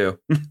people always do.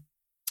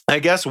 I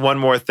guess one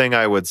more thing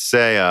I would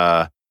say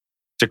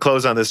to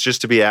close on this,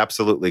 just to be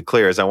absolutely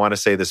clear, is I want to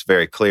say this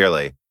very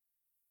clearly.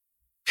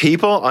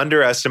 People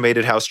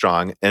underestimated how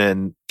strong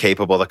and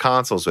capable the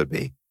consoles would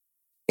be.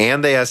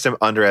 And they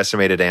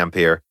underestimated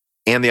Ampere,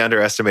 and they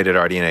underestimated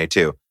RDNA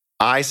 2.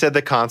 I said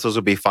the consoles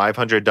would be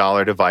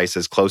 $500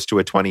 devices close to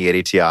a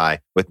 2080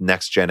 Ti with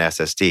next-gen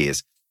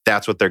SSDs.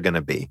 That's what they're going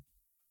to be.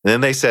 And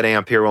then they said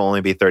Ampere will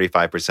only be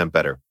 35%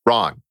 better.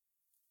 Wrong.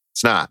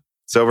 It's not.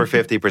 It's over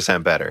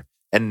 50% better.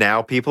 And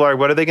now people are,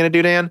 what are they going to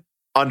do, Dan?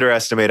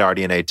 Underestimate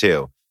RDNA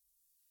 2.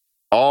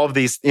 All of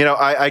these,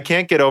 I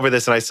can't get over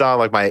this. And I saw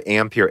like my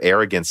Ampere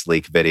arrogance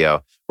leak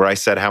video where I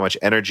said how much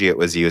energy it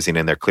was using,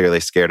 and they're clearly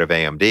scared of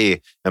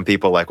AMD. And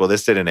people are like, well,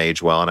 this didn't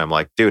age well. And I'm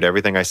like, dude,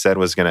 everything I said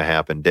was going to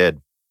happen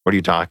did. What are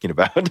you talking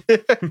about?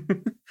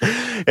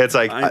 It's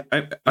like, I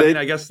mean,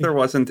 I guess there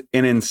wasn't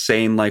an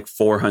insane like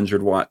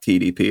 400 watt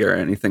TDP or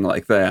anything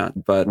like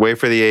that. But wait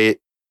for the 8.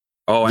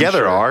 Oh, yeah,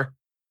 there are.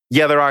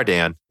 Yeah, there are,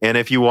 Dan. And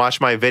if you watch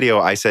my video,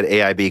 I said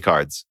AIB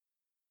cards.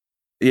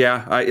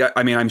 Yeah,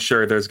 I mean, I'm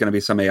sure there's going to be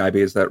some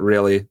AIBs that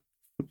really,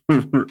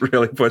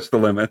 really push the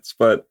limits,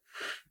 but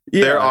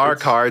yeah, there are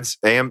cards.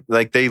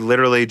 Like they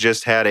literally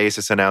just had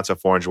Asus announce a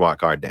 400 watt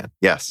card, Dan.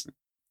 Yes.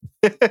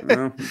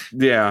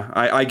 Yeah,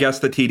 I guess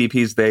the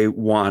TDPs, they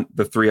want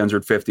the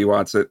 350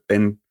 watts,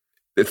 and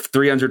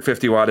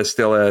 350 watt is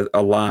still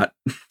a lot.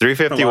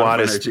 350 watt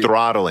is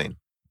throttling.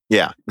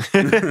 Yeah.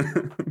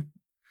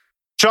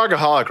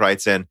 Chogaholic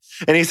writes in,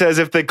 and he says,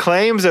 if the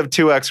claims of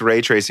 2x ray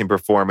tracing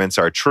performance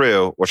are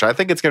true, which I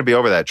think it's going to be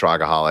over that,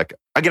 Chogaholic.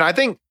 Again, I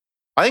think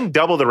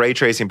double the ray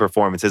tracing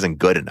performance isn't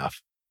good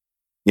enough.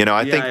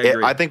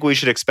 I think we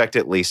should expect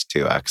at least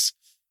 2x.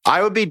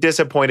 I would be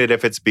disappointed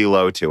if it's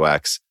below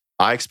 2x.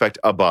 I expect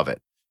above it.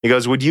 He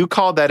goes, would you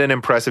call that an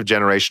impressive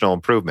generational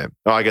improvement?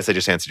 Oh, I guess I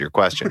just answered your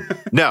question.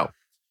 No,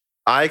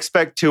 I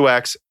expect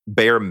 2x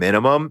bare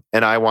minimum,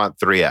 and I want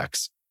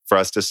 3x for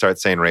us to start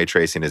saying ray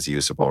tracing is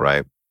usable,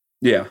 right?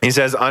 Yeah. He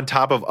says on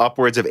top of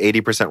upwards of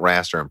 80%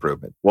 raster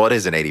improvement. Well, it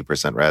is an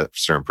 80%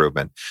 raster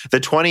improvement.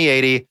 The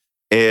 2080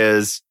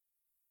 is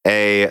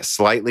a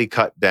slightly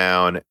cut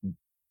down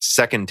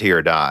second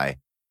tier die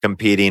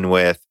competing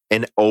with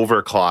an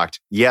overclocked,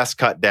 yes,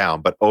 cut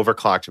down, but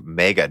overclocked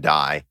mega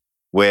die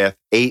with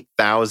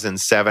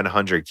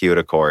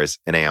 8,700 cores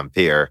in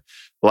Ampere.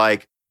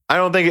 Like, I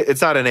don't think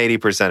it's not an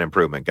 80%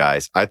 improvement,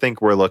 guys. I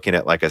think we're looking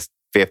at like a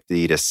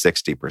 50 to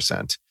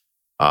 60%.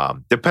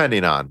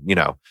 Depending on,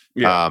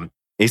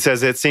 he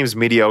says it seems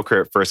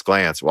mediocre at first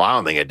glance. Well, I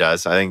don't think it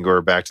does. I think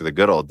we're back to the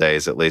good old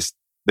days, at least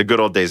the good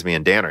old days me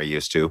and Dan are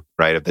used to,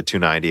 right? Of the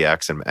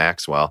 290X and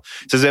Maxwell.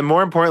 He says, and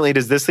more importantly,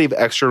 does this leave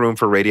extra room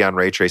for Radeon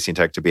ray tracing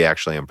tech to be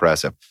actually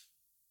impressive?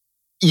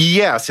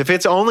 Yes, if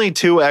it's only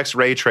 2x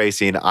ray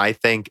tracing, I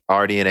think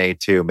RDNA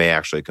 2 may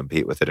actually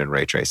compete with it in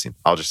ray tracing.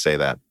 I'll just say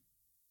that.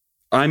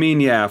 I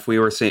mean, yeah,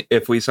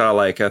 if we saw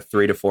like a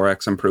 3 to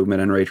 4x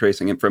improvement in ray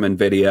tracing from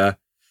NVIDIA,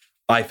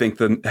 I think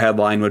the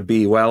headline would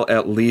be, well,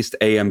 at least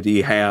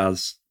AMD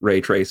has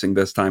ray tracing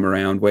this time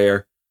around,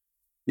 where,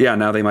 yeah,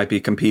 now they might be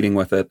competing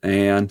with it.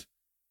 And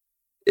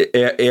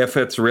if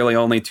it's really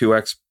only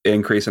 2x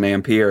increase in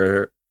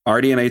Ampere,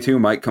 RDNA 2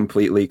 might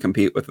completely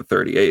compete with the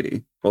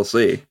 3080. We'll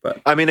see.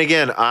 But I mean,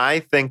 again, I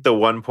think the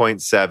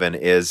 1.7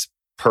 is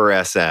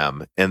per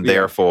SM, and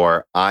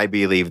therefore I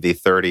believe the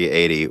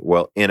 3080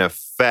 will, in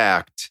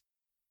effect,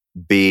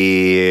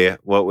 be,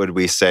 what would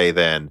we say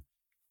then?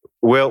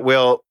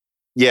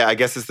 Yeah, I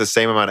guess it's the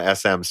same amount of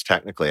SMs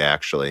technically,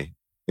 actually,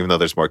 even though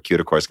there's more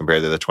CUDA cores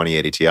compared to the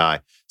 2080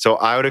 Ti. So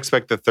I would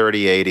expect the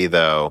 3080,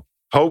 though,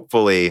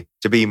 hopefully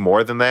to be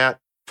more than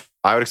that.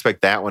 I would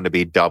expect that one to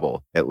be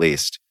double, at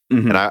least.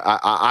 Mm-hmm. And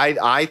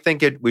I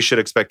think we should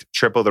expect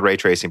triple the ray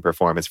tracing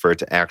performance for it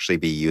to actually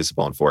be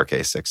usable in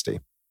 4K 60.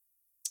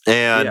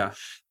 And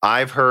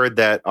I've heard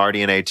that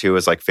RDNA 2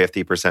 is like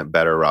 50%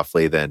 better,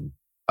 roughly, than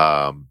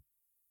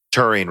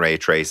Turing ray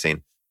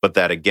tracing, but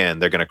that again,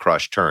 they're going to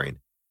crush Turing.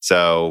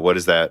 So what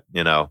is that?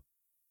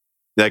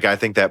 Like I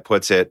think that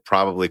puts it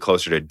probably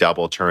closer to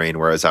double Turing,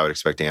 whereas I would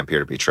expect Ampere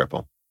to be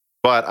triple.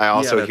 But I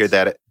also hear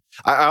that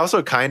I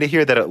also kind of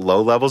hear that at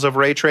low levels of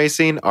ray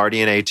tracing,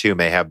 RDNA 2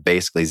 may have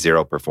basically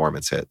zero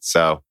performance hits.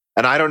 So,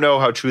 and I don't know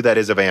how true that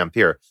is of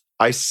Ampere.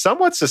 I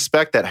somewhat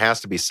suspect that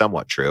has to be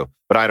somewhat true,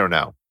 but I don't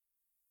know.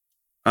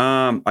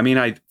 I mean,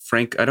 I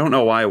don't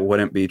know why it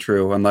wouldn't be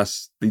true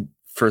unless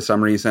for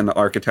some reason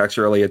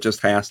architecturally it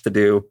just has to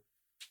do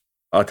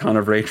a ton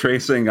of ray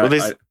tracing.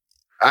 Well,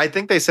 I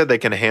think they said they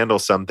can handle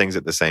some things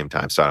at the same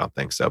time, so I don't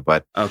think so.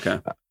 But okay.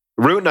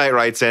 Root Knight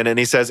writes in and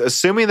he says,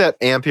 assuming that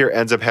Ampere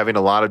ends up having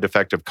a lot of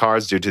defective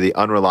cards due to the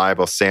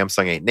unreliable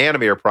Samsung 8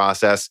 nanometer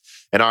process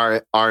and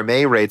our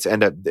RMA rates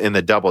end up in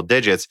the double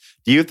digits,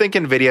 do you think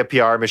NVIDIA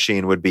PR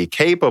machine would be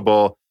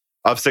capable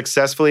of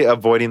successfully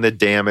avoiding the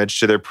damage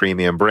to their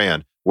premium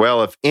brand?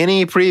 Well, if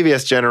any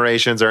previous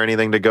generations are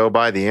anything to go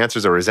by, the answer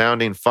is a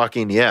resounding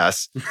fucking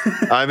yes.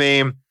 I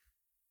mean,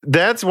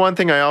 that's one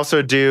thing I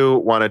also do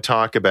want to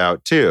talk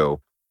about too,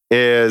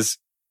 is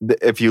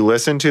if you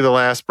listen to the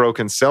last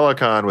Broken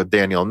Silicon with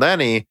Daniel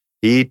Nenny,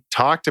 he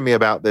talked to me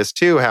about this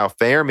too, how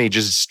Fermi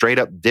just straight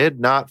up did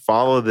not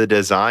follow the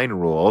design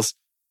rules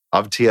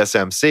of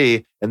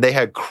TSMC, and they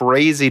had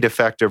crazy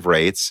defective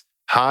rates,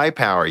 high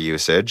power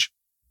usage,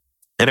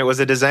 and it was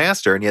a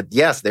disaster. And yet,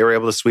 yes, they were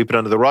able to sweep it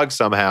under the rug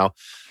somehow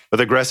with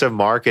aggressive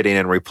marketing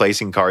and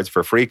replacing cards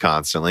for free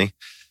constantly.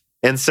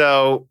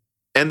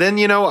 And then,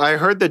 I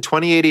heard the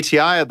 2080 Ti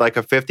had like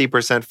a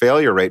 50%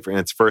 failure rate in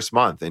its first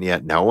month, and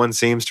yet no one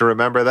seems to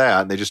remember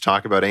that. And they just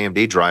talk about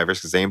AMD drivers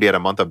because AMD had a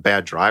month of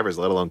bad drivers,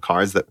 let alone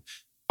cards that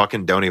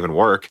fucking don't even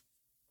work.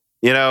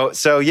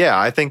 So yeah,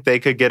 I think they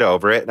could get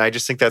over it. And I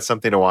just think that's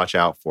something to watch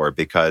out for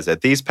because at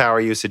these power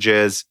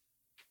usages,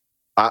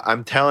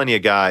 I'm telling you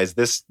guys,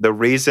 the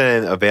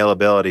reason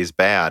availability is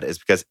bad is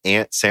because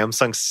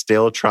Samsung's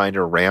still trying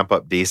to ramp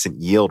up decent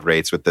yield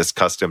rates with this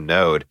custom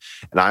node.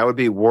 And I would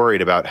be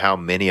worried about how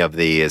many of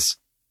these,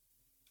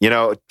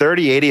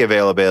 3080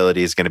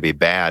 availability is going to be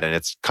bad and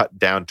it's cut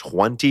down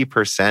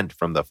 20%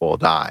 from the full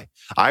die.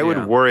 I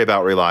would worry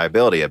about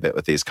reliability a bit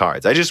with these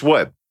cards. I just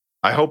would.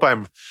 I hope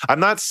I'm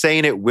not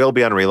saying it will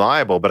be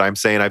unreliable, but I'm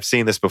saying I've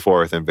seen this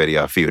before with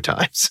NVIDIA a few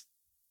times.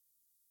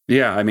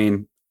 Yeah, I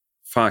mean,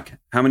 fuck.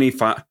 How many?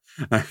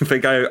 I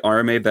think I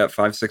RMA'd that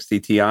 560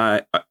 Ti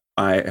I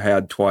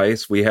had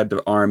twice. We had to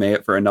RMA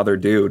it for another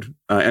dude.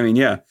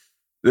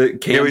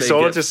 We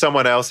sold it to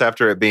someone else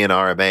after it being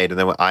RMA'd, and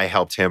then I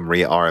helped him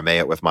re-RMA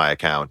it with my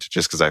account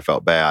just because I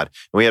felt bad.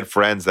 And we had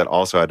friends that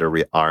also had to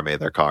re-RMA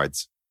their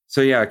cards.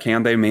 So yeah,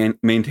 can they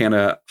maintain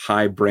a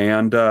high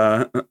brand,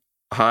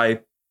 high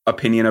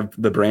opinion of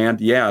the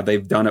brand? Yeah,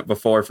 they've done it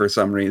before for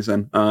some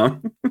reason.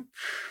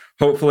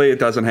 Hopefully it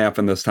doesn't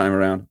happen this time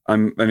around.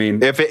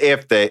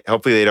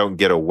 Hopefully they don't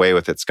get away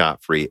with it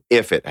scot-free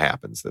if it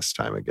happens this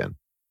time again.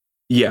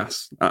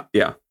 Yes.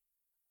 Yeah.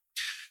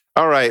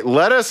 All right.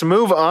 Let us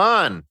move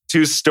on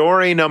to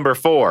story number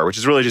 4, which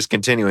is really just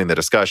continuing the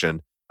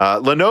discussion.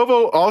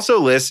 Lenovo also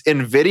lists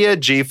NVIDIA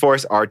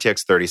GeForce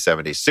RTX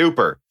 3070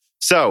 Super.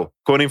 So,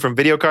 quoting from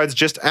Video Cards,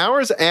 just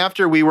hours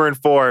after we were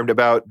informed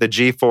about the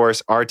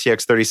GeForce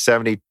RTX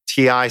 3070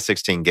 Ti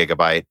 16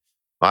 gigabyte,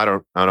 I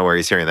don't know where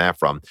he's hearing that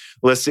from.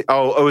 It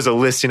was a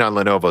listing on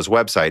Lenovo's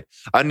website.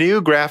 A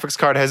new graphics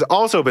card has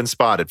also been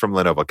spotted from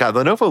Lenovo. God,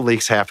 Lenovo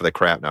leaks half of the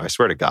crap now. I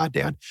swear to God,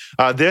 Dan.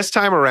 This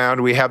time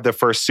around, we have the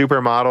first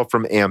super model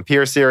from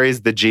Ampere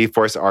series, the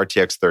GeForce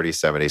RTX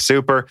 3070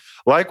 Super.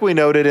 Like we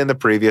noted in the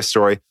previous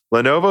story,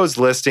 Lenovo's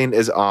listing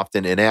is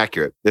often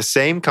inaccurate. The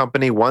same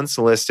company once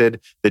listed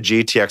the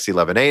GTX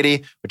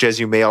 1180, which, as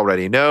you may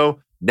already know,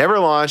 never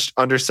launched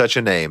under such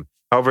a name.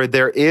 However,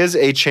 there is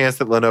a chance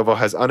that Lenovo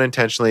has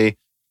unintentionally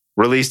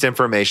released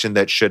information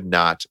that should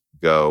not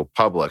go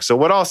public. So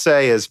what I'll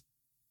say is,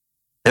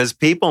 as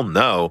people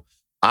know,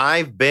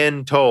 I've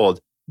been told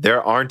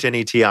there aren't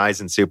any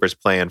TIs and Supers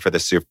planned for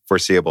the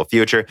foreseeable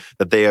future,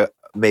 that they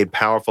made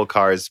powerful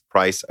cards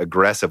price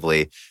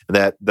aggressively,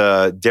 that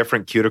the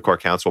different Q-to-core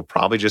counts will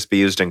probably just be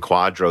used in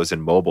Quadros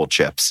and mobile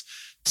chips.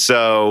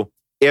 So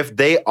if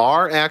they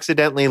are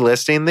accidentally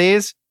listing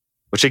these,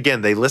 which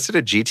again, they listed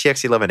a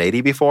GTX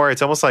 1180 before,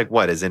 it's almost like,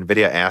 what, is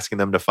NVIDIA asking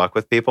them to fuck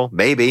with people?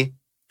 Maybe.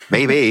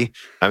 I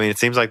mean, it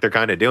seems like they're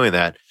kind of doing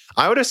that.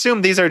 I would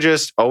assume these are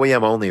just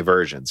OEM-only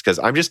versions because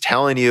I'm just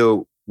telling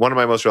you, one of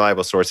my most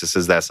reliable sources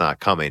says that's not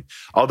coming.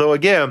 Although,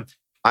 again,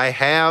 I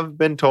have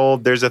been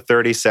told there's a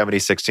 3070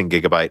 16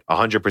 gigabyte,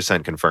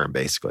 100% confirmed,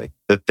 basically,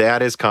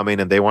 that is coming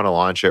and they want to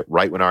launch it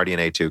right when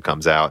RDNA 2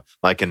 comes out,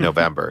 like in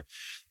November,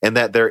 and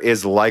that there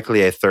is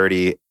likely a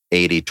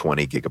 3080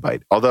 20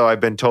 gigabyte. Although I've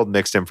been told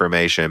mixed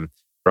information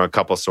from a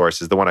couple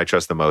sources. The one I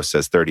trust the most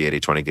says 3080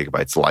 20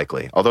 gigabytes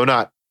likely, although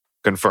not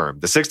confirmed.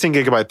 The 16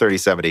 gigabyte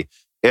 3070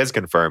 is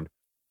confirmed.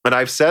 And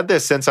I've said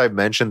this since I've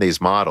mentioned these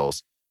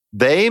models.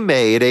 They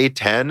made a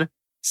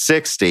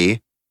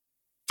 1060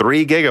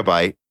 3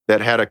 gigabyte that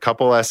had a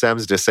couple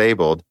SMs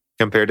disabled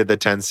compared to the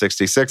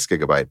 1066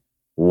 gigabyte.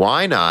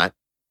 Why not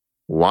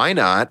why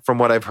not? From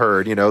what I've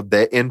heard,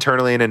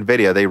 internally in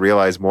NVIDIA, they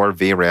realize more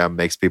VRAM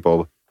makes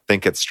people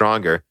think it's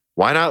stronger.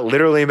 Why not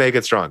literally make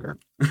it stronger?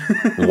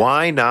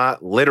 Why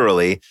not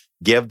literally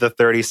give the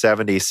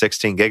 3070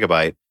 16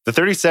 gigabyte? The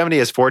 3070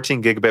 is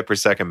 14 gigabit per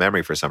second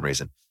memory for some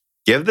reason.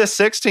 Give the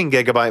 16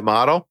 gigabyte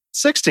model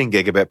 16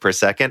 gigabit per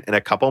second and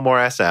a couple more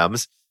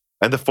SMs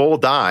and the full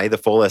die, the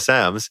full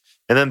SMs.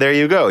 And then there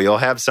you go. You'll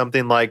have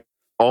something like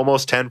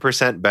almost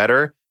 10%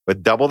 better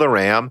with double the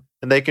RAM.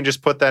 And they can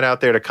just put that out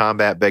there to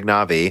combat Big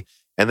Navi.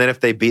 And then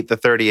if they beat the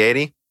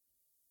 3080,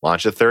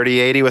 launch a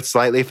 3080 with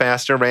slightly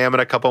faster RAM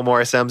and a couple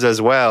more SMs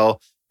as well.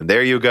 And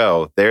there you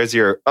go. There's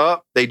your,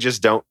 they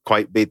just don't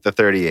quite beat the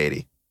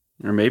 3080.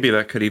 Or maybe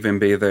that could even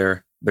be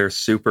their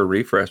super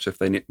refresh if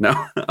they need. No.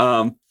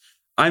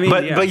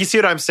 But you see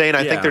what I'm saying?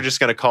 I think they're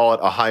just going to call it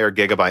a higher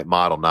gigabyte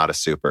model, not a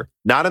super.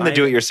 Not in the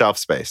do-it-yourself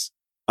space.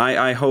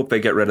 I hope they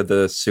get rid of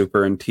the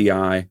Super and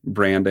TI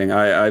branding.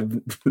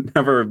 I've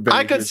never been.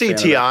 I could see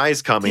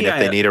TIs coming if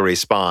they need to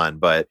respawn,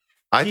 but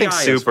I think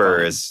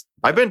Super is.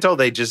 I've been told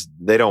they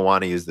don't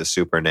want to use the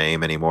Super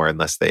name anymore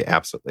unless they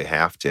absolutely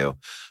have to.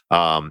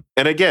 And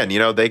again,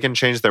 they can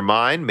change their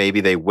mind.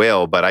 Maybe they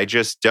will, but I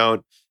just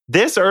don't.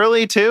 This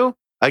early too.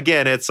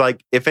 Again, it's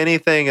like if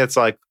anything, it's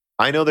like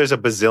I know there's a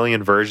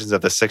bazillion versions of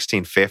the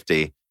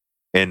 1650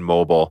 in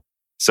mobile.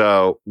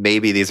 So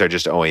maybe these are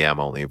just OEM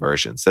only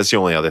versions. That's the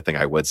only other thing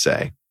I would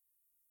say.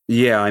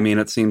 Yeah, I mean,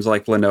 it seems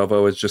like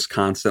Lenovo is just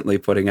constantly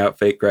putting out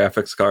fake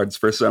graphics cards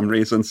for some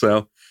reason.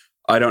 So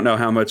I don't know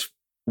how much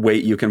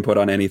weight you can put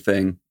on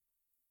anything,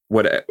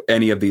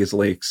 any of these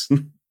leaks.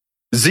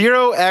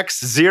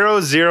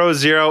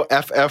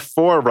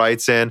 0x000FF4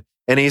 writes in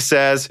and he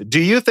says, do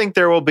you think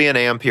there will be an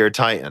Ampere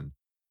Titan?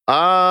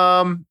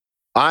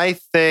 I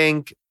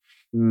think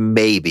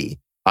maybe.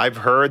 I've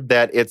heard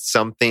that it's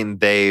something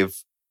they've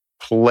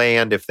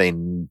planned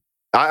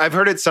I've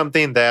heard it's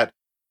something that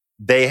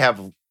they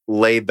have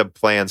laid the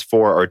plans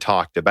for or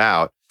talked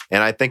about.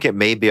 And I think it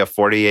may be a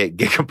 48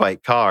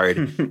 gigabyte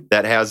card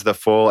that has the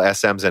full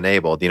SMs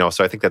enabled.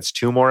 So I think that's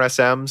 2 more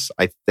SMs,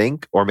 I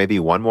think, or maybe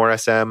 1 more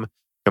SM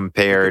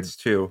compared. It's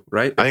 2,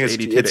 right? I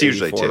think it's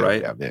usually 2,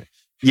 right?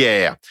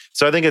 Yeah.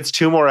 So I think it's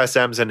 2 more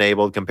SMs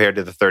enabled compared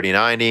to the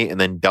 3090 and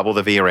then double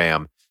the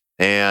VRAM.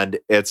 And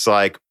it's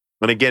like,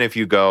 and again, if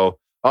you go,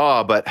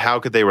 but how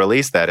could they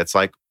release that? It's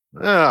like,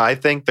 I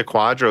think the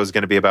Quadro is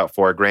going to be about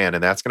 $4,000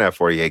 and that's going to have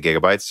 48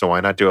 gigabytes. So why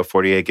not do a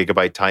 48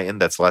 gigabyte Titan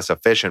that's less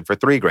efficient for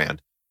 $3,000?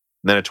 And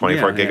then a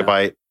 24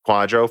 gigabyte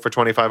Quadro for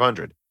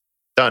 $2,500.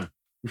 Done.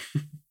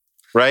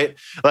 Right?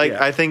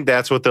 I think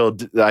that's what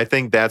I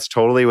think that's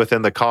totally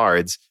within the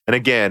cards. And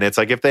again, it's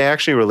like if they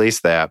actually release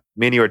that,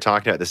 me and you were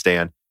talking about this,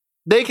 Dan,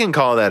 they can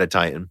call that a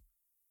Titan.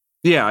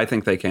 Yeah, I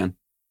think they can.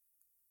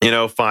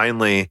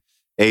 Finally,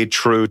 a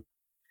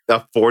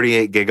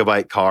 48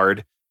 gigabyte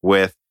card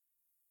with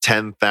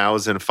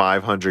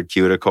 10,500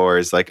 CUDA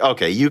cores. Like,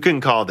 okay, you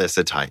can call this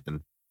a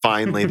Titan.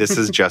 Finally, this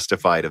is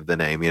justified of the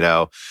name,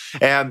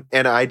 And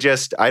I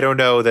don't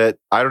know that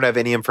I don't have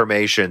any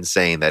information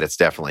saying that it's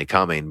definitely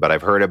coming, but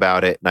I've heard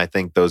about it and I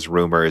think those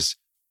rumors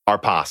are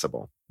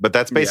possible. But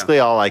that's basically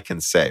all I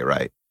can say,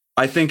 right?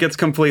 I think it's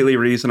completely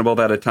reasonable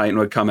that a Titan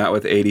would come out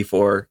with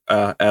 84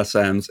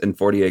 SMs and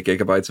 48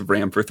 gigabytes of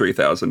RAM for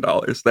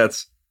 $3,000.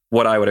 That's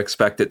what I would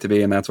expect it to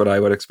be, and that's what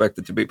I would expect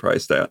it to be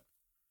priced at.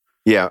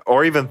 Yeah,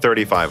 or even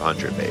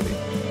 3,500 maybe.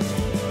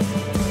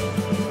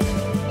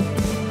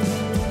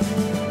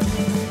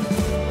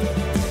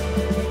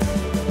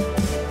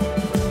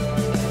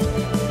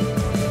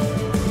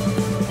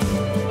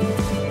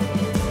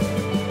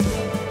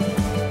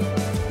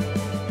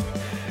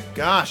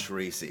 Gosh,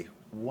 Reese,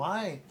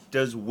 why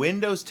does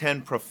Windows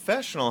 10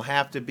 Professional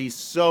have to be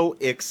so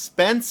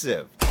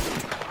expensive?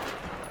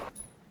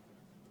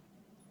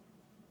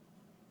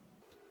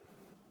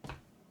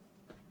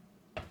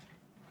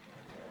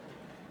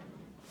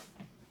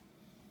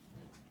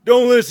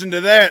 Don't listen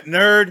to that,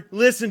 nerd.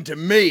 Listen to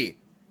me.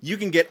 You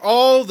can get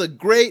all the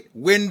great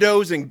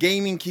Windows and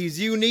gaming keys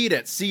you need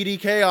at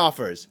CDK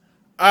Offers.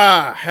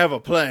 I have a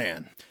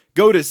plan.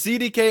 Go to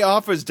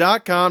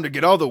cdkoffers.com to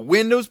get all the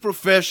Windows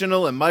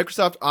Professional and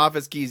Microsoft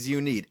Office keys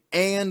you need,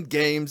 and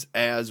games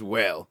as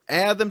well.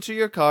 Add them to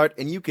your cart,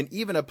 and you can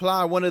even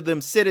apply one of them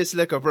City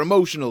Slicker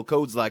promotional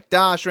codes like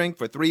DashRank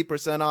for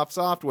 3% off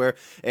software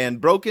and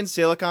Broken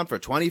Silicon for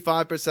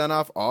 25%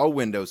 off all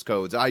Windows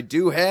codes. I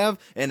do have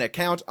an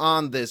account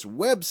on this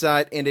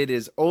website, and it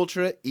is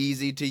ultra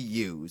easy to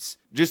use.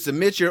 Just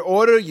submit your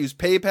order, use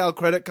PayPal,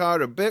 credit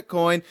card, or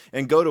Bitcoin,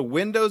 and go to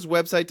Windows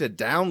website to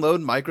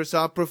download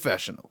Microsoft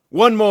Professional.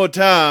 One more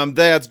time,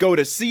 that's go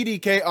to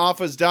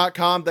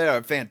cdkoffers.com. They are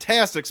a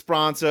fantastic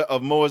sponsor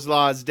of Moore's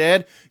Law is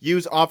Dead.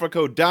 Use offer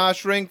code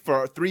DashRank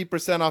for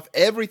 3% off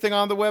everything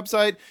on the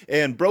website,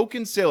 and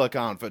Broken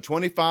Silicon for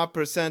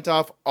 25%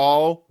 off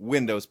all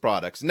Windows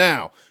products.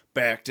 Now,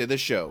 back to the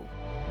show.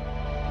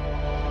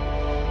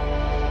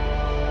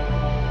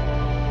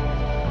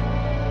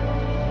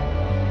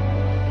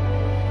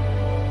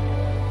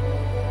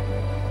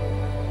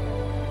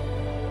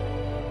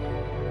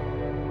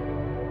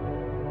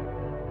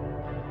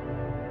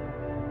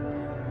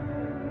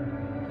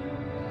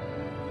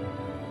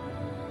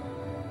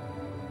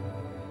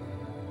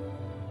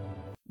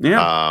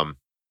 Yeah.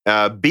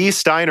 B.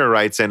 Steiner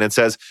writes in and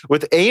says,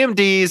 with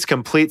AMD's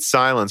complete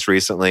silence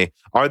recently,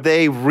 are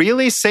they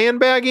really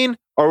sandbagging,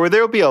 or will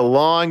there be a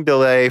long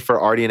delay for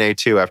RDNA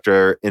 2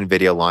 after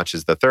NVIDIA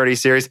launches the 30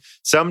 series?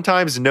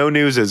 Sometimes no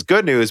news is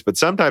good news, but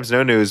sometimes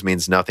no news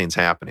means nothing's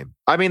happening.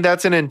 I mean,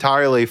 that's an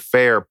entirely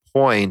fair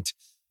point.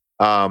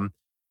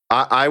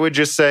 I would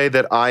just say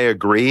that I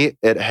agree.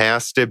 It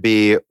has to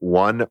be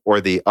one or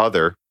the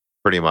other,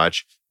 pretty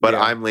much. But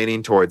Yeah. I'm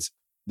leaning towards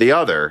the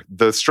other,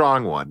 the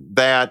strong one.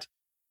 That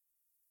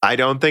I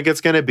don't think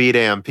it's going to beat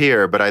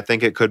Ampere, but I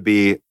think it could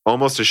be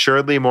almost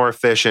assuredly more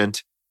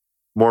efficient,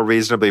 more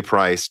reasonably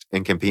priced,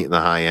 and compete in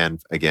the high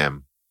end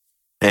again.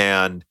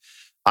 And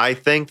I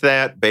think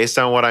that based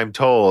on what I'm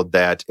told,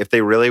 that if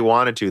they really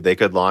wanted to, they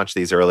could launch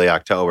these early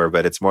October,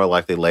 but it's more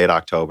likely late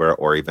October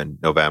or even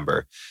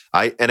November.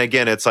 And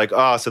again, it's like,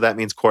 oh, so that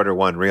means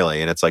Q1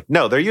 really. And it's like,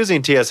 no, they're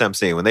using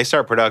TSMC. When they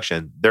start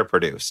production, they're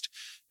produced.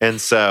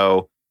 And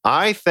so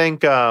I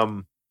think,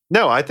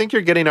 I think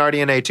you're getting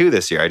RDNA 2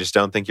 this year. I just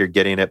don't think you're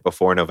getting it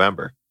before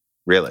November,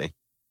 really.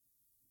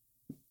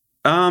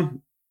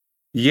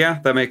 Yeah,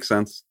 that makes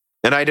sense.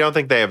 And I don't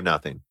think they have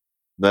nothing.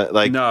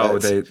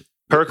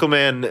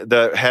 Perkelman,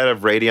 the head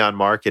of Radeon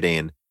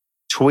marketing,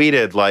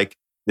 tweeted like,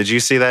 did you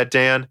see that,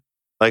 Dan?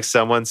 Like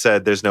someone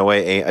said, there's no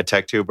way a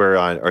tech tuber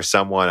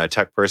a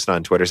tech person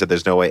on Twitter said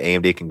there's no way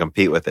AMD can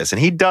compete with this. And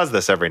he does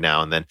this every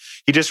now and then.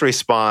 He just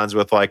responds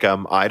with like,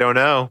 I don't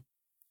know.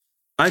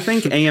 I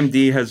think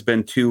AMD has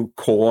been too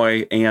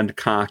coy and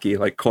cocky,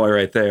 like coy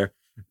right there,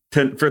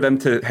 for them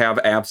to have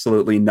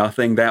absolutely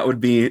nothing. That would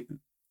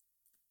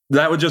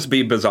just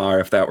be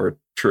bizarre if that were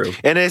true.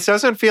 And it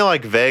doesn't feel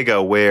like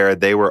Vega where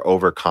they were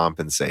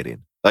overcompensating.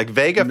 Like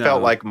Vega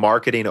felt like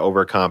marketing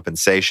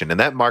overcompensation, and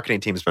that marketing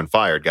team's been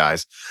fired,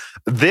 guys.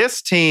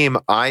 This team,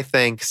 I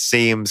think,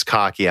 seems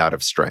cocky out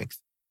of strength.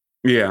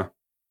 Yeah.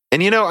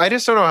 And I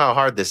just don't know how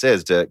hard this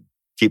is to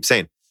keep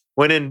saying.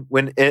 When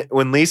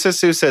Lisa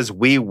Su says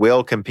we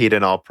will compete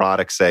in all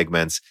product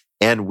segments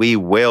and we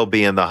will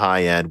be in the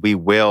high end, we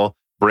will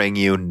bring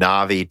you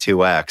Navi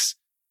 2X.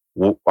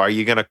 Are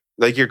you going to,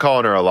 like, you're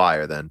calling her a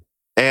liar then?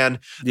 And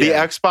the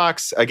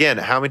Xbox, again,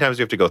 how many times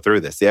do we have to go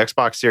through this? The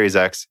Xbox Series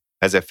X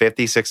has a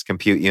 56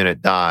 compute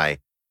unit die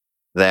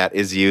that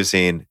is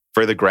using,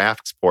 for the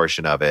graphics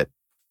portion of it,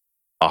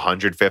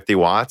 150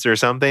 watts or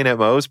something at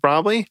most,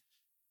 probably.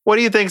 What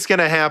do you think is going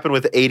to happen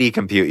with 80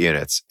 compute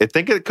units? I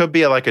think it could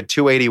be like a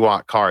 280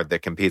 watt card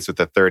that competes with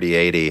the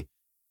 3080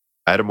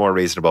 at a more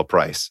reasonable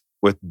price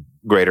with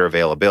greater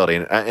availability.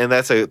 And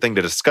that's a thing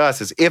to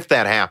discuss, is if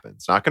that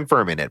happens, not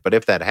confirming it, but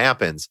if that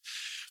happens,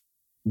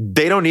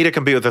 they don't need to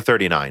compete with the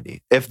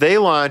 3090. If they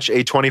launch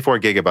a 24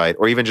 gigabyte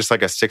or even just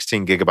like a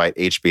 16 gigabyte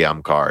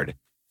HBM card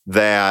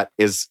that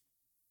is,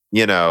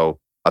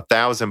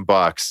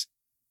 $1,000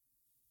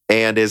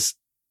 and is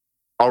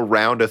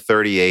around a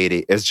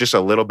 3080, is just a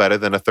little better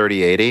than a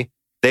 3080,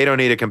 they don't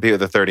need to compete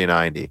with the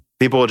 3090.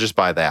 People will just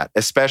buy that,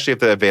 especially if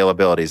the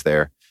availability is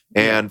there.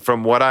 And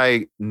from what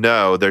I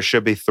know, there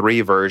should be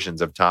 3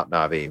 versions of Top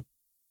Navi.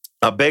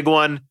 A big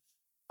one,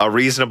 a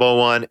reasonable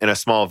one, and a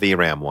small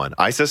VRAM one.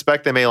 I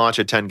suspect they may launch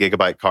a 10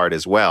 gigabyte card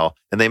as well,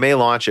 and they may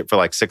launch it for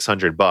like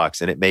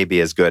 $600, and it may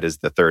be as good as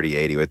the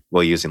 3080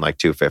 while using like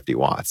 250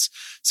 watts.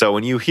 So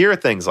when you hear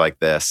things like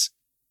this,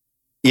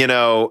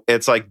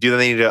 it's like, do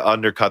they need to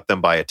undercut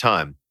them by a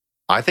ton?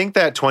 I think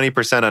that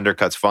 20%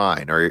 undercut's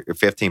fine, or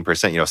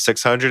 15%,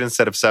 600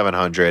 instead of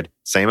 700,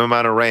 same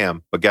amount of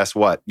RAM, but guess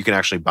what? You can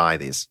actually buy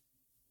these.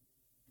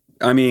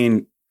 I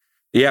mean,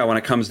 yeah, when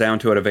it comes down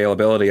to it,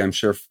 availability, I'm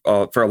sure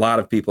for a lot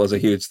of people is a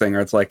huge thing, or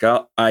it's like,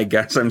 oh, I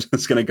guess I'm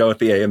just going to go with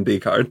the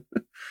AMD card.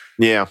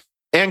 Yeah.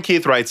 And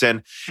Keith writes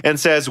in and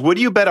says, would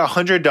you bet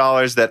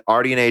 $100 that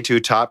RDNA 2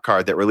 top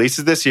card that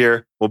releases this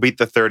year will beat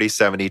the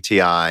 3070 Ti?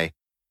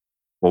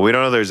 Well, we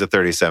don't know there's a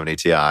 3070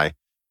 Ti.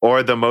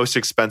 Or the most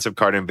expensive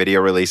card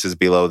NVIDIA releases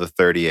below the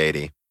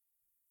 3080.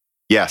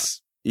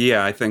 Yes.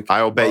 Yeah, I think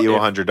I will bet you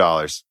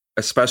 $100.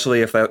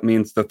 Especially if that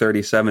means the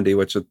 3070,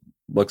 which it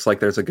looks like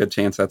there's a good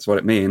chance that's what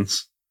it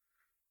means.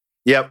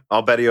 Yep,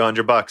 I'll bet you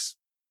 $100.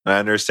 I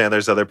understand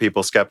there's other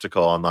people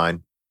skeptical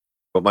online.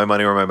 Put my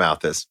money where my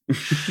mouth is.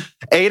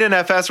 Aiden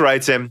FS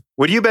writes in,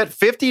 would you bet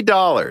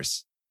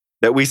 $50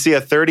 that we see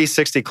a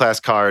 3060 class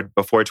card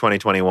before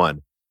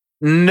 2021?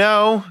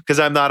 No, because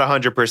I'm not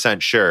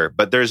 100% sure,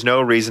 but there's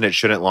no reason it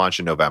shouldn't launch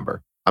in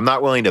November. I'm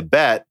not willing to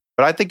bet,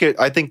 but I think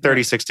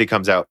 3060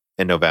 comes out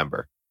in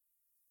November.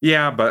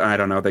 Yeah, but I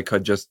don't know. They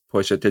could just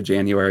push it to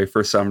January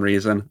for some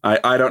reason.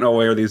 I don't know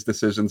where these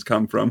decisions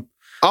come from.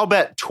 I'll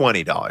bet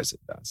 $20 it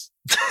does.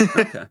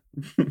 Okay.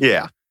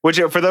 Yeah. Which,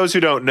 for those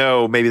who don't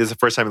know, maybe this is the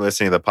first time you're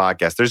listening to the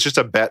podcast, there's just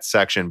a bet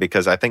section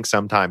because I think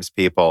sometimes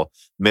people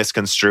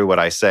misconstrue what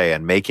I say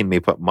and making me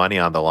put money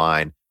on the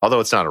line, although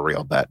it's not a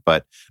real bet,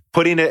 but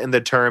putting it in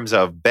the terms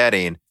of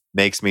betting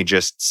makes me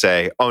just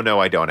say, oh, no,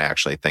 I don't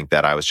actually think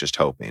that. I was just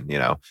hoping,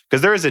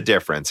 because there is a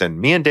difference. And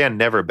me and Dan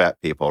never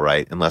bet people,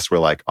 right? Unless we're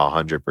like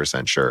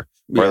 100% sure,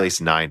 or at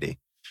least 90.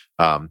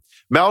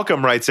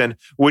 Malcolm writes in,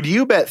 would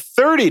you bet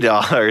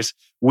 $30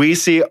 we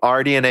see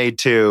RDNA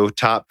 2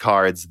 top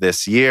cards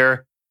this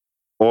year?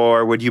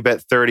 Or would you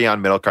bet 30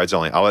 on middle cards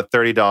only? I'll bet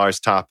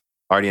 $30 top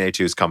RDNA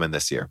 2s coming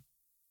this year.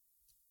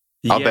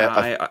 I'll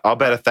bet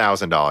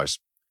 $1,000.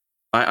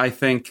 I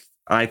think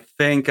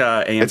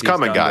AMD's it's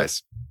coming,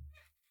 guys.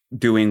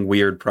 Doing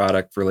weird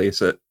product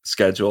release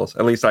schedules.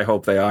 At least I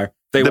hope they are.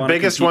 The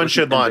biggest one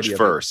should launch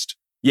first.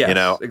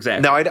 Yeah,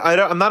 exactly. Now,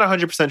 I'm not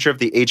 100% sure if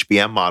the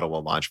HBM model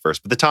will launch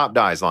first, but the top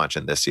die is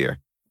launching this year.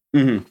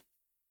 Mm-hmm.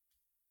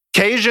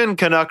 Cajun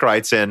Canuck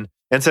writes in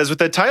and says, with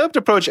the tight-lipped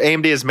approach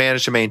AMD has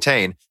managed to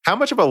maintain, how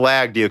much of a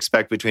lag do you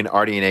expect between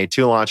RDNA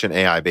 2 launch and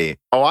AIB?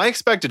 Oh, I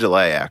expect a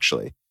delay,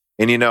 actually.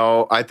 And,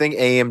 I think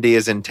AMD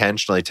is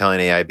intentionally telling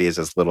AIBs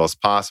as little as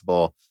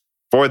possible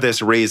for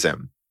this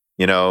reason.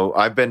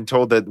 I've been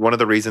told that one of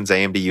the reasons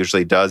AMD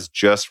usually does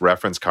just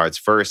reference cards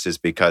first is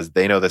because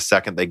they know the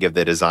second they give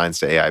the designs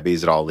to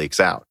AIBs, it all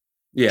leaks out.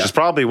 Yeah. Which is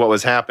probably what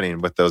was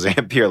happening with those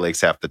Ampere leaks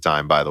half the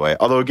time, by the way.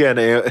 Although, again,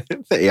 the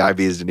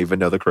AIBs didn't even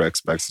know the correct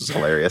specs. It was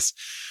hilarious.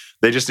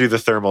 They just knew the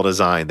thermal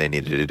design they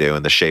needed to do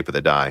and the shape of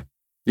the die.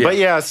 Yeah. But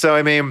yeah, so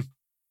I mean,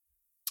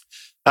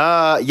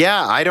 I'm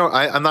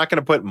not going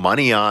to put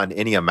money on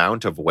any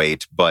amount of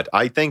weight, but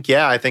I think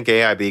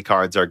AIB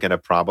cards are going to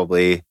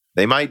probably,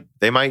 they might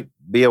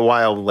be a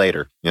while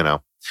later,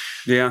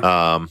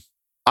 Yeah.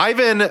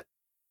 Ivan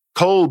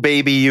Cole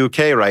Baby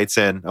UK writes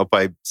in, hope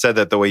I said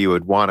that the way you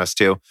would want us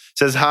to,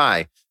 says,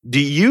 hi,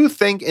 do you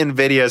think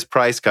NVIDIA's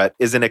price cut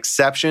is an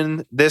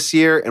exception this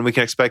year and we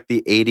can expect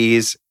the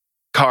 80s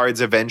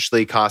cards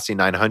eventually costing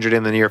 $900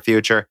 in the near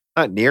future?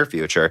 Not near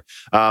future.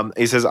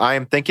 He says, I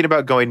am thinking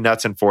about going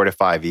nuts in 4 to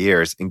 5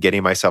 years and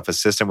getting myself a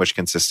system which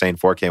can sustain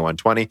 4K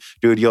 120.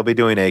 Dude, you'll be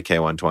doing 8K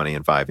 120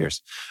 in 5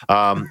 years.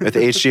 With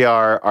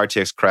HDR,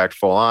 RTX cracked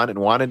full on and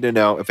wanted to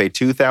know if a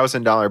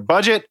 $2,000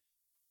 budget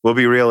will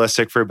be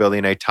realistic for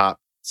building a top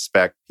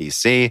spec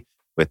PC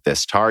with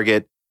this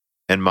target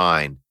in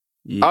mind.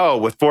 Yeah. Oh,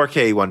 with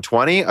 4K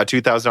 120, a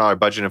 $2,000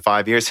 budget in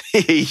 5 years?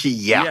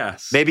 Yeah.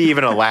 Yes. Maybe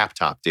even a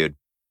laptop, dude.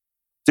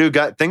 Dude,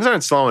 things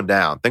aren't slowing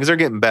down. Things are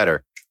getting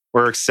better.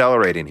 We're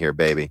accelerating here,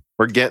 baby.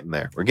 We're getting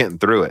there. We're getting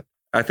through it.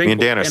 I think, me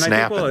and Dan are snapping. I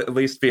think we'll at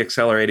least be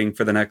accelerating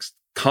for the next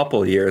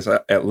couple years,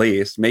 at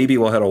least. Maybe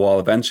we'll hit a wall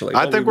eventually.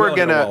 I think we're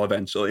gonna.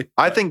 Eventually.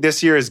 I think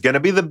this year is gonna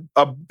be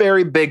a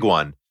very big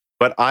one,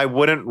 but I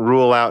wouldn't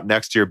rule out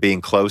next year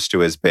being close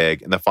to as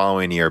big, and the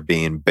following year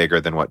being bigger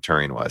than what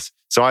Turing was.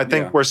 So I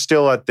think we're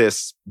still at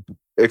this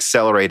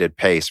accelerated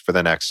pace for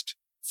the next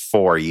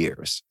 4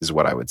 years, is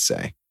what I would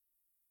say.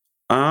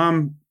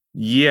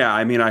 Yeah,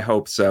 I mean, I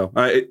hope so.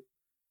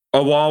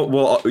 A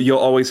wall you'll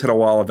always hit a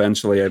wall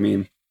eventually. I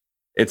mean,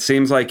 it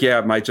seems like,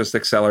 it might just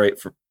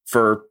accelerate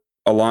for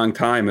a long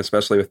time,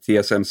 especially with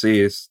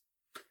TSMC's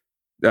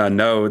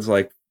nodes.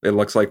 Like, it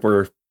looks like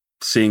we're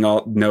seeing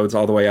all nodes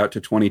all the way out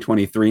to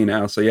 2023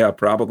 now. So yeah,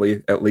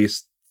 probably at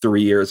least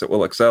 3 years it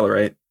will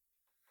accelerate.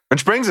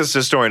 Which brings us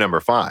to story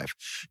number 5.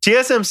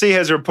 TSMC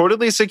has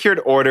reportedly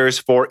secured orders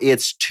for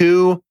its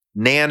 2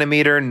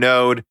 nanometer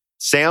node.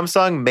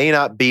 Samsung may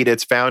not beat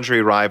its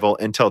foundry rival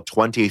until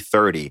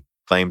 2030,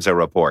 claims a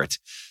report.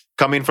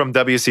 Coming from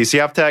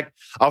WCCF Tech,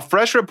 a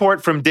fresh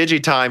report from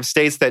Digitime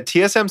states that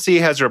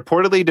TSMC has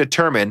reportedly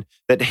determined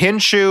that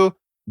Hsinchu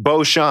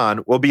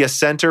Baoshan will be a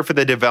center for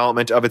the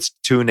development of its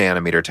 2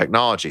 nanometer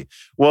technology.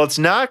 Well, it's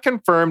not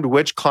confirmed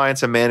which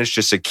clients have managed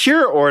to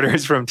secure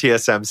orders from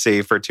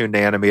TSMC for 2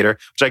 nanometer,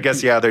 which I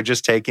guess, they're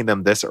just taking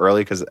them this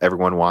early because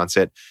everyone wants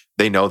it.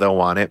 They know they'll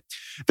want it.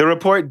 The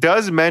report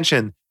does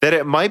mention that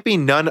it might be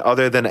none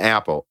other than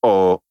Apple.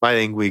 Oh, I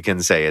think we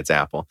can say it's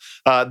Apple.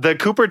 The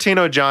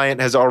Cupertino giant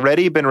has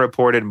already been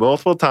reported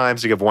multiple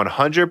times to give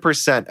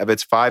 100% of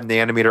its 5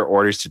 nanometer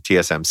orders to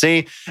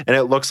TSMC, and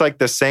it looks like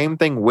the same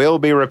thing will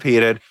be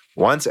repeated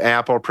once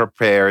Apple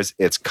prepares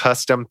its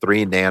custom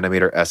 3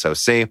 nanometer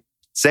SoC.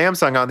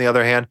 Samsung, on the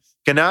other hand,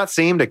 cannot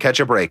seem to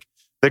catch a break.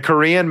 The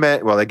Korean,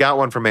 they got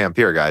one from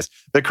Ampere, guys.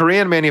 The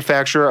Korean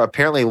manufacturer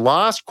apparently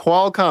lost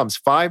Qualcomm's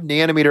 5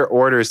 nanometer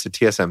orders to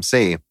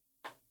TSMC.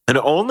 And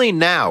only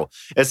now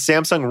is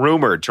Samsung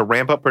rumored to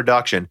ramp up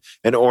production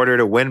in order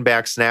to win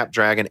back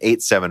Snapdragon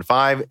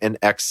 875 and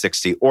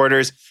X60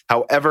 orders.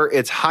 However,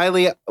 it's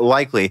highly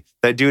likely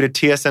that due to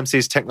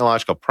TSMC's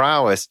technological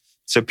prowess,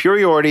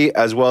 superiority,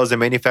 as well as the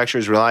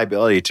manufacturer's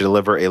reliability to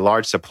deliver a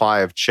large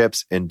supply of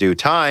chips in due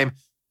time,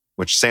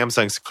 which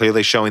Samsung's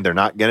clearly showing they're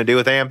not going to do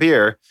with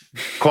Ampere,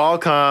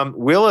 Qualcomm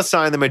will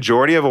assign the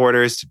majority of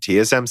orders to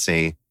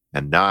TSMC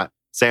and not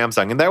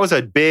Samsung. And that was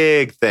a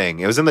big thing.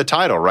 It was in the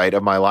title, right,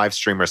 of my live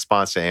stream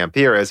response to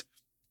Ampere is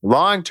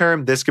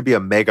long-term, this could be a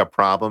mega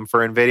problem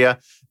for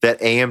NVIDIA, that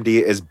AMD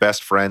is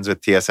best friends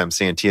with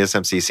TSMC and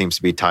TSMC seems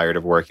to be tired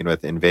of working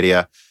with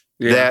NVIDIA.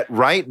 Yeah. That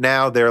right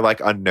now they're like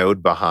a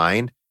node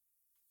behind.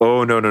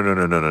 Oh,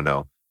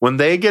 no. When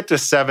they get to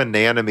 7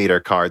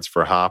 nanometer cards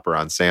for Hopper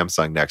on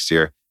Samsung next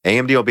year,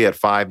 AMD will be at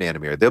 5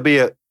 nanometer. They'll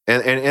be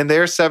and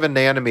their 7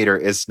 nanometer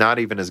is not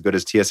even as good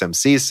as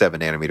TSMC's 7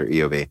 nanometer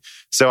EUV.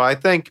 So I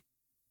think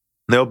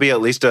there'll be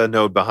at least a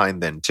node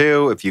behind then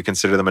too, if you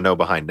consider them a node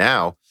behind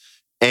now.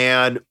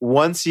 And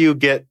once you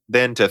get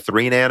then to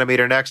 3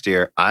 nanometer next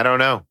year, I don't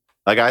know.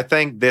 Like, I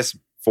think this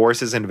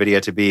forces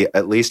NVIDIA to be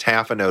at least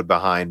half a node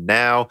behind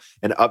now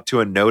and up to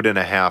a node and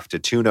a half to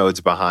 2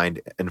 nodes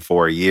behind in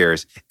 4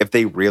 years if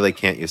they really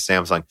can't use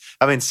Samsung.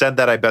 Having said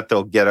that, I bet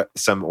they'll get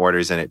some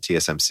orders in at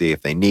TSMC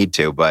if they need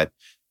to, but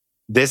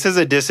this is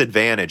a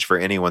disadvantage for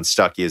anyone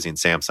stuck using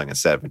Samsung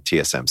instead of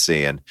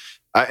TSMC.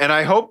 And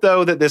I hope,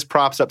 though, that this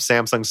props up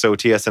Samsung so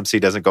TSMC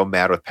doesn't go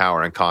mad with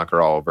power and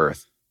conquer all of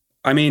Earth.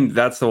 I mean,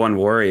 that's the one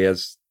worry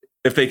is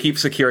if they keep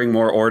securing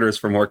more orders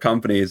from more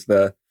companies,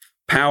 the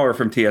power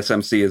from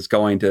TSMC is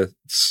going to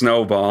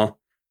snowball.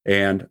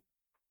 And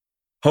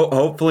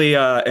hopefully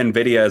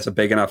NVIDIA is a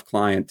big enough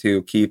client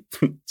to keep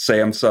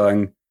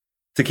Samsung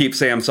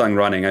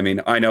running. I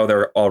mean, I know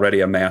they're already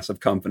a massive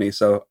company,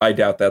 so I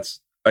doubt that's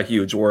a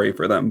huge worry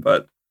for them,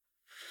 but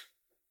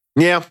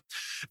yeah.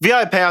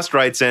 VI Past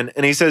writes in,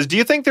 and he says, do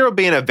you think there will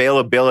be an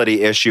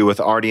availability issue with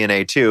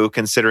RDNA 2,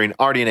 considering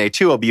RDNA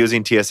 2 will be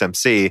using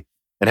TSMC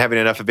and having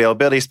enough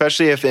availability,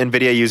 especially if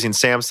NVIDIA using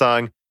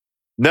Samsung?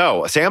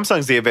 No,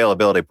 Samsung's the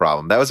availability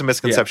problem. That was a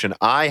misconception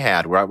I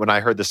had when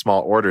I heard the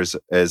small orders,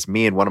 as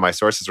me and one of my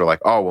sources were like,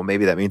 oh, well,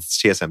 maybe that means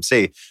it's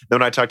TSMC. Then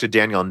when I talked to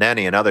Daniel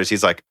Nenny and others,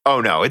 he's like,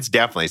 oh, no, it's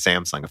definitely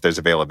Samsung if there's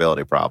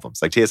availability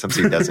problems. Like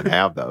TSMC doesn't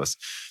have those.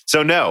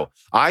 So no,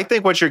 I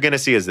think what you're going to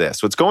see is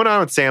this. What's going on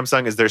with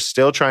Samsung is they're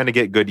still trying to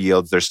get good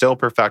yields. They're still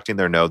perfecting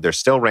their node. They're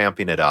still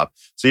ramping it up.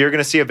 So you're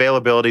going to see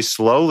availability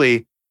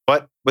slowly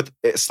but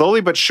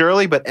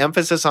surely, but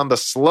emphasis on the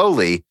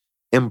slowly,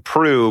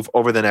 improve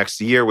over the next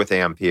year with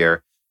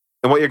Ampere.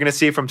 And what you're going to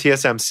see from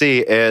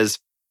TSMC is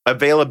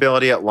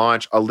availability at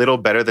launch a little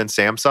better than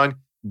Samsung,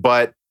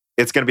 but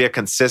it's going to be a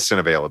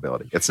consistent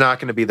availability. It's not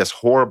going to be this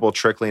horrible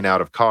trickling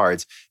out of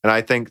cards. And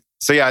I think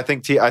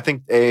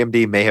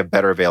AMD may have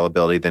better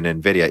availability than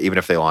NVIDIA, even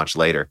if they launch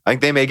later. I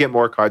think they may get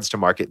more cards to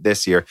market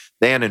this year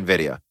than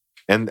NVIDIA.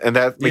 And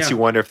that makes you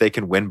wonder if they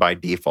can win by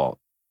default,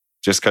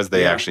 just because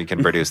they actually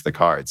can produce the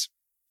cards.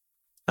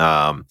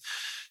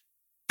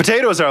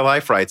 Potatoes Our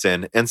Life writes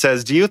in and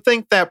says, do you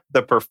think that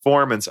the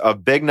performance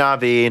of Big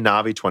Navi,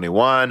 Navi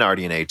 21,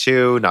 RDNA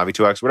 2, Navi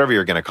 2X, whatever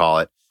you're going to call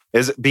it,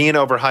 is being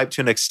overhyped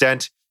to an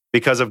extent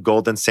because of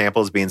golden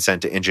samples being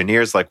sent to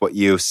engineers, like what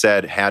you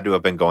said had to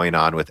have been going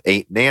on with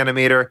 8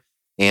 nanometer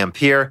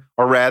Ampere?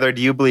 Or rather,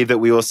 do you believe that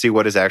we will see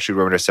what is actually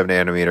rumored as 7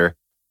 nanometer?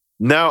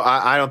 No,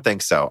 I don't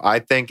think so. I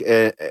think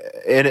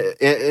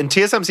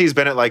TSMC has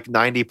been at like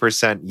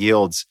 90%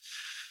 yields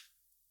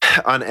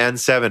on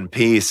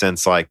N7P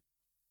since like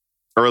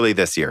early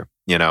this year,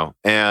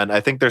 and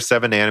I think their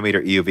 7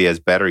 nanometer EUV has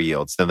better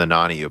yields than the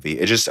non-EUV.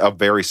 It's just a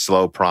very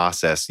slow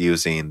process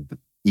using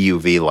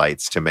EUV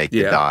lights to make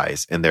the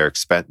dyes, and they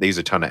use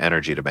a ton of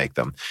energy to make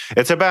them.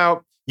 It's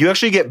about, you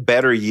actually get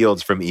better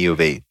yields from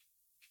EUV,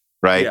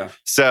 right? Yeah.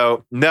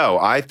 So no,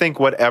 I think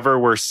whatever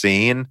we're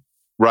seeing,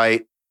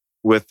 right,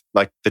 with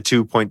like the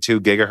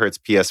 2.2 gigahertz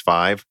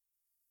PS5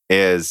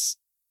 is,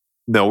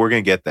 no, we're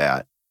going to get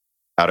that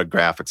out of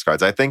graphics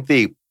cards. I think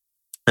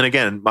and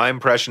again, my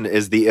impression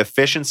is the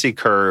efficiency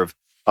curve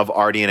of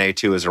RDNA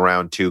 2 is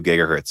around 2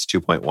 gigahertz,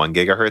 2.1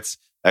 gigahertz.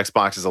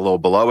 Xbox is a little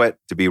below it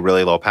to be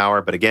really low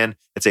power. But again,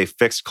 it's a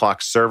fixed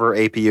clock server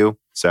APU.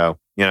 So,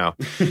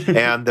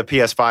 and the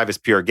PS5 is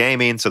pure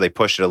gaming. So they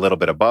pushed it a little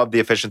bit above the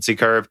efficiency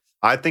curve.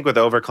 I think with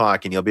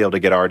overclocking, you'll be able to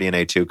get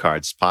RDNA 2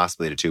 cards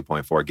possibly to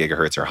 2.4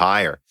 gigahertz or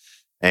higher.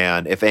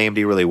 And if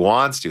AMD really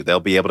wants to, they'll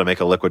be able to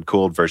make a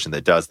liquid-cooled version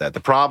that does that. The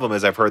problem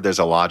is I've heard there's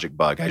a logic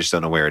bug. I just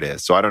don't know where it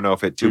is. So I don't know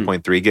if at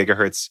 2.3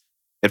 gigahertz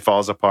it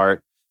falls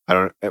apart.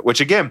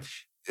 Which again,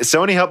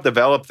 Sony helped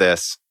develop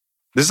this.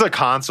 This is a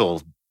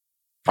console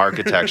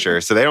architecture,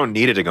 so they don't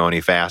need it to go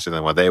any faster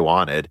than what they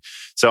wanted.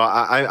 So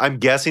I'm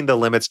guessing the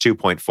limit's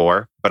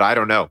 2.4, but I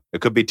don't know. It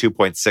could be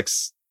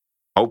 2.6,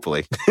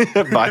 hopefully,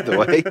 by the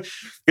way. Because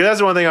that's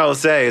the one thing I will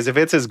say is if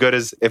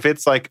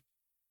it's like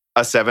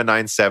a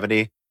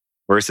 7970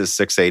 versus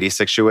 680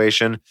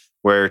 situation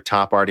where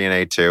top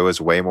RDNA 2 is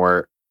way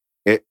more,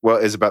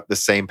 is about the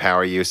same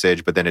power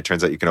usage, but then it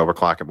turns out you can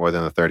overclock it more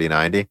than the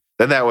 3090,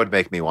 then that would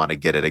make me want to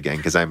get it again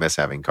because I miss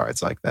having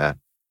cards like that.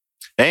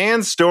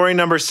 And story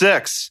number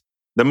 6,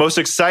 the most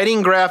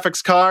exciting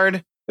graphics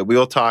card that we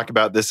will talk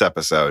about this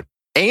episode.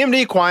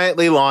 AMD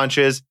quietly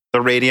launches the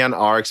Radeon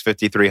RX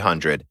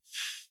 5300.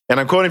 And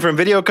I'm quoting from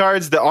Video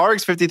Cards, the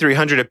RX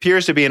 5300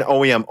 appears to be an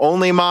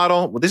OEM-only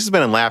model. Well, this has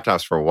been in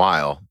laptops for a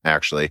while,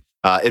 actually.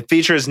 It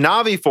features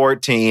Navi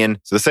 14,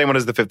 so the same one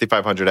as the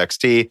 5500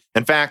 XT.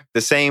 In fact, the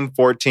same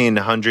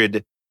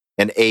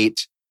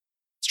 1408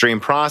 stream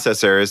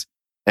processors.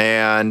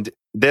 And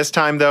this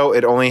time, though,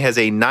 it only has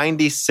a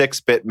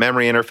 96-bit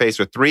memory interface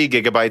with 3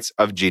 gigabytes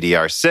of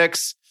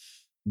GDDR6.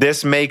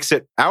 This makes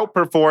it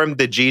outperform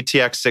the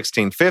GTX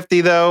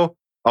 1650, though,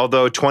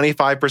 although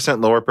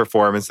 25% lower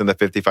performance than the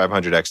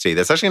 5500 XT.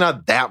 That's actually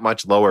not that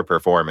much lower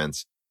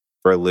performance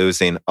for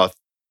losing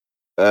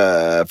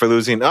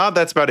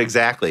that's about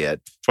exactly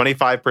it.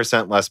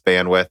 25% less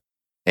bandwidth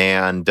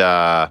and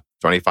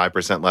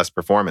 25% less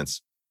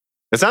performance.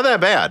 It's not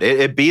that bad.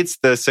 It beats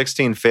the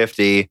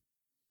 1650.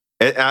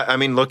 I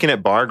mean, looking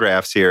at bar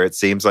graphs here, it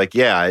seems like,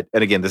 and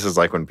again, this is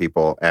like when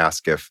people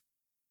ask if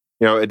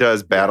it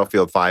does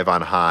Battlefield 5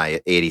 on high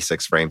at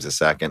 86 frames a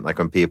second. Like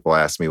when people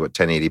ask me what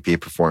 1080p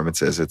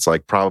performance is, it's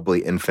like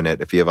probably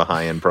infinite if you have a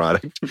high-end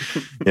product.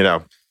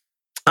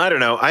 I don't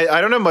know.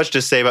 I don't have much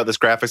to say about this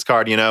graphics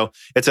card.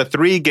 It's a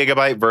 3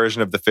 gigabyte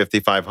version of the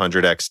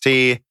 5500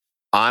 XT.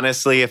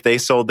 Honestly, if they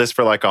sold this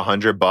for like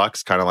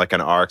 $100, kind of like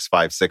an RX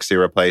 560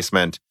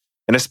 replacement,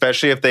 and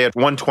especially if they had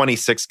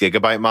 126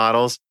 gigabyte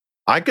models,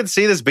 I could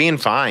see this being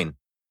fine.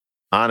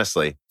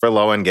 Honestly, for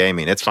low-end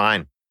gaming, it's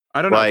fine.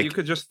 I don't know. If you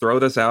could just throw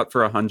this out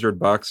for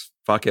 $100.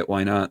 Fuck it.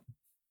 Why not?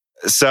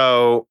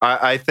 So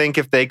I think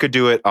if they could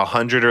do it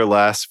 100 or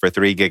less for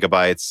 3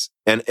 gigabytes,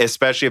 and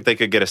especially if they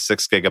could get a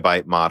 6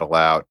 gigabyte model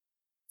out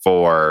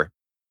for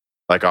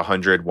like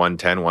 100,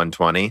 110,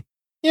 120,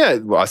 yeah,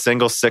 a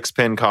single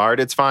 6-pin card,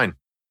 it's fine.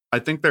 I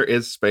think there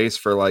is space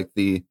for like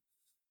the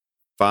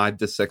 $500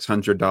 to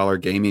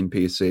 $600 gaming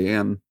PC,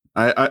 and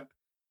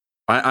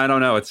I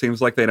don't know. It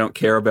seems like they don't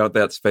care about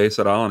that space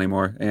at all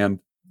anymore. And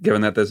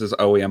given that this is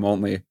OEM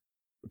only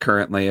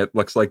currently, it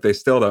looks like they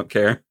still don't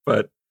care.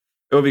 But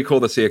it would be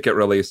cool to see it get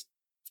released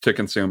to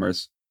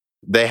consumers.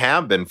 They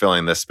have been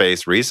filling this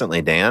space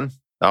recently, Dan.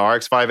 The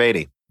RX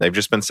 580. They've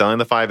just been selling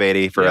the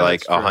 580 for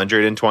like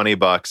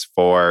 $120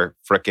 for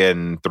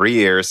frickin' 3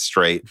 years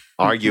straight.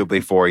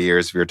 Arguably 4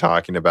 years if you're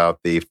talking about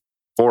the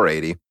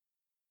 480.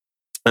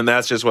 And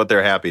that's just what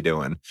they're happy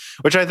doing,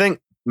 which I think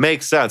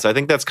makes sense. I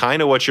think that's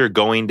kind of what you're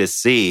going to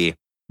see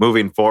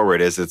moving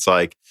forward is it's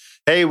like,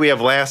 hey, we have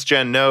last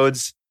gen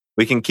nodes.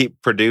 We can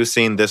keep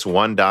producing this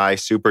one die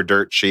super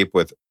dirt cheap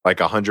with like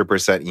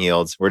 100%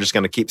 yields. We're just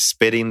going to keep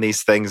spitting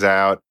these things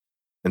out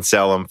and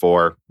sell them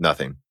for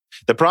nothing.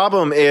 The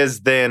problem is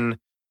then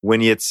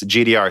when it's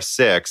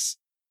GDR6,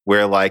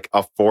 where like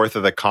a fourth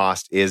of the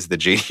cost is the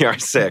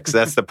GDR6.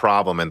 That's the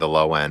problem in the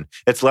low end.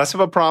 It's less of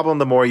a problem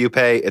the more you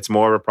pay. It's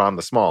more of a problem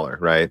the smaller,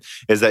 right?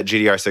 Is that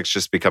GDR6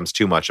 just becomes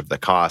too much of the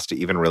cost to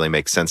even really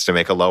make sense to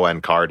make a low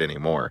end card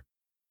anymore.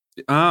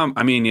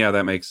 I mean, yeah,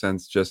 that makes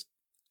sense. Just,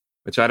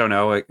 which I don't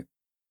know, like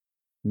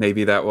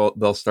maybe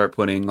they'll start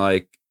putting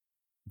like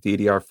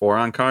DDR4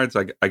 on cards.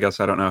 I guess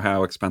I don't know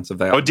how expensive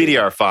that. Oh,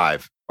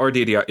 DDR5 or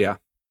DDR, yeah.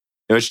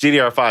 Which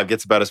DDR5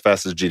 gets about as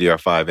fast as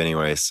GDR5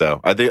 anyway. So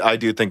I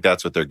do think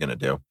that's what they're going to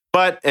do.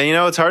 But, and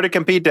it's hard to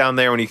compete down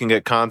there when you can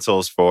get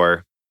consoles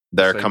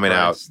that are coming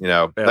out,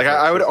 like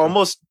I would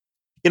almost,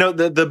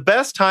 the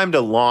best time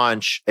to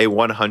launch a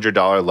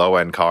 $100 low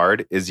end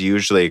card is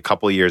usually a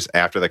couple years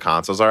after the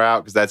consoles are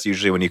out. Because that's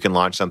usually when you can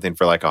launch something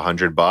for like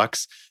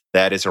 $100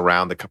 that is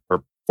around the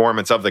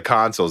performance of the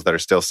consoles that are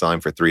still selling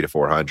for $300 to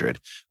 $400.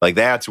 Like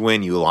that's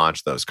when you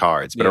launch those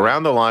cards. But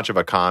around the launch of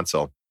a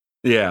console,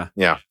 Yeah.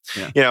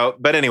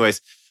 But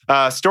anyways,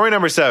 story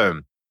number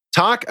 7.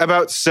 Talk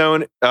about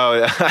Sony.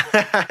 Oh,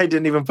 I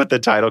didn't even put the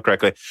title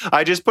correctly.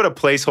 I just put a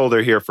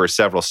placeholder here for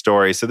several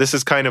stories. So this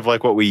is kind of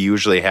like what we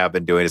usually have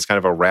been doing. It's kind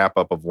of a wrap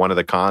up of one of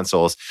the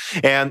consoles.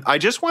 And I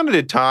just wanted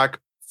to talk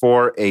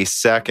for a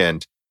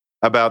second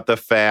about the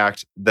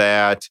fact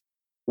that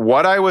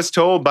what I was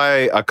told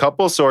by a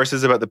couple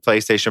sources about the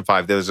PlayStation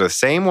 5, those are the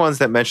same ones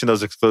that mentioned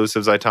those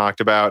exclusives I talked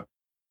about,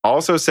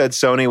 also said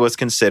Sony was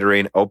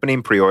considering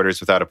opening pre-orders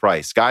without a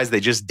price. Guys, they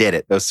just did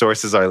it. Those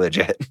sources are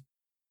legit.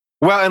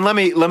 Well, and let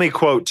me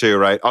quote too,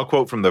 right? I'll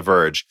quote from The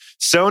Verge.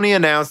 Sony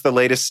announced the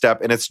latest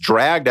step in its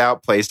dragged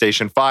out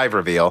PlayStation 5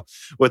 reveal,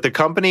 with the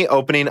company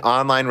opening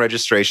online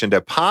registration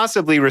to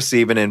possibly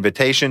receive an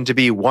invitation to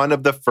be one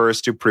of the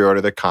first to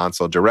pre-order the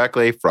console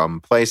directly from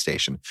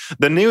PlayStation.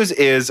 The news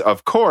is,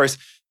 of course,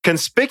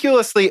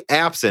 conspicuously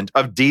absent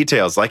of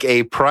details like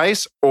a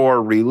price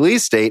or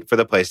release date for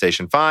the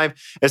PlayStation 5,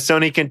 as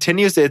Sony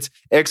continues its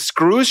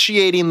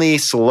excruciatingly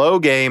slow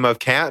game of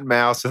cat and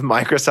mouse with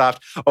Microsoft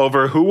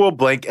over who will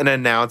blink and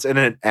announce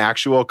an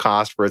actual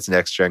cost for its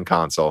next-gen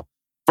console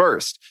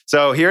first.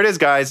 So here it is,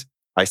 guys.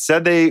 I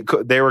said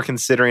they were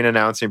considering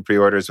announcing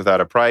pre-orders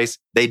without a price.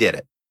 They did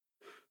it.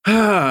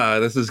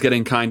 This is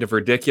getting kind of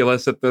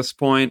ridiculous at this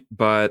point,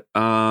 but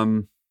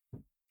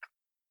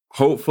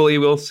hopefully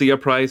we'll see a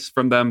price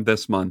from them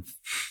this month.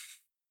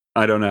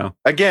 I don't know.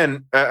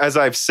 Again, as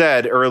I've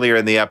said earlier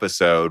in the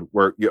episode,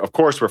 we're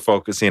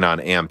focusing on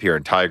Ampere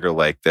and Tiger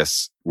Lake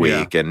this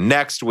week. Yeah. And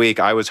next week,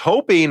 I was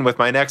hoping with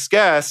my next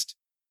guest,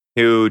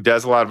 who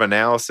does a lot of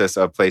analysis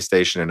of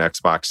PlayStation and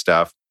Xbox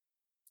stuff,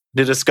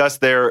 to discuss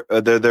their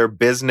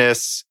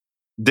business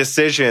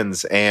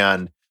decisions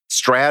and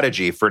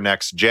strategy for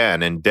next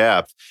gen in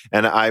depth.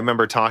 And I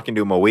remember talking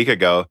to him a week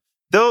ago.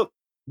 They'll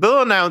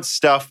announce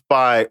stuff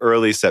by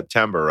early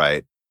September,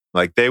 right?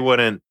 Like they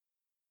wouldn't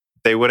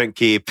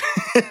keep,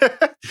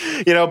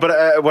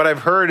 but what I've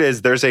heard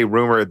is there's a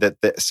rumor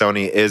that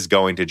Sony is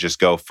going to just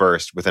go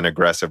first with an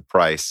aggressive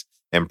price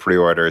and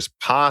pre-orders,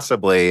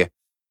 possibly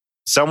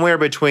somewhere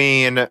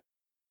between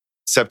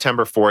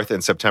September 4th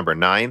and September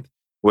 9th,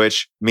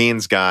 which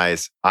means,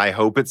 guys, I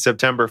hope it's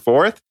September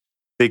 4th,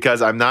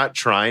 because I'm not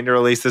trying to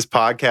release this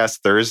podcast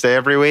Thursday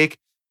every week,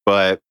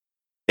 but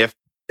if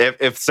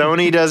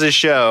Sony does a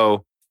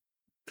show,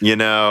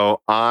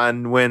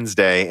 on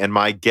Wednesday, and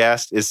my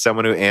guest is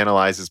someone who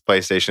analyzes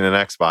PlayStation and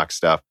Xbox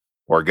stuff,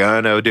 we're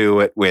going to do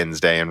it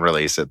Wednesday and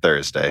release it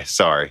Thursday.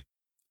 Sorry.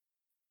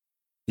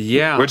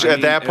 Yeah. Which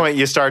at that point,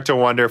 you start to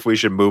wonder if we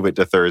should move it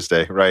to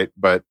Thursday, right?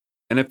 But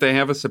and if they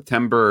have a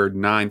September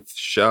 9th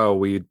show,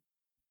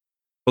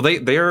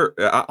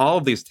 they're all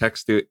of these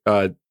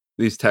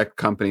tech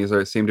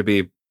companies seem to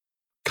be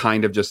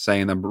kind of just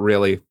saying them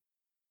really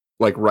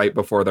like right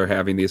before they're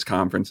having these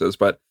conferences.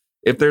 But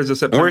if there's a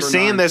September, we're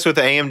seeing 9th, this with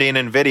AMD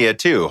and Nvidia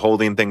too,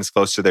 holding things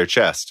close to their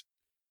chest.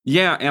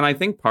 Yeah, and I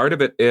think part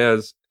of it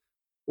is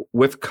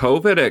with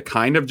COVID, it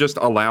kind of just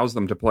allows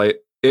them to play.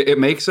 It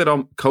makes it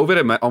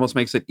COVID. It almost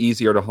makes it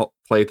easier to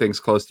play things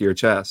close to your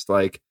chest.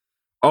 Like,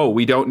 oh,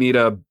 we don't need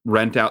to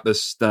rent out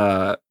this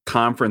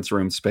conference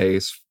room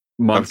space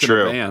months in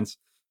advance,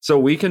 so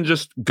we can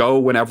just go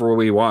whenever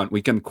we want.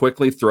 We can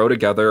quickly throw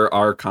together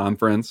our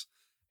conference,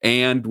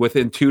 and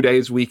within 2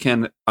 days, we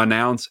can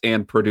announce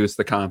and produce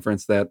the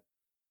conference that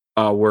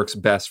works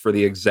best for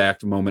the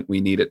exact moment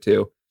we need it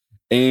to.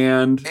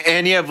 And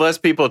you have less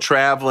people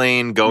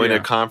traveling, going to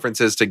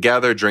conferences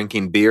together,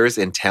 drinking beers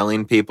and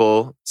telling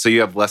people. So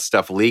you have less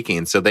stuff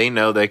leaking. So they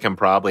know they can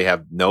probably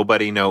have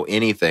nobody know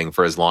anything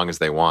for as long as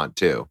they want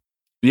to.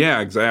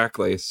 Yeah,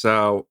 exactly.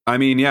 So, I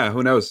mean, yeah,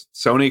 who knows?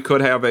 Sony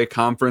could have a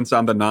conference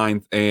on the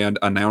 9th and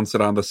announce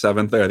it on the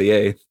 7th or the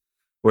 8th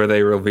where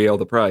they reveal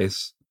the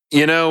price.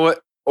 You know,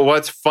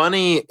 what's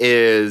funny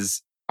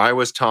is I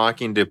was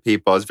talking to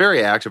people. I was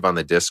very active on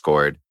the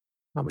Discord,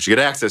 which you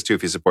get access to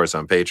if you support us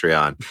on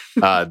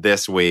Patreon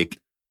this week.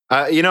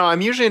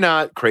 I'm usually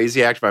not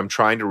crazy active. I'm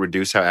trying to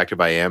reduce how active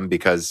I am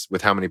because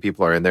with how many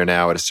people are in there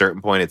now, at a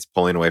certain point, it's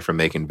pulling away from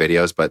making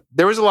videos. But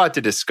there was a lot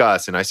to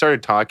discuss. And I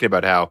started talking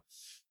about how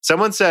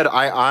someone said,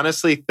 I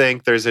honestly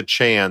think there's a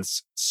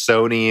chance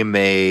Sony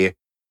may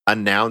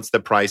announce the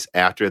price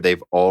after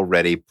they've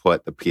already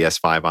put the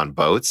PS5 on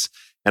boats.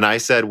 And I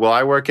said, well,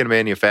 I worked in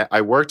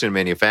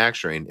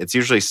manufacturing. It's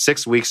usually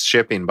 6 weeks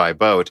shipping by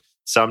boat,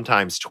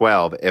 sometimes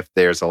 12 if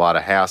there's a lot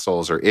of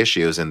hassles or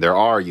issues, and there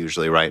are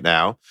usually right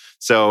now.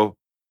 So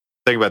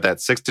think about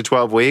that, 6 to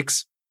 12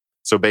 weeks.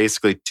 So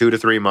basically 2 to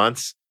 3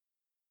 months.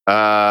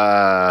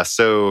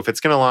 So if it's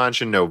going to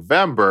launch in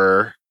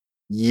November,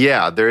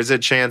 there's a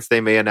chance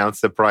they may announce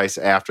the price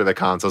after the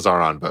consoles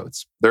are on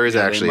boats. There is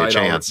actually a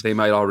chance. They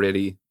might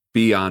already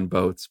be on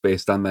boats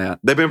based on that.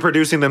 They've been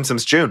producing them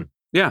since June.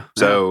 Yeah.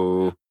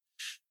 So,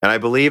 and I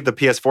believe the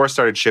PS4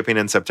 started shipping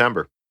in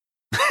September.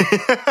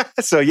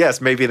 So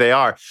yes, maybe they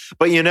are.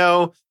 But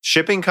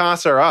shipping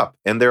costs are up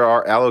and there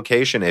are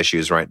allocation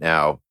issues right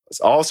now.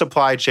 All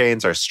supply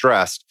chains are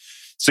stressed.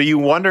 So you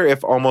wonder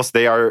if almost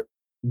they are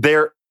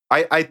there.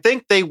 I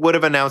think they would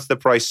have announced the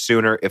price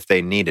sooner if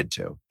they needed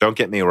to. Don't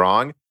get me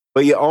wrong.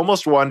 But you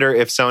almost wonder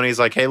if Sony's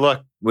like, hey,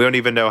 look, we don't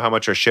even know how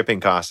much our shipping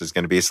cost is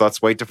going to be. So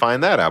let's wait to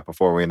find that out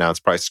before we announce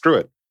price. Screw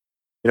it.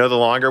 The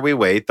longer we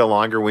wait, the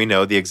longer we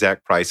know the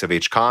exact price of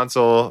each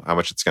console, how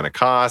much it's going to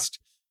cost,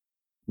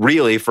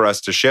 really, for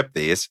us to ship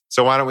these.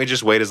 So why don't we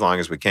just wait as long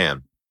as we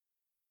can?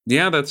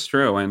 Yeah, that's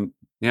true. And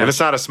it's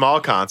not a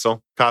small console.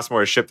 It costs more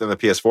to ship than the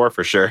PS4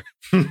 for sure.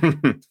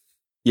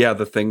 Yeah,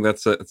 the thing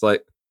it's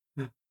like,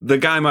 the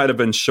guy might have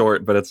been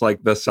short, but it's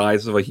like the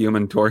size of a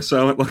human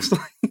torso, it looks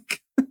like.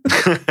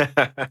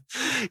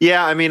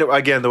 Yeah, I mean,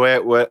 again, the way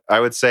I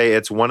would say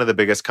it's one of the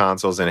biggest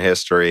consoles in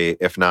history,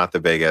 if not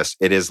the biggest.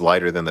 It is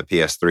lighter than the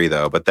PS3,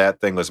 though, but that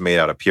thing was made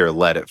out of pure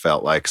lead, it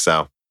felt like.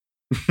 So,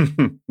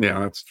 yeah,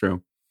 that's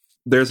true.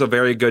 There's a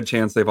very good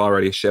chance they've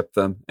already shipped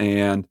them.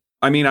 And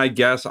I mean, I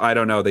guess, I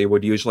don't know, they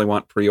would usually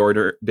want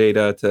pre-order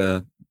data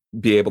to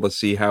be able to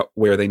see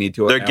where they need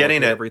to They're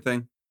getting it.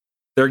 Everything.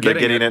 They're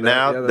getting it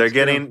now. Yeah, they're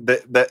getting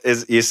that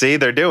is, you see,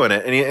 they're doing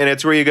it. And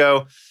it's where you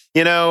go,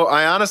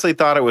 I honestly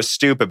thought it was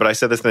stupid, but I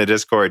said this in the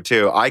Discord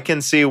too. I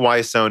can see why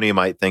Sony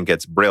might think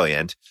it's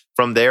brilliant.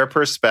 From their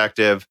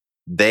perspective,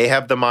 they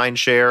have the mind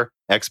share.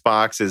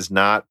 Xbox is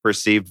not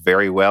perceived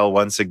very well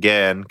once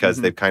again because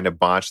they've kind of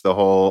botched the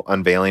whole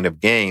unveiling of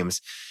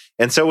games.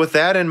 And so with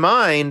that in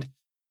mind,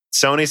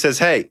 Sony says,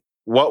 hey,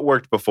 what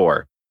worked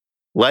before?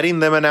 Letting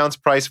them announce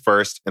price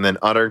first and then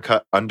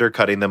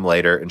undercutting them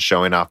later and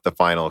showing off the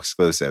final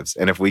exclusives.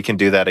 And if we can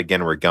do that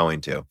again, we're going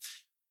to.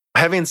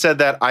 Having said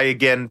that, I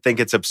again think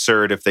it's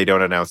absurd if they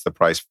don't announce the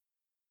price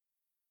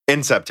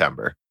in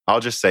September. I'll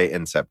just say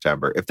in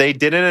September. If they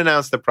didn't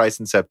announce the price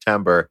in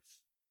September,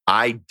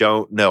 I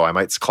don't know. I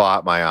might claw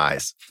out my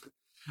eyes.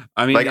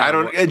 I mean, I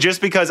don't,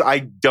 just because I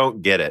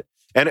don't get it.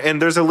 And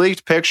there's a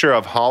leaked picture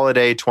of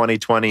holiday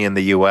 2020 in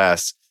the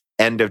US,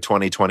 end of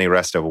 2020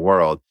 rest of the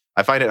world.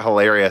 I find it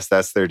hilarious.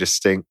 That's their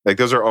distinct, like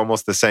those are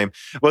almost the same.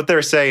 What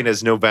they're saying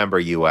is November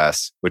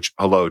US, which,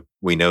 hello,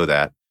 we know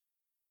that.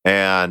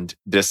 And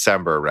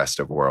December rest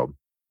of world,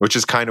 which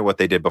is kind of what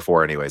they did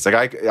before anyways.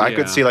 Like I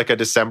could see like a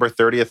December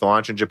 30th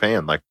launch in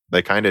Japan. Like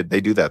they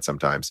do that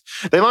sometimes.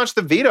 They launched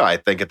the Vita, I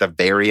think, at the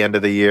very end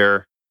of the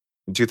year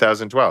in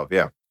 2012.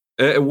 Yeah.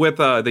 With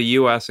the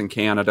US and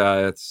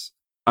Canada,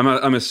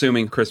 I'm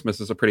assuming Christmas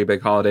is a pretty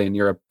big holiday in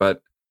Europe,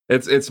 but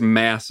it's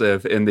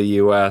massive in the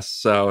US.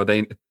 So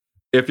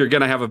if you're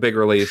going to have a big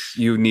release,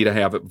 you need to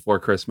have it before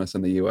Christmas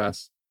in the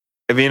US.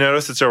 Have you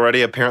noticed it's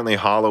already apparently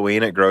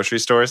Halloween at grocery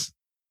stores?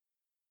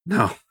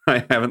 No,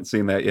 I haven't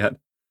seen that yet.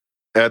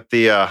 At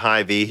the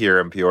Hy-Vee here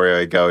in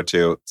Peoria I go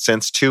to,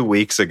 since 2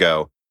 weeks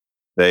ago,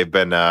 they've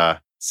been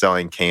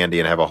selling candy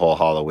and have a whole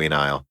Halloween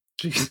aisle.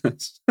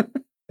 Jesus.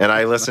 And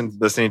I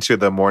listening to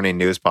the morning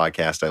news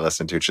podcast I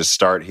listened to, Just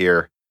Start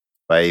Here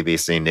by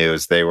ABC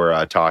News. They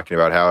were talking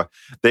about how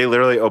they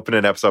literally opened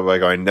an episode by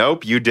going,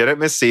 nope, you didn't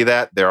missee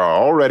that. There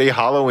are already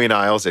Halloween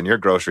aisles in your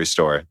grocery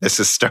store. This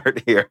is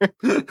Start Here.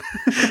 And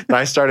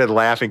I started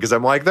laughing because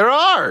I'm like, there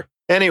are.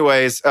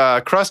 Anyways,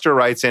 Cruster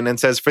writes in and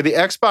says, for the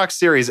Xbox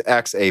Series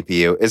X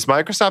APU, is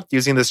Microsoft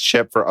using this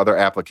chip for other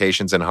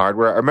applications and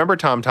hardware? I remember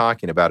Tom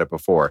talking about it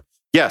before.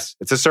 Yes,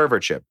 it's a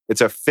server chip.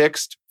 It's a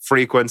fixed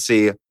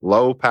frequency,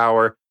 low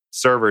power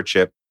server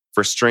chip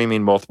for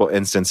streaming multiple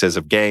instances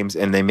of games,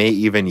 and they may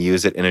even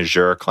use it in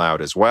Azure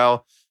Cloud as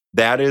well.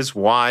 That is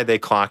why they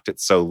clocked it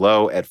so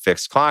low at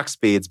fixed clock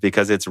speeds,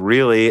 because it's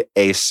really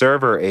a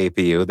server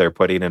APU they're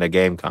putting in a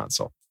game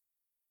console.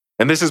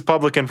 And this is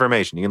public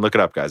information. You can look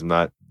it up, guys. I'm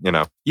not,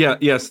 Yeah,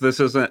 yes,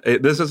 this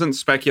isn't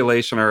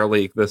speculation or a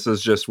leak. This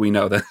is just, we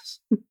know this.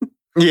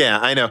 Yeah,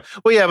 I know.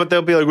 Well, yeah, but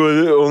they'll be like,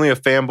 well, only a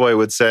fanboy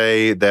would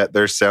say that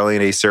they're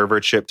selling a server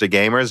chip to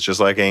gamers,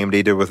 just like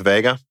AMD did with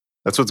Vega.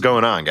 That's what's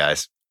going on,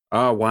 guys.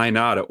 Why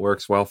not? It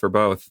works well for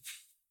both.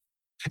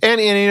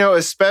 And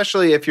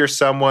especially if you're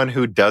someone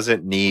who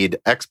doesn't need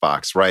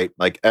Xbox, right?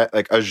 Like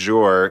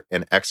Azure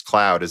and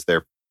xCloud is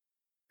their.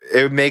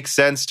 It makes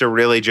sense to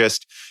really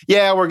just,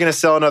 we're going to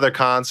sell another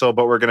console,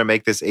 but we're going to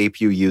make this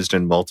APU used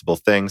in multiple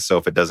things. So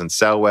if it doesn't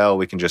sell well,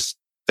 we can just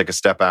take a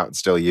step out and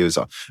still use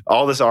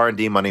all this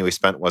R&D money we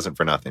spent wasn't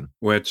for nothing.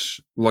 Which,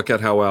 look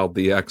at how well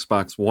the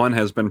Xbox One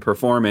has been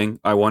performing.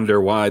 I wonder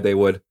why they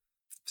would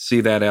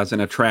see that as an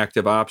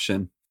attractive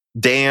option.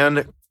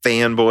 Dan,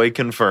 fanboy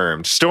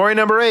confirmed. Story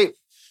number 8.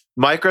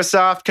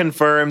 Microsoft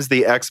confirms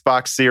the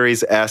Xbox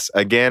Series S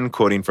again,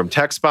 quoting from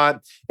TechSpot.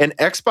 An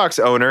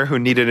Xbox owner who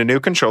needed a new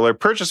controller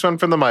purchased one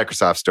from the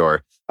Microsoft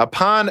Store.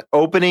 Upon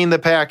opening the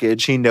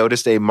package, he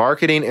noticed a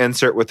marketing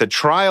insert with a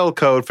trial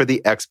code for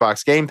the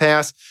Xbox Game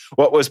Pass.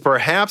 What was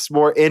perhaps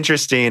more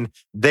interesting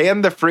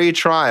than the free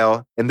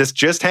trial, and this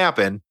just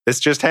happened.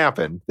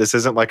 This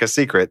isn't like a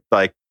secret,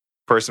 like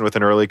person with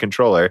an early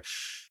controller.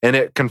 And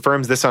it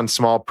confirms this on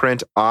small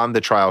print on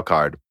the trial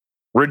card.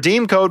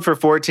 Redeem code for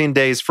 14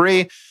 days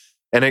free.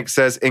 And it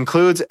says,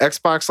 includes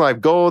Xbox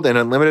Live Gold and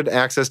unlimited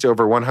access to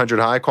over 100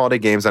 high-quality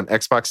games on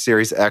Xbox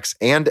Series X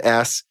and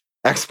S,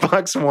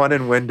 Xbox One,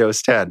 and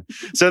Windows 10.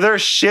 So they're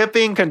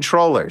shipping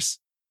controllers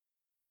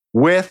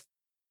with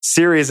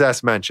Series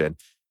S mentioned.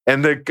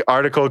 And the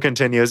article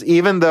continues,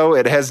 even though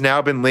it has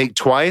now been leaked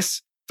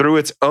twice through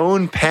its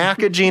own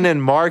packaging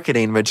and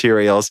marketing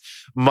materials,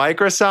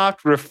 Microsoft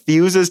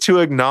refuses to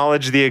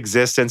acknowledge the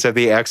existence of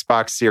the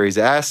Xbox Series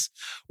S.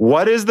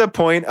 What is the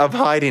point of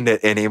hiding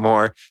it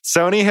anymore?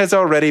 Sony has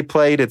already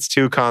played its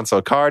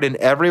 2-console card, and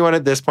everyone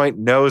at this point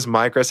knows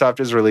Microsoft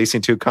is releasing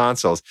 2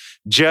 consoles.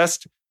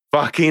 Just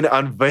fucking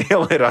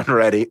unveil it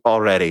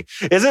already.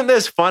 Isn't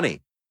this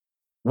funny?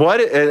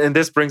 And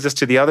this brings us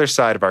to the other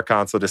side of our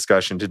console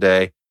discussion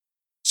today.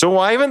 So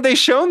why haven't they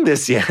shown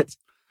this yet?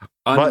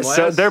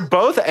 So they're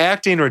both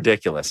acting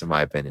ridiculous, in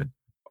my opinion.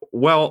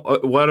 Well,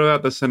 what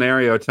about the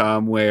scenario,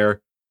 Tom,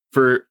 where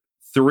for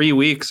 3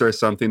 weeks or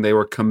something, they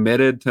were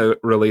committed to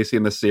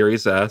releasing the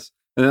Series S,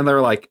 and then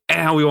they're like,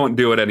 we won't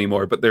do it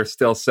anymore, but they're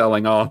still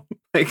selling all.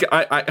 Like,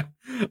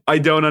 I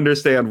don't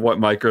understand what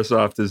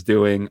Microsoft is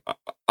doing.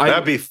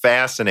 That'd be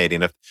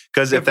fascinating.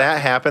 Because if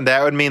that happened,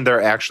 that would mean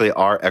there actually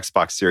are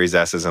Xbox Series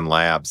S's in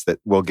labs that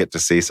we'll get to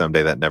see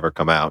someday that never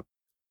come out.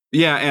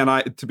 Yeah,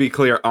 and to be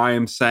clear, I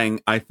am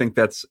saying I think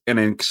that's an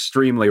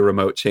extremely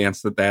remote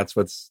chance that that's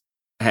what's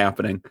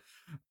happening.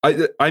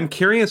 I'm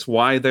curious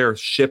why they're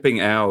shipping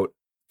out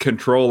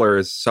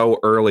controllers so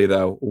early,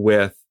 though,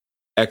 with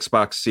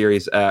Xbox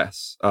Series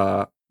S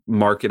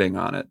marketing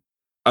on it.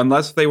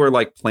 Unless they were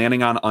like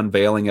planning on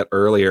unveiling it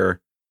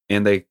earlier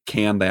and they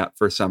canned that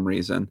for some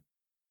reason.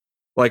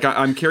 Like,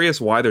 I'm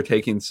curious why they're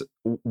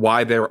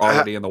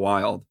already in the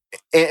wild.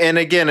 And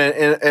again,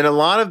 and a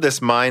lot of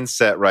this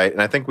mindset, right,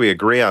 and I think we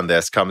agree on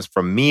this, comes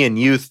from me and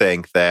you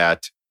think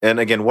that, and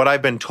again, what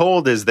I've been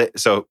told is that,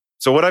 so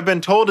what I've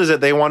been told is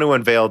that they want to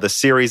unveil the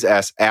Series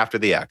S after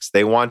the X.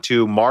 They want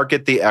to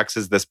market the X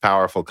as this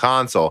powerful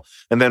console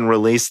and then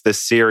release the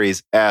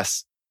Series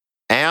S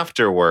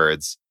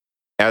afterwards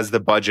as the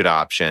budget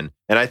option.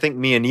 And I think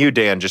me and you,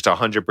 Dan, just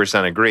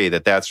 100% agree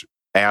that that's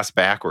ass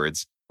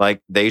backwards.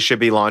 Like, they should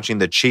be launching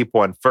the cheap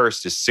one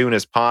first as soon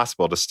as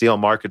possible to steal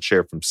market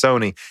share from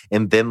Sony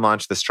and then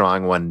launch the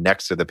strong one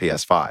next to the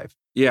PS5.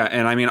 Yeah,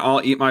 and I mean,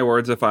 I'll eat my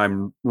words if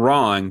I'm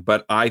wrong,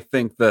 but I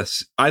think the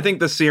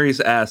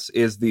Series S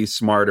is the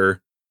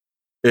smarter,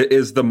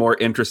 is the more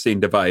interesting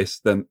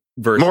device than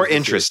versus more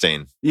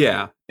interesting.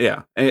 Yeah,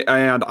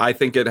 and I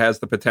think it has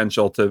the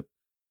potential to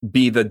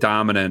be the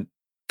dominant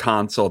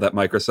console that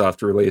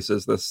Microsoft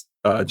releases this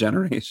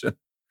generation.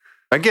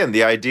 Again,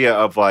 the idea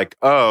of like,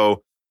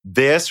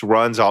 this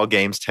runs all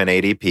games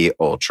 1080p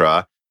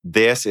Ultra.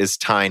 This is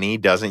tiny,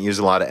 doesn't use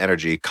a lot of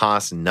energy,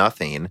 costs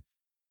nothing.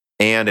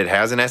 and it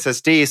has an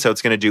SSD, so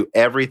it's going to do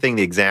everything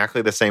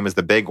exactly the same as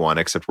the big one,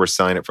 except we're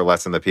selling it for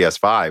less than the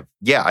PS5.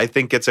 Yeah, I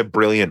think it's a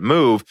brilliant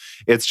move.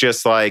 It's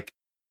just like,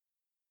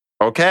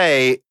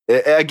 okay,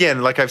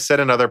 again, like I've said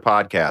in other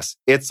podcasts,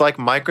 it's like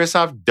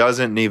Microsoft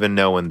doesn't even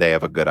know when they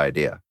have a good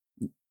idea.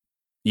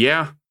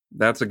 Yeah,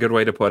 that's a good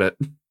way to put it.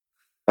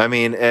 I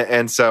mean,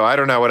 and so I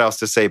don't know what else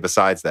to say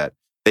besides that.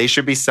 They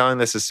should be selling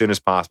this as soon as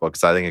possible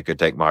because I think it could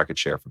take market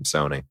share from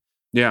Sony.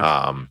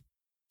 Yeah.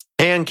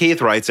 And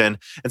Keith writes in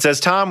and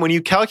says, Tom, when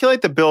you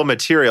calculate the bill of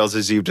materials,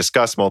 as you've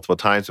discussed multiple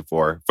times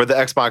before, for the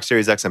Xbox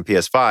Series X and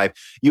PS5,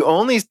 you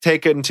only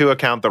take into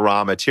account the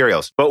raw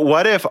materials. But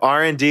what if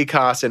R&D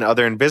costs and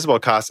other invisible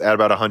costs add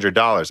about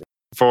 $100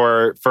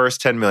 for first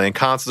 10 million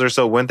consoles or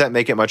so? Wouldn't that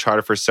make it much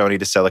harder for Sony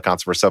to sell a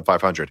console for sub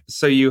 500?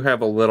 So you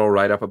have a little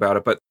write-up about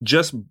it, but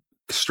just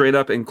straight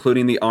up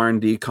including the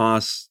R&D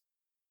costs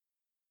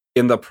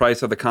in the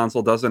price of the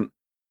console doesn't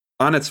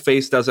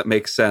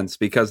make sense,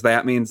 because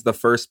that means the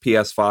first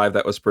PS5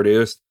 that was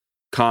produced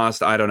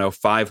cost, I don't know,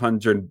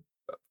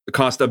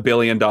 cost $1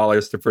 billion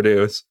to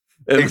produce.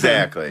 And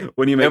exactly.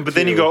 When you make, but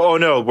then you go, oh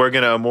no, we're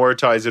going to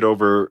amortize it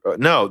over.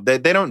 No, they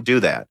don't do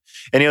that.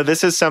 And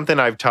this is something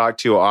I've talked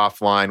to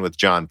offline with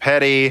John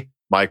Petty,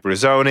 Mike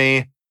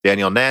Bruzzoni,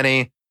 Daniel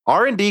Nanny.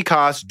 R&D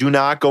costs do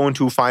not go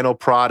into final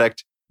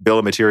product bill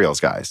of materials,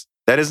 guys.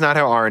 That is not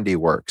how R&D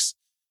works.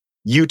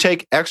 You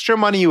take extra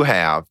money you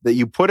have that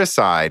you put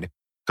aside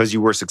because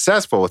you were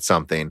successful with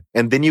something,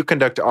 and then you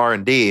conduct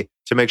R&D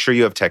to make sure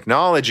you have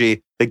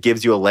technology that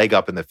gives you a leg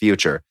up in the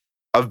future.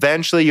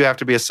 Eventually, you have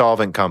to be a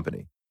solvent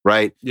company,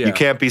 right? Yeah. You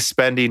can't be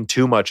spending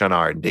too much on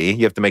R&D.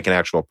 You have to make an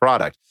actual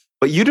product.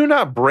 But you do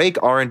not break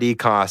R&D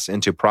costs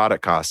into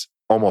product costs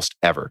almost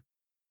ever.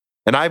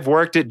 And I've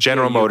worked at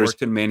General Motors.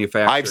 Worked in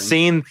manufacturing. I've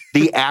seen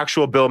the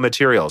actual bill of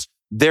materials.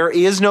 There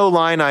is no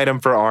line item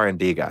for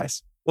R&D,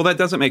 guys. Well, that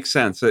doesn't make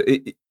sense.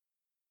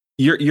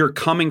 You're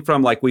coming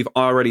from like, we've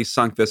already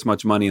sunk this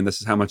much money and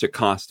this is how much it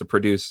costs to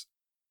produce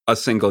a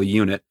single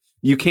unit.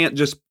 You can't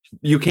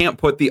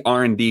put the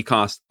R&D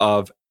cost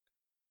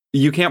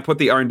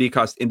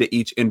into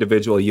each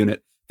individual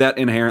unit. That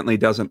inherently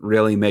doesn't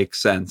really make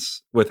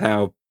sense with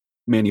how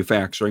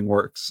manufacturing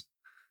works.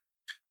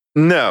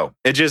 No,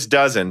 it just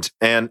doesn't.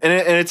 And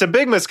it's a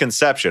big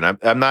misconception.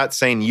 I'm not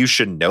saying you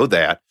should know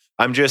that.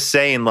 I'm just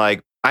saying,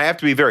 like, I have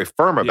to be very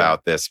firm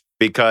about this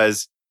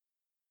because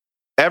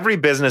every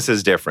business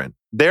is different.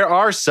 There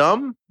are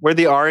some where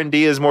the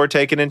R&D is more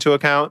taken into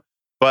account,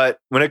 but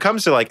when it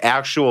comes to like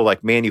actual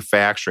like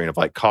manufacturing of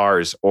like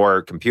cars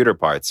or computer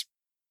parts,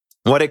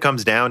 what it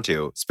comes down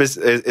to is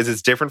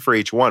it's different for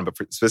each one, but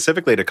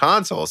specifically to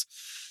consoles,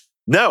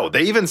 no,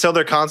 they even sell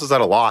their consoles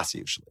at a loss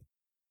usually.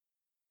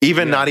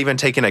 Not even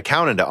taking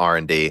account into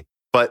R&D,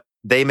 but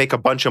they make a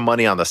bunch of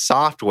money on the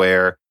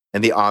software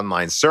and the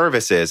online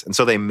services, and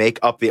so they make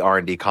up the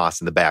R&D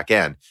costs in the back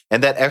end.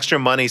 And that extra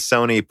money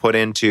Sony put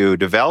into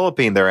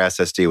developing their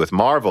SSD with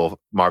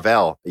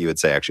Marvell, you would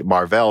say actually,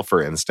 Marvell,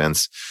 for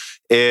instance,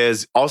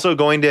 is also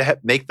going to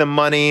make them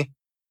money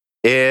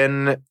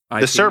in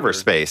the server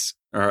space.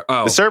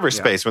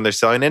 Space when they're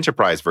selling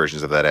enterprise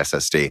versions of that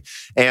SSD.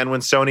 And when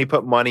Sony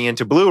put money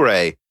into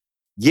Blu-ray,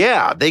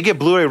 they get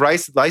Blu-ray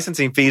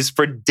licensing fees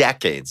for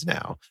decades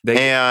now.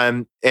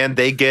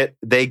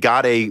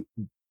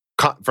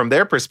 From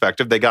their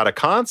perspective, they got a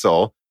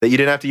console that you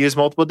didn't have to use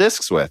multiple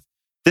discs with.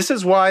 This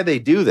is why they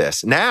do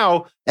this.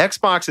 Now,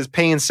 Xbox is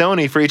paying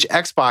Sony for each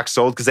Xbox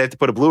sold because they have to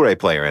put a Blu-ray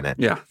player in it.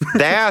 Yeah.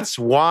 That's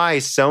why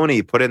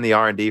Sony put in the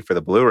R&D for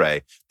the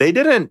Blu-ray. They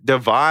didn't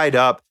divide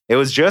up. It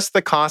was just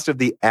the cost of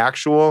the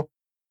actual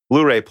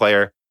Blu-ray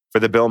player for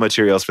the bill of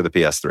materials for the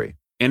PS3.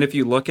 And if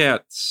you look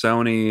at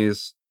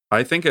Sony's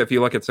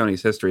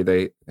history,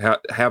 they have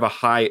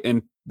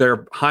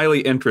they're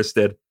highly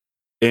interested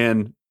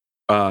in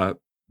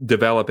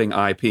developing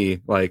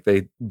IP. Like,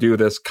 they do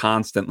this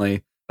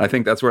constantly. I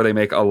think that's where they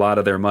make a lot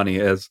of their money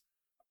is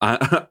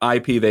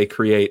IP they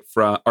create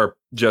from, or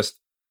just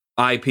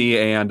IP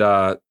and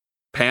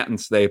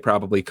patents they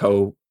probably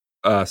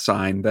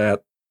co-sign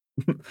that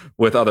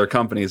with other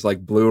companies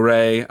like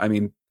Blu-ray. I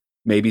mean,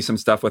 maybe some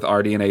stuff with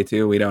RDNA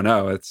too. We don't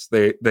know.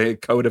 They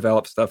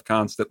co-develop stuff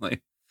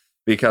constantly.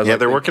 Because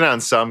they're working on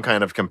some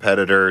kind of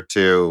competitor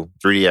to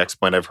 3D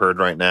X-Point, I've heard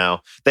right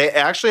now. They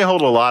actually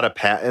hold a lot of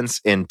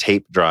patents in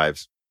tape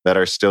drives that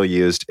are still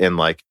used in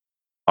like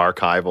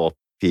archival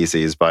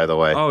PCs, by the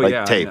way. Oh, like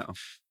yeah, tape,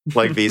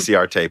 like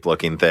VCR tape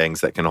looking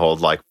things that can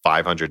hold like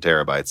 500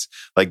 terabytes.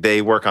 Like,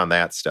 they work on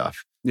that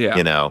stuff.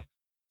 Yeah.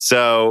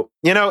 So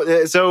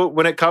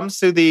when it comes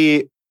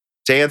to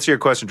answer your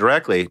question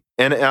directly,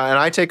 and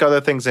I take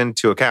other things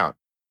into account.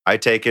 I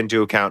take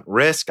into account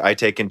risk. I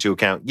take into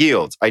account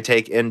yields. I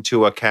take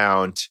into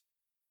account...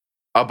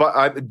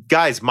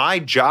 guys, my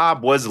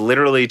job was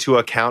literally to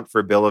account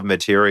for bill of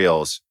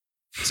materials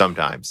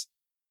sometimes.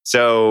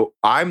 So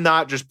I'm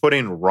not just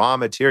putting raw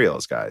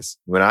materials, guys.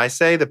 When I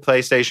say the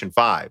PlayStation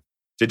 5,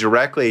 to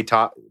directly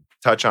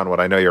touch on what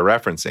I know you're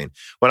referencing,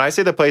 when I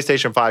say the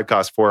PlayStation 5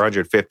 costs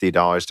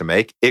 $450 to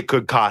make, it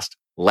could cost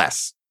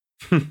less.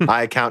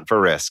 I account for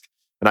risk.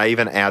 And I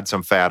even add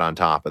some fat on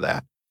top of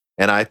that.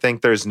 And I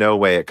think there's no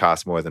way it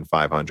costs more than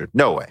 $500.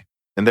 No way.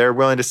 And they're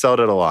willing to sell it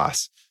at a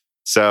loss.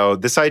 So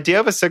this idea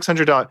of a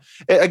 $600,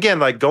 again,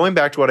 like going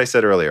back to what I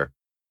said earlier,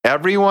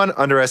 everyone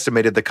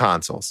underestimated the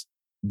consoles.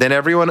 Then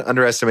everyone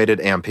underestimated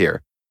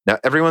Ampere. Now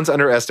everyone's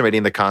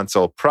underestimating the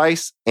console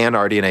price and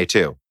RDNA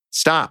 2.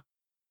 Stop.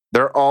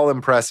 They're all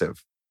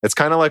impressive. It's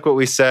kind of like what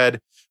we said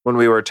when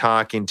we were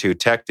talking to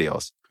Tech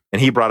Deals. And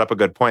he brought up a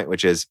good point,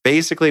 which is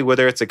basically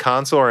whether it's a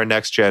console or a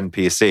next-gen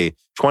PC,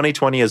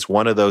 2020 is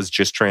one of those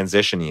just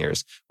transition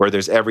years where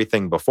there's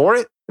everything before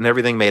it and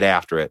everything made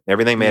after it.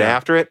 Everything made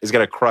after it is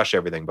going to crush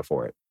everything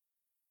before it.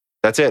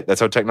 That's it.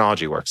 That's how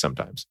technology works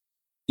sometimes.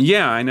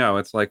 Yeah, I know.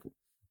 It's like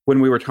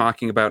when we were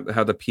talking about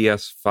how the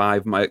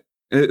PS5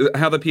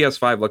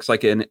 looks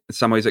like in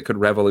some ways it could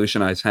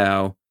revolutionize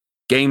how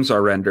games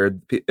are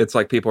rendered. It's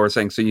like people are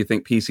saying, so you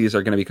think PCs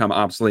are going to become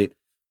obsolete?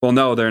 Well,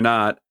 no, they're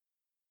not.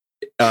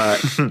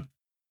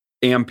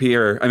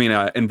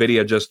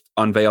 NVIDIA just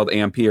unveiled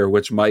Ampere,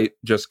 which might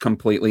just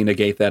completely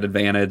negate that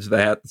advantage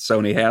that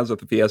Sony has with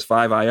the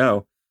PS5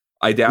 I/O.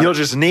 I doubt you'll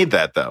just need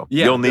that though.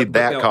 Yeah, you'll need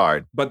that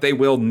card, but they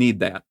will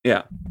need that.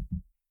 Yeah,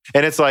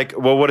 and it's like,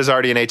 well, what is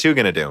RDNA 2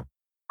 going to do?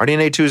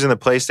 RDNA 2 is in the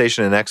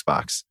PlayStation and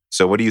Xbox.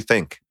 So what do you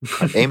think?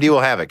 AMD will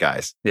have it,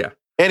 guys. Yeah.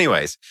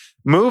 Anyways,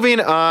 moving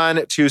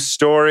on to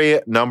story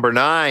number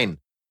 9.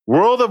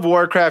 World of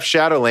Warcraft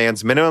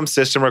Shadowlands minimum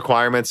system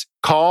requirements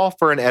call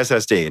for an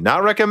SSD.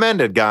 Not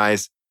recommended,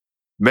 guys.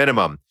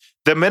 Minimum.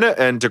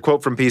 And to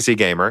quote from PC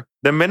Gamer,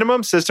 the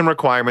minimum system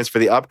requirements for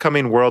the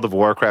upcoming World of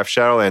Warcraft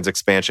Shadowlands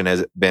expansion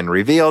has been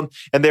revealed,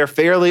 and they're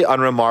fairly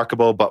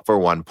unremarkable, but for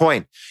one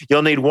point.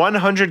 You'll need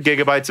 100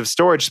 gigabytes of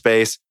storage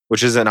space,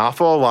 which is an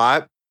awful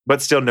lot,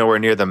 but still nowhere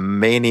near the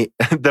maniacal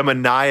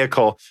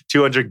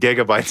 200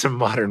 gigabytes of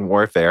Modern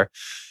Warfare.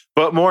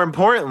 But more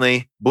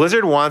importantly,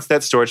 Blizzard wants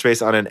that storage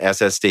space on an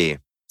SSD.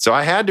 So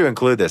I had to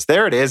include this.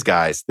 There it is,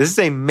 guys. This is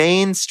a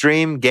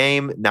mainstream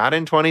game, not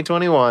in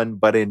 2021,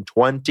 but in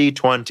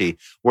 2020,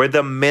 where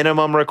the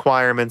minimum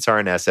requirements are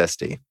an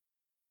SSD.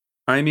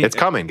 I mean, it's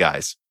coming,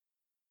 guys.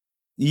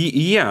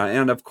 Yeah,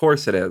 and of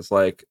course it is.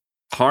 Like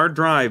hard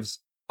drives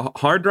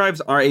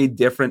are a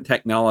different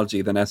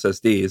technology than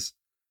SSDs,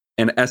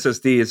 and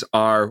SSDs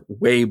are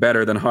way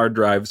better than hard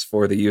drives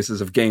for the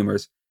uses of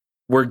gamers.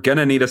 We're going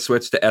to need to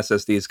switch to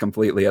SSDs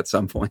completely at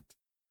some point.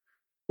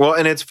 Well,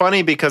 and it's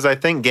funny because I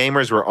think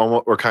gamers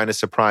were kind of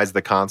surprised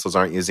the consoles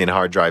aren't using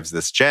hard drives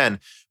this gen.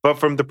 But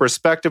from the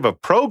perspective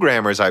of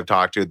programmers I've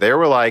talked to, they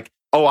were like,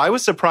 oh, I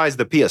was surprised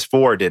the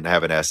PS4 didn't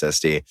have an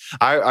SSD.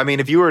 I mean,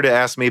 if you were to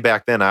ask me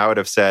back then, I would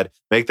have said,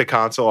 make the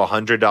console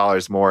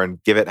 $100 more and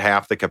give it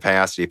half the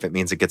capacity if it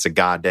means it gets a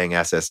goddamn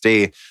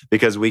SSD,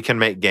 because we can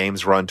make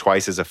games run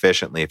twice as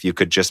efficiently if we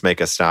could just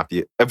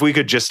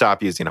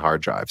stop using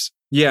hard drives.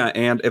 Yeah,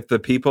 and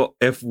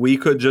if we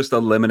could just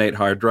eliminate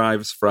hard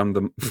drives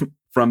from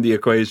the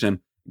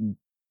equation,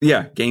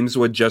 yeah, games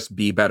would just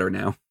be better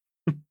now.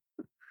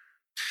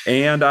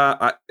 And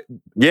Microsoft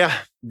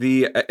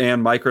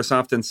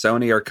and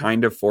Sony are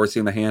kind of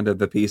forcing the hand of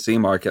the PC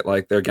market.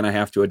 Like they're going to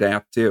have to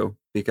adapt too,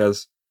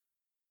 because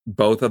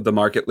both of the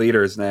market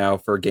leaders now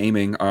for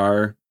gaming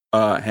have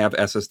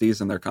SSDs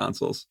in their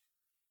consoles.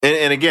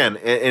 And again,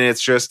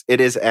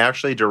 it is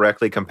actually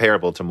directly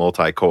comparable to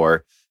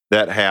multi-core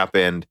that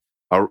happened.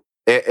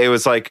 It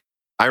was like,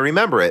 I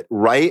remember it,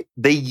 right?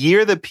 The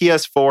year the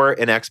PS4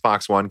 and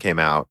Xbox One came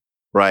out,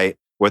 right?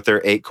 With their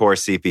 8-core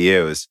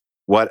CPUs.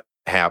 What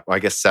happened? I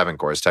guess 7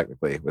 cores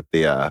technically with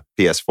the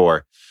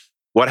PS4.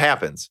 What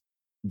happens?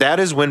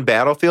 That is when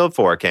Battlefield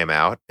 4 came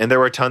out, and there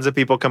were tons of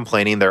people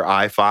complaining their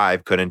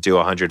i5 couldn't do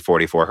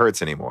 144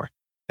 hertz anymore.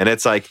 And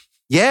it's like,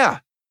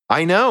 yeah,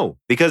 I know,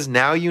 because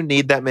now you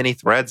need that many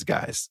threads,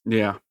 guys.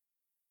 Yeah.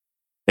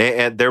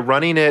 And they're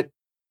running it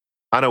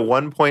on a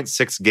 1.6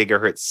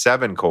 gigahertz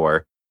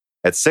 7-core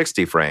at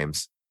 60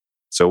 frames.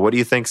 So what do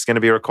you think is going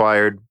to be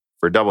required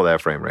for double that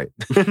frame rate?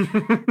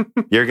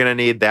 You're going to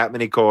need that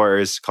many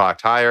cores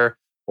clocked higher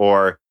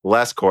or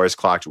less cores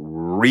clocked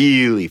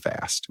really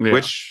fast,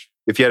 which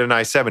if you had an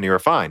i7, you were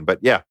fine. But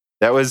yeah,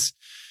 it's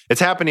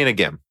happening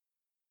again.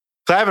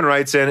 Clavin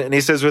writes in and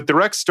he says, with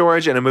direct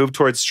storage and a move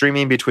towards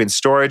streaming between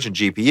storage and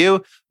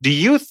GPU, do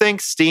you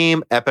think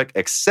Steam, Epic,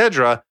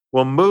 etc.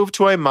 will move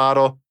to a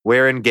model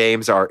wherein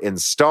games are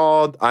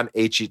installed on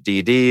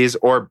HDDs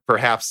or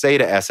perhaps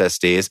SATA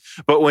SSDs,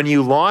 but when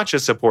you launch a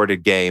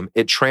supported game,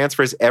 it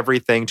transfers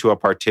everything to a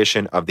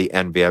partition of the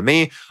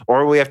NVMe,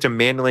 or we have to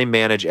manually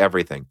manage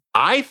everything?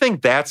 I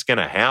think that's going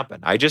to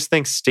happen. I just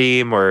think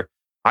Steam,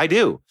 I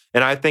do.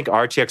 And I think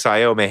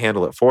RTX-IO may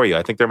handle it for you.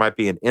 I think there might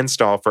be an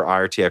install for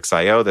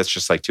RTX-IO that's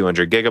just like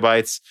 200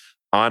 gigabytes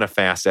on a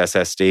fast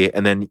SSD,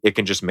 and then it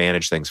can just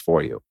manage things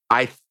for you.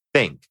 I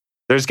think.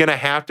 There's going to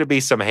have to be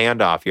some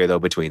handoff here, though,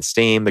 between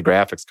Steam, the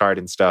graphics card,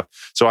 and stuff.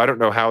 So I don't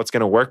know how it's going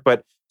to work.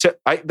 But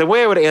the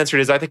way I would answer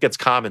it is I think it's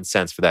common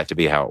sense for that to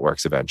be how it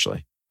works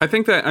eventually. I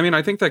think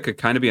that could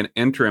kind of be an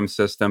interim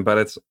system, but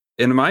it's,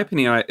 in my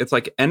opinion, it's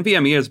like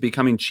NVMe is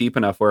becoming cheap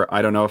enough where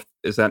I don't know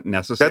is that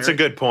necessary? That's a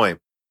good point.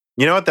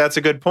 You know what? That's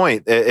a good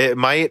point. It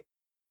might.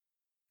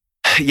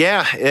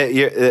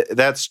 Yeah,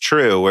 that's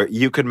true. Where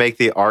you could make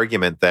the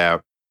argument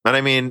that, and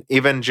I mean,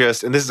 even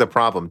just, and this is a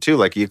problem too.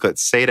 Like you could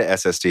SATA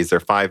SSDs,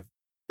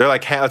 they're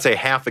like let's say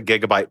half a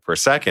gigabyte per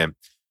second.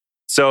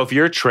 So if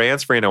you're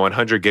transferring a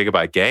 100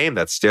 gigabyte game,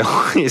 that's still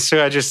you still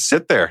gotta just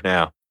sit there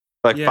now,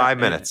 like 5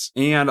 minutes.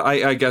 And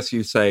I guess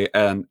you say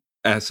an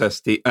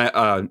SSD,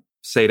 SATA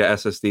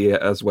SSD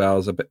as well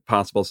as a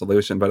possible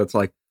solution, but it's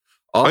like.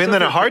 Also, and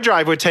then a hard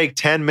drive would take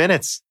 10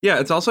 minutes. Yeah,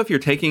 it's also if you're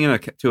taking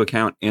into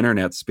account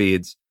internet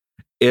speeds,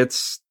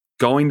 it's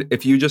going,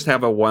 if you just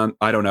have a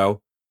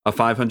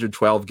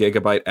 512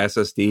 gigabyte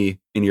SSD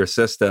in your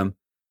system,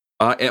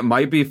 it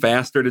might be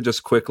faster to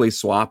just quickly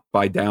swap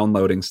by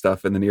downloading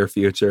stuff in the near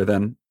future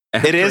than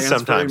it is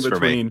sometimes between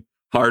for me.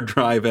 Hard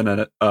drive and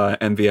an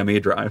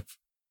NVMe drive.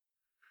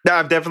 No,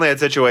 I've definitely had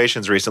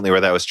situations recently where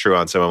that was true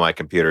on some of my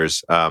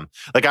computers.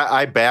 Like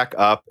I back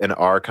up and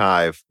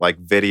archive like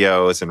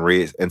videos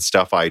and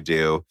stuff I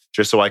do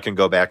just so I can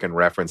go back and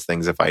reference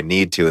things if I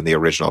need to in the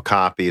original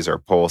copies or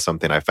pull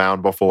something I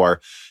found before.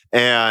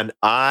 And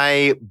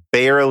I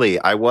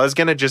was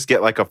going to just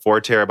get like a 4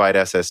 terabyte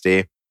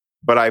SSD,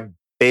 but I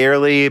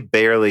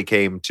barely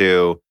came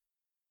to,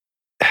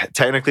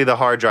 technically the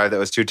hard drive that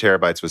was 2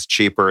 terabytes was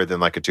cheaper than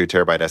like a 2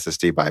 terabyte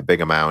SSD by a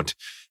big amount.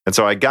 And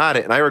so I got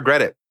it and I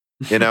regret it.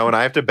 And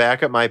I have to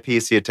back up my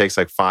PC. It takes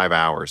like 5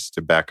 hours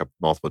to back up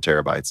multiple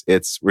terabytes.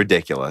 It's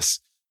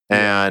ridiculous.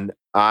 And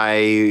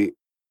I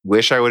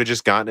wish I would have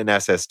just gotten an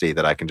SSD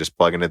that I can just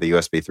plug into the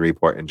USB 3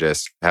 port and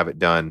just have it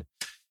done.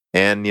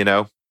 And, in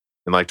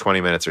like 20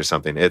 minutes or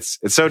something. It's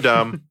so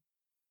dumb.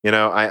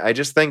 I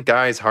just think,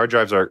 guys, hard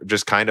drives are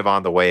just kind of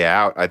on the way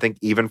out. I think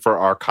even for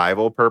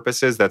archival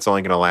purposes, that's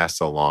only going to last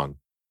so long.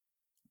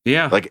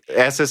 Yeah. Like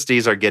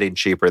SSDs are getting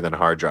cheaper than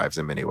hard drives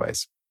in many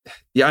ways.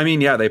 Yeah, I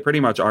mean, they pretty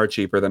much are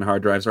cheaper than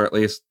hard drives, or at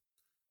least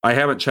I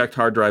haven't checked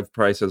hard drive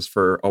prices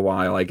for a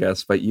while, I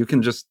guess, but you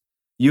can get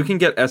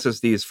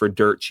SSDs for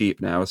dirt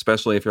cheap now,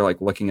 especially if you're like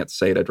looking at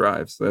SATA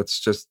drives. That's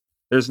just,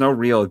 there's no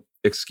real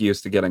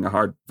excuse to getting a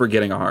hard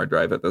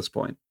drive at this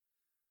point.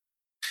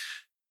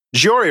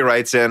 Jory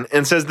writes in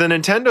and says, the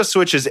Nintendo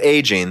Switch is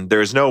aging.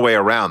 There's no way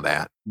around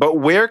that. But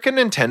where can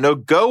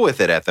Nintendo go with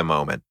it at the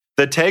moment?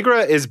 The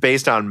Tegra is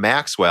based on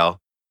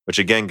Maxwell, which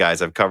again,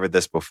 guys, I've covered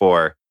this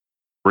before.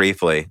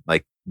 Briefly,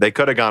 like they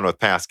could have gone with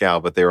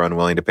Pascal, but they were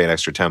unwilling to pay an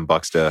extra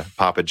 $10 to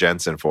Papa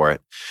Jensen for it.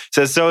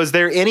 Says, so is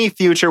there any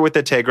future with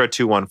the Tegra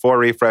 214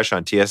 refresh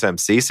on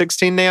TSMC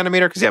 16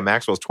 nanometer? Because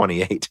Maxwell's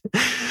 28.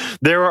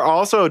 There were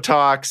also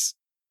talks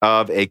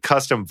of a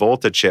custom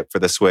Volta chip for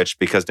the Switch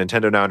because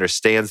Nintendo now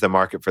understands the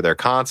market for their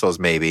consoles,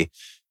 maybe.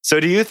 So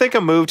do you think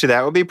a move to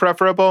that would be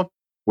preferable?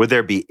 Would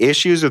there be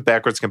issues with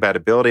backwards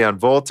compatibility on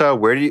Volta?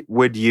 Where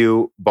would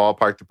you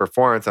ballpark the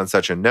performance on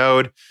such a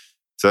node?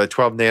 So the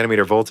 12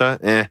 nanometer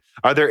Volta,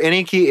 Are there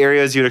any key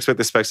areas you'd expect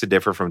the specs to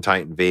differ from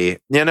Titan V?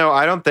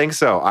 I don't think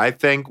so. I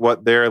think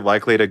what they're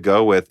likely to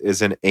go with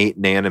is an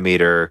 8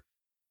 nanometer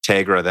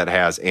Tegra that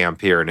has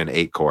Ampere and an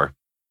 8 core.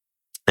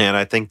 And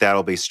I think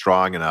that'll be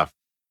strong enough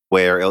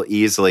where it'll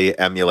easily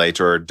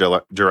emulate or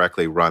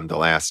directly run the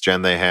last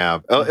gen they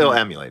have. It'll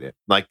emulate it.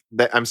 If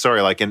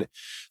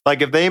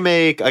they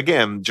make,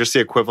 again, just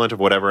the equivalent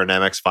of whatever an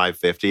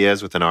MX550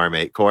 is with an ARM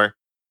 8 core,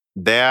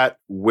 that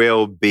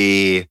will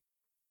be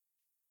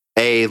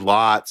a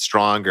lot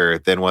stronger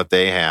than what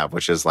they have,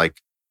 which is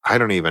like, I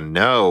don't even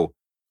know,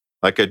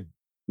 like a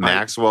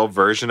Maxwell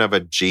version of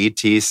a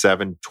GT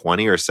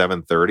 720 or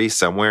 730,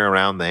 somewhere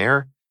around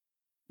there.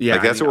 Yeah,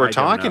 like that's what we're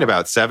talking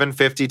about.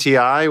 750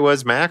 Ti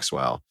was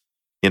Maxwell,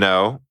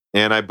 and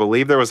I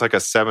believe there was like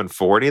a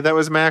 740 that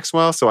was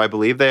Maxwell. So I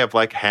believe they have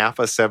like half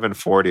a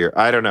 740, or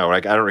I don't know,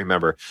 like I don't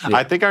remember. Yeah.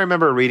 I think I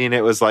remember reading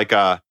it was like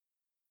a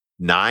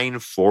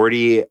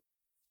 940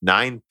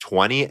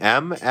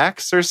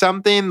 920MX or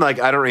something.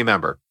 Like, I don't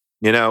remember,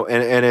 and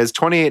as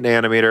 28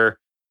 nanometer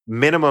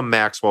minimum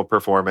Maxwell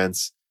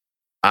performance,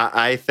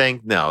 I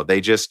think, no, they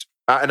just,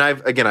 and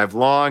I've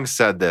long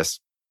said this,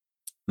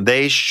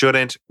 they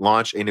shouldn't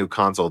launch a new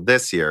console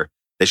this year.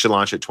 They should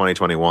launch it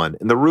 2021.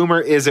 And the rumor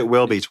is it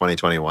will be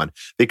 2021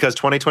 because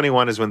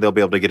 2021 is when they'll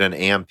be able to get an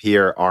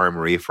Ampere ARM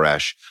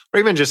refresh or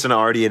even just an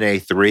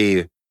RDNA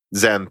 3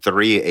 Zen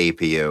 3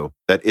 APU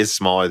that is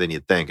smaller than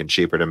you'd think and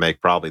cheaper to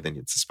make probably than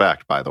you'd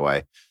suspect, by the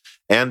way.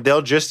 And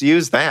they'll just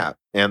use that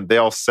and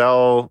they'll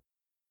sell,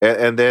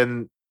 and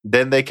then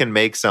they can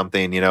make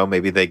something,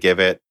 maybe they give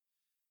it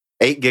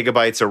 8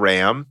 gigabytes of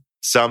RAM,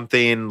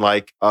 something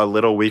like a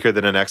little weaker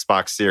than an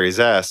Xbox Series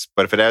S.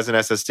 But if it has an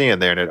SSD in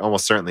there, and it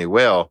almost certainly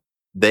will,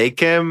 they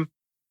can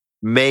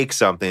make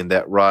something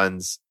that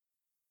runs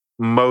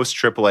most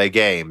AAA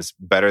games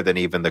better than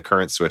even the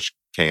current Switch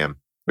can,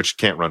 which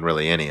can't run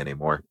really any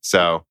anymore.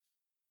 So,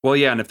 well,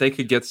 yeah, and if they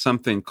could get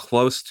something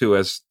close to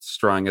as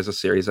strong as a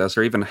Series S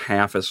or even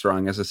half as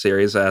strong as a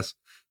Series S,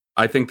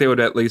 I think they would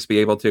at least be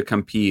able to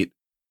compete.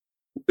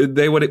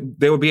 They would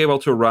be able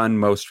to run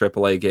most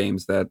AAA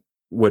games that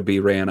would be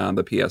ran on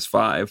the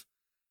PS5,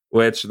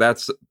 which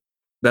that's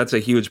a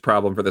huge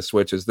problem for the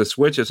Switch. Is the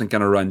Switch isn't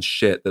going to run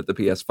shit that the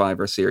PS5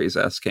 or Series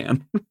S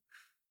can.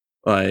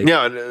 Like,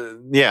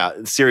 yeah,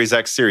 Series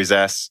X, Series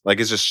S, like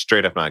it's just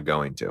straight up not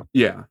going to.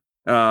 yeah.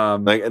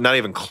 Like not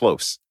even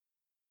close.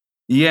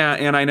 Yeah,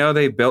 and I know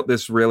they built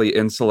this really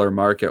insular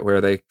market where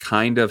they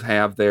kind of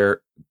have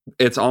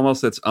it's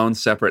almost its own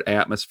separate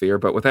atmosphere,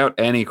 but without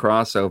any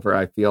crossover,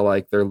 I feel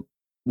like they're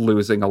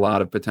losing a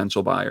lot of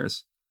potential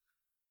buyers.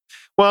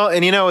 Well,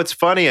 and it's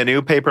funny, a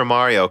new Paper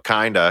Mario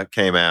kinda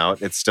came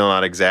out. It's still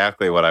not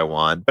exactly what I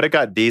want, but it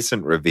got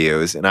decent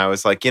reviews. And I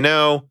was like,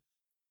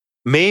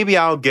 maybe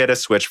I'll get a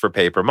Switch for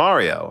Paper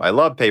Mario. I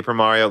love Paper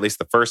Mario, at least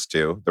the first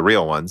two, the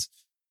real ones.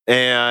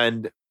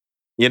 And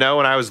when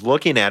I was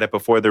looking at it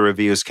before the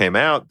reviews came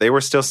out, they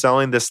were still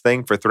selling this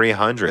thing for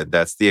 $300.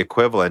 That's the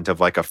equivalent of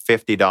like a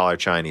 $50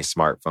 Chinese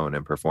smartphone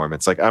in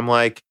performance. Like, I'm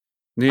like,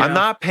 I'm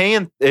not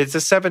paying. It's a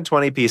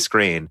 720p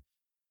screen.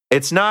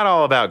 It's not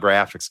all about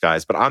graphics,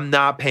 guys, but I'm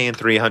not paying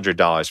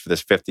 $300 for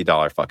this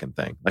 $50 fucking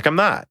thing. Like, I'm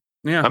not.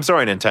 Yeah. I'm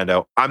sorry,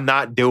 Nintendo. I'm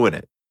not doing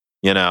it.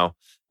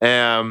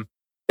 And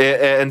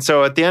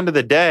so at the end of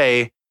the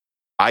day,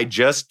 I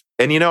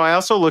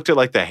also looked at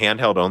like the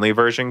handheld only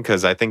version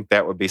because I think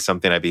that would be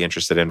something I'd be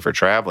interested in for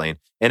traveling.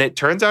 And it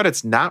turns out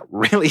it's not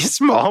really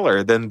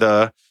smaller than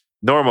the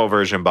normal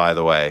version, by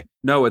the way.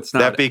 No, it's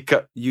not.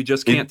 You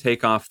just can't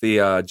take off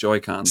the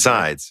Joy-Con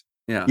sides.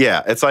 Yeah.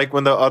 Yeah. It's like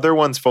when the other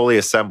one's fully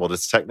assembled,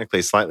 it's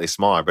technically slightly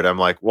smaller, but I'm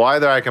like, well,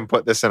 either I can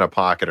put this in a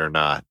pocket or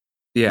not.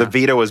 Yeah. The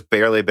Vita was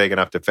barely big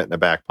enough to fit in the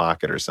back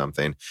pocket or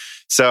something.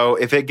 So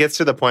if it gets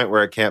to the point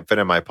where it can't fit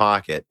in my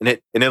pocket and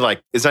it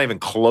like is not even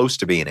close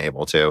to being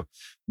able to,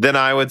 then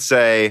I would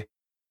say,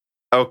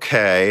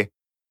 okay,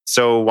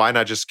 so why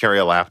not just carry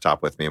a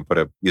laptop with me and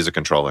use a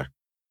controller?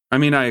 I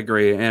mean, I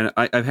agree. And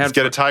I've had... Let's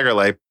get a Tiger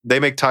Lake. They'll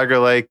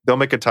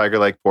make a Tiger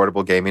Lake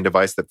portable gaming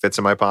device that fits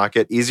in my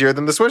pocket easier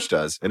than the Switch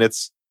does. And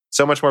it's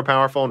so much more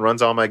powerful and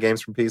runs all my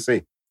games from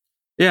PC.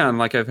 Yeah, and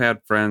like I've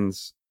had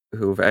friends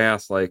who've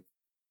asked, like,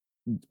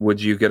 would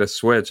you get a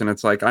Switch? And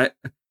it's like,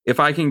 if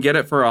I can get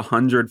it for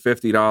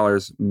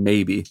 $150,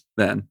 maybe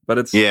then. But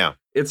it's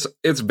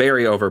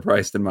very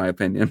overpriced in my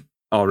opinion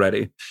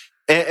already.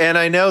 And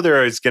I know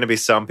there is going to be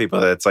some people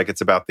that it's like it's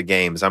about the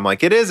games. I'm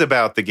like, it is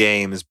about the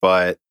games,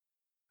 but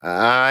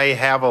I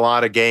have a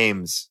lot of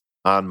games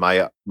on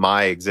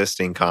my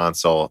existing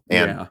console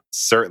and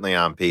certainly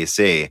on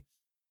PC.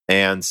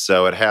 And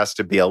so it has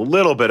to be a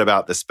little bit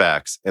about the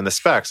specs. And the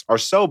specs are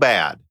so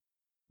bad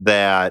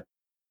that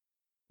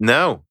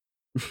no.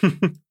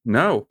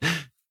 No.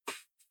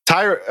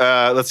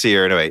 Let's see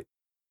here. No, wait.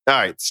 All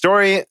right.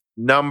 Story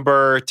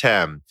number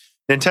 10.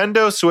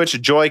 Nintendo Switch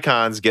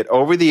Joy-Cons get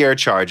over-the-air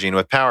charging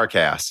with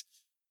PowerCast.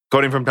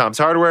 Quoting from Tom's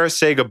Hardware,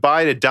 say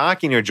goodbye to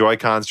docking your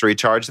Joy-Cons to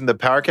recharge them. The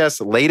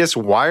PowerCast's latest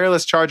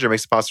wireless charger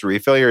makes it possible to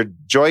refill your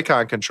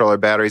Joy-Con controller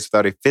batteries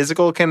without a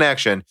physical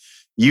connection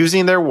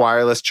using their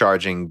wireless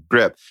charging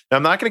grip. Now,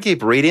 I'm not going to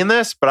keep reading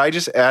this, but I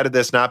just added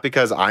this not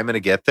because I'm going to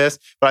get this,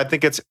 but I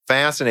think it's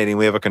fascinating.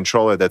 We have a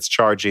controller that's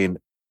charging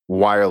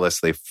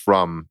wirelessly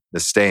from the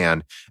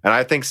stand. And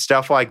I think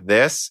stuff like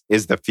this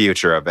is the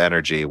future of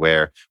energy,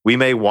 where we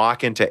may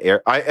walk into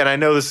and I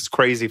know this is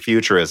crazy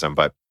futurism,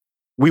 but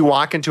we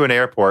walk into an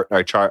airport,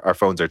 our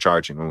phones are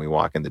charging when we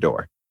walk in the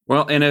door.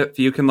 Well, and if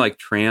you can like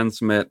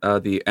transmit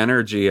the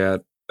energy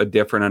at a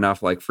different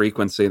enough like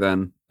frequency,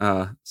 then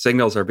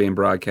signals are being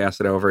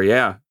broadcasted over.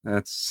 Yeah,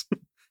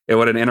 it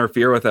wouldn't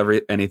interfere with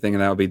anything,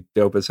 and that would be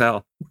dope as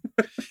hell.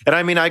 And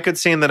I mean, I could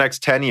see in the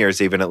next 10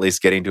 years, even at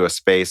least getting to a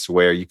space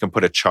where you can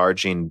put a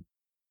charging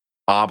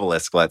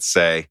obelisk, let's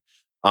say,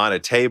 on a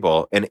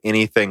table, and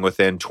anything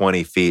within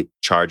 20 feet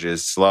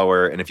charges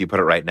slower. And if you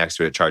put it right next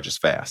to it, it charges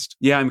fast.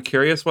 Yeah, I'm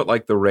curious what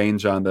like the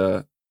range on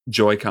the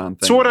Joy-Con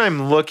thing. So what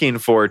I'm looking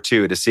for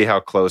too, to see how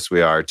close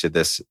we are to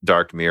this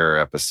Dark Mirror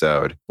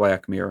episode.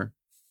 Black Mirror.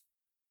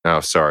 Oh,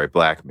 sorry,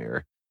 Black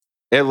Mirror.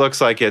 It looks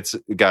like it's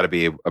got to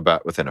be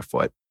about within a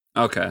foot.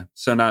 Okay,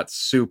 so not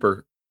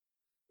super.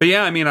 But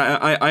yeah, I mean,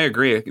 I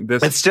agree.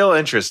 It's still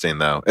interesting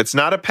though. It's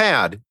not a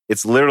pad.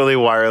 It's literally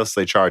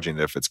wirelessly charging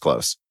if it's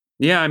close.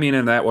 Yeah, I mean,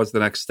 and that was the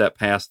next step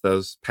past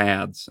those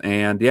pads.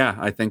 And yeah,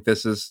 I think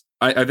this is.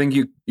 I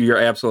think you're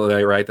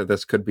absolutely right that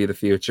this could be the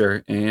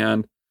future,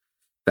 and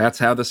that's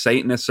how the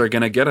Satanists are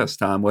going to get us,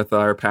 Tom, with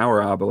our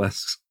power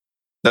obelisks.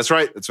 That's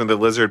right. That's when the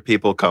lizard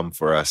people come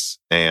for us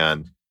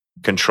and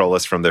control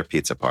us from their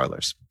pizza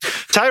parlors.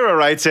 Tyra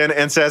writes in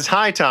and says,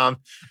 "Hi, Tom.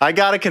 I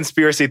got a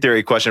conspiracy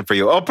theory question for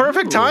you." Oh,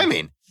 perfect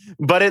timing.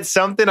 But it's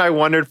something I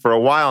wondered for a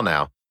while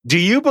now. Do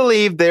you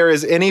believe there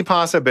is any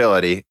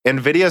possibility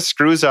NVIDIA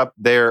screws up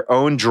their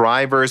own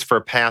drivers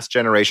for past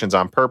generations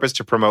on purpose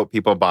to promote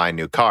people buying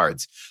new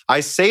cards?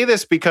 I say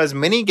this because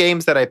many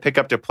games that I pick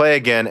up to play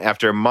again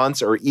after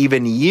months or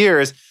even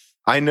years,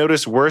 I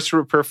notice worse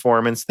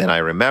performance than I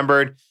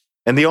remembered.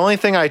 And the only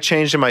thing I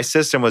changed in my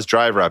system was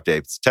driver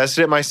updates.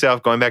 Tested it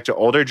myself. Going back to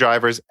older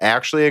drivers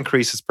actually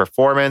increases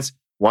performance.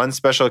 One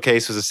special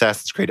case was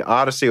Assassin's Creed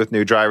Odyssey with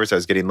new drivers. I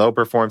was getting low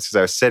performance because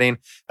I was sitting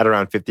at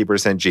around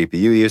 50%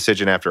 GPU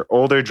usage. And after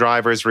older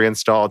drivers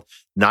reinstalled,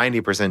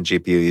 90%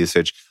 GPU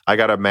usage, I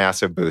got a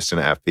massive boost in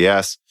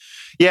FPS.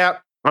 Yeah,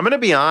 I'm going to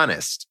be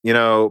honest.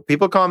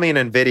 People call me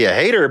an NVIDIA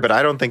hater, but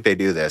I don't think they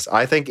do this.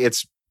 I think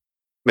it's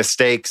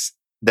mistakes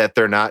that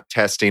they're not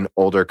testing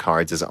older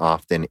cards as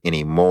often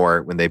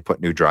anymore when they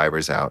put new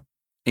drivers out.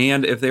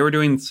 And if they were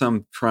doing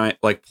some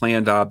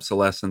planned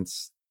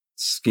obsolescence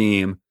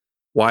scheme,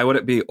 why would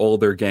it be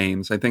older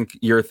games? I think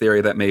your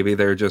theory that maybe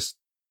they're just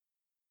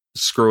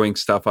screwing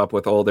stuff up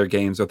with older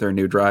games with their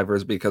new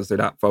drivers because they're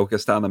not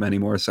focused on them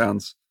anymore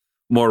sounds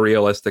more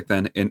realistic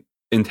than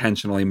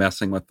intentionally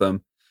messing with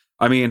them.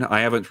 I mean,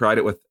 I haven't tried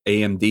it with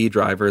AMD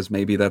drivers.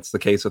 Maybe that's the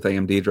case with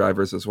AMD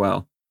drivers as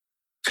well.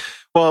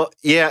 Well,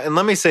 yeah, and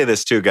let me say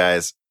this too,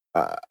 guys.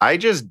 I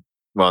guess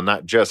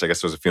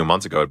it was a few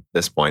months ago at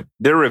this point,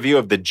 did a review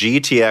of the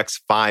GTX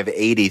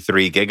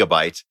 583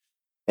 gigabyte,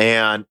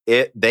 and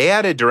they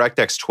added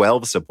DirectX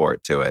 12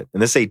 support to it.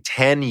 And this is a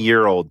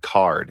 10-year-old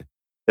card.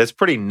 That's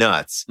pretty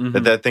nuts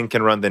that thing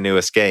can run the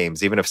newest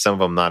games, even if some of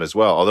them not as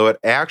well. Although it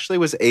actually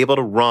was able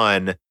to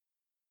run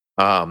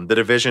the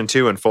Division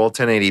 2 in full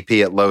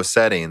 1080p at low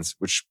settings,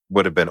 which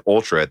would have been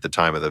ultra at the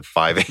time of the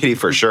 580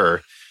 for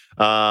sure.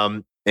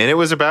 And it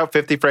was about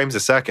 50 frames a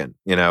second.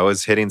 It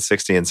was hitting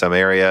 60 in some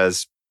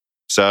areas.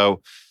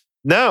 So,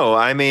 no,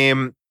 I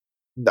mean,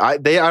 I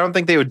don't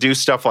think they would do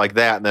stuff like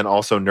that and then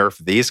also nerf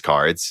these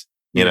cards.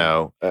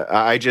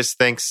 I just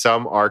think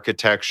some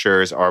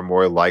architectures are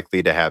more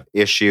likely to have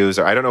issues.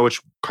 Or I don't know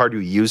which card you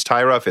use,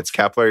 Tyra. If it's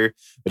Kepler, it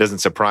doesn't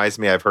surprise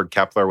me. I've heard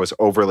Kepler was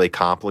overly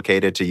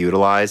complicated to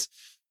utilize.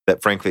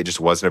 That frankly just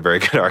wasn't a very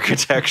good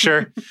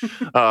architecture.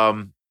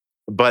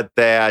 But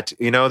that,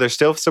 they're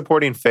still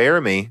supporting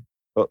Fermi,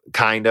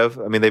 kind of.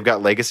 I mean, they've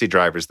got legacy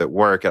drivers that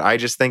work. And I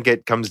just think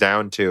it comes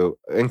down to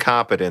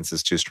incompetence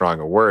is too strong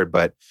a word,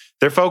 but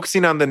they're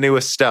focusing on the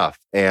newest stuff.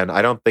 And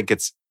I don't think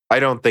it's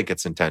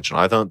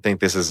intentional. I don't think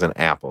this is an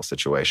Apple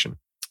situation.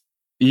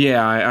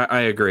 Yeah, I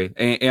agree.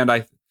 And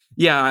I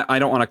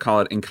don't want to call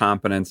it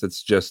incompetence.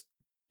 It's just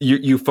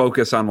you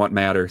focus on what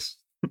matters.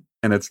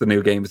 And it's the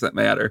new games that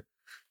matter.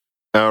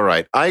 All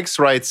right. Ikes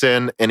writes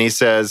in and he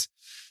says,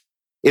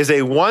 is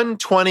a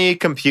 120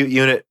 compute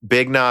unit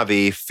Big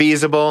Navi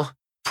feasible?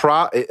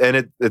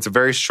 It's a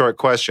very short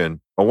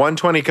question. A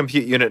 120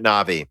 compute unit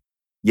Navi,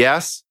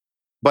 yes,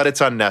 but it's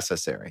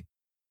unnecessary,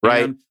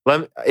 right?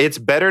 It's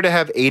better to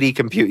have 80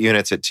 compute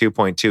units at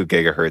 2.2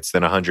 gigahertz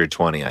than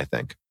 120, I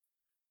think.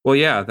 Well,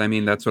 yeah, I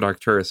mean, that's what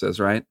Arcturus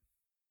is, right?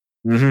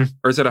 Mm-hmm.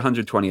 Or is it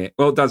 128?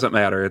 Well, it doesn't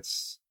matter.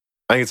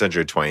 I think it's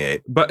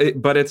 128.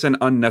 But it's an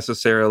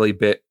unnecessarily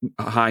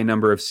high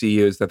number of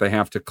CUs that they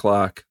have to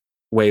clock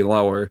way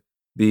lower.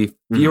 The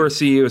fewer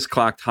CUs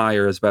clocked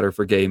higher is better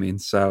for gaming.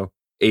 So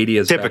 80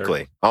 is typically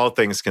better. All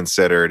things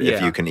considered,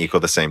 if you can equal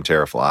the same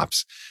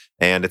teraflops.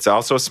 And it's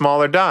also a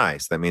smaller die.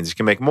 So that means you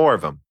can make more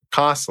of them.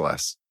 Costs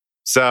less.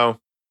 So,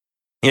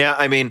 yeah,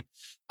 I mean,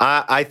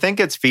 I think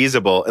it's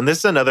feasible. And this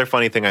is another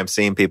funny thing I'm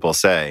seeing people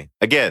say.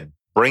 Again,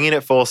 bringing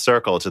it full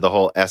circle to the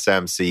whole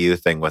SMCU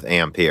thing with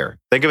Ampere.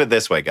 Think of it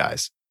this way,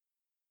 guys.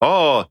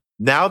 Oh,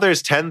 now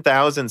there's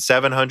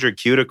 10,700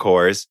 CUDA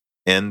cores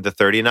in the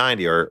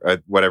 3090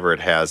 or whatever it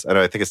has.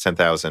 I think it's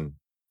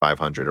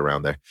 10,500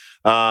 around there.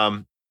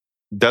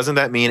 Doesn't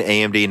that mean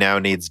AMD now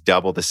needs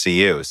double the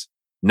CUs?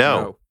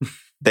 No.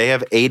 They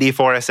have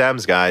 84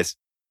 SMs, guys.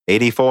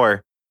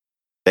 84.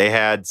 They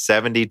had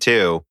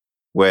 72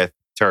 with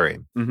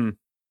Turing. Mm-hmm.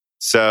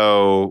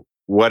 So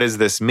what does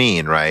this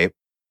mean, right?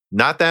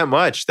 Not that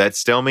much. That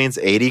still means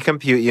 80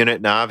 compute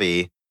unit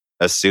Navi,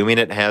 assuming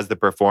it has the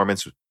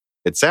performance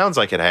it sounds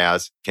like it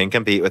has, can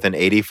compete with an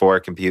 84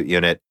 compute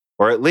unit,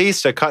 or at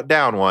least a cut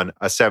down one,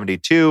 a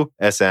 72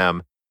 SM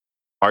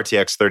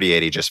RTX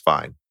 3080 just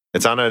fine.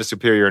 It's on a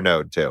superior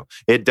node too.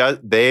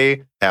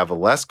 They have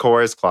less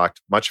cores clocked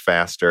much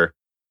faster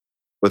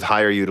with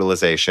higher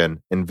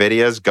utilization.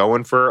 NVIDIA's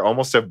going for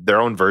almost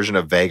their own version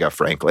of Vega,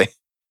 frankly.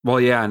 Well,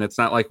 yeah, and it's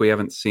not like we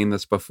haven't seen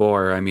this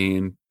before. I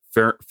mean,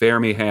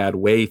 Fermi had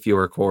way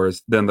fewer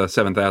cores than the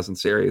 7000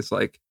 series.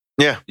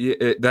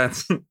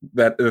 That's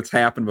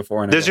happened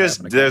before. And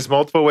there's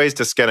multiple ways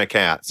to skin a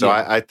cat. So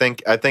I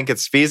think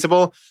it's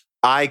feasible.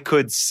 I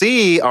could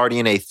see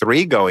RDNA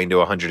 3 going to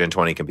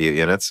 120 compute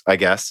units, I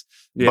guess.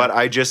 Yeah. But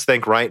I just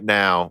think right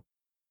now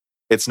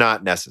it's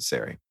not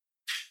necessary.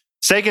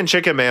 Seiken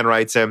Chicken Man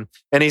writes him,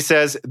 and he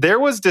says, there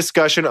was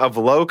discussion of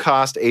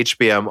low-cost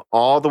HBM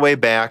all the way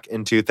back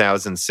in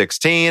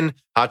 2016.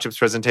 Hot Chip's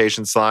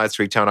presentation slides,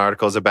 Tweaktown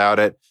articles about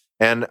it.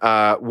 And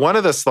one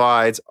of the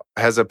slides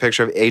has a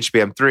picture of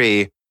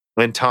HBM3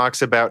 and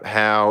talks about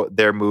how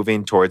they're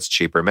moving towards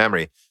cheaper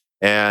memory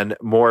and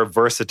more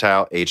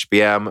versatile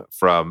HBM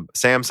from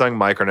Samsung,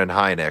 Micron, and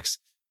Hynix.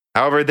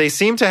 However, they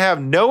seem to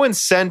have no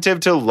incentive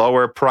to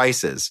lower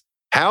prices.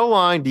 How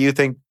long do you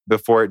think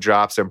before it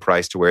drops in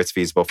price to where it's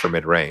feasible for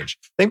mid-range?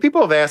 I think people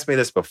have asked me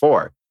this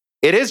before.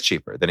 It is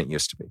cheaper than it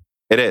used to be.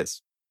 It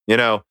is.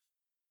 The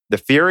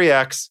Fury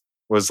X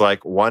was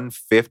like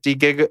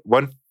 $150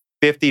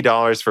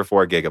 for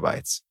 4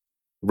 gigabytes.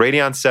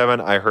 Radeon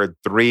 7, I heard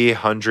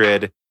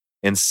 $360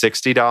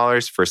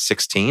 for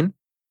 16.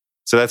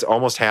 So that's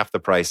almost half the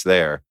price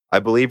there. I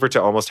believe we're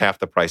to almost half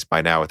the price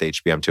by now with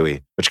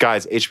HBM2E, which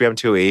guys,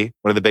 HBM2E,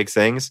 one of the big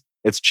things,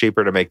 it's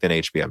cheaper to make than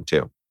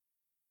HBM2.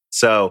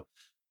 So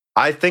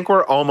I think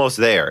we're almost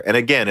there. And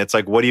again, it's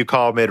like, what do you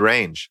call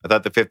mid-range? I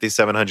thought the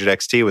 5700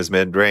 XT was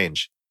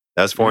mid-range.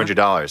 That was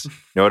 $400. You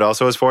know what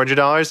also was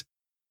 $400?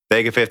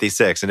 Vega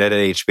 56 and at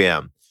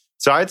HBM.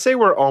 So I'd say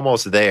we're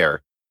almost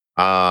there.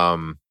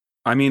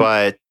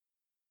 But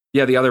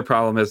yeah, the other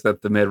problem is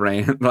that the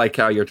mid-range, like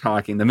how you're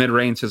talking, the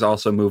mid-range has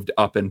also moved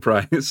up in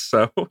price.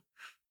 So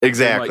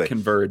exactly, they might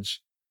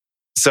converge.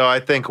 So I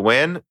think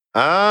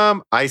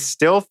I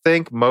still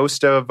think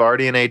most of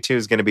RDNA 2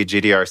 is going to be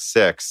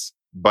GDR6,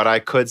 but I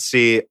could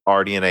see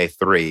RDNA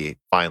 3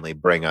 finally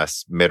bring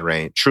us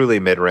truly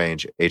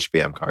mid-range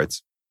HBM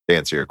cards, to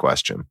answer your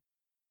question.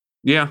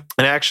 Yeah.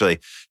 And actually,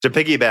 to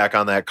piggyback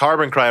on that,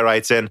 Carbon Cry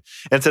writes in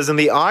and says, in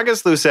the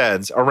August loose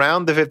ends,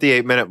 around the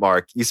 58-minute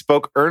mark, you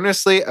spoke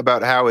earnestly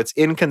about how it's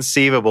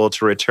inconceivable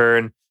to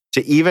return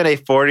to even a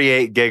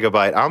 48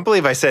 gigabyte. I don't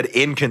believe I said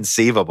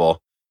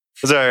inconceivable.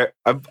 Sorry,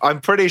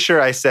 I'm pretty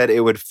sure I said it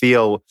would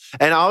feel,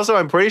 and also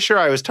I'm pretty sure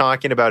I was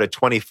talking about a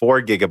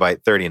 24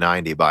 gigabyte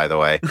 3090, by the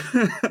way.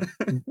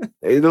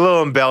 A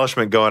little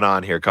embellishment going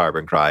on here,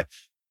 Carbon Cry.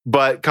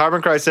 But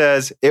Carbon Cry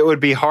says it would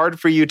be hard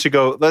for you to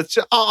go.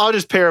 I'll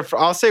just paraphrase.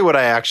 I'll say what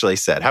I actually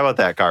said. How about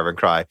that, Carbon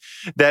Cry?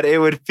 That it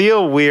would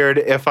feel weird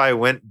if I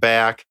went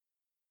back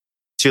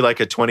to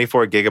like a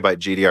 24 gigabyte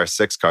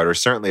GDR6 card, or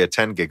certainly a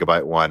 10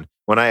 gigabyte one,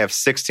 when I have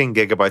 16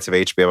 gigabytes of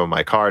HBM on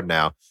my card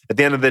now. At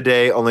the end of the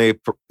day, only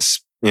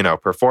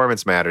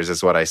performance matters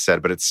is what I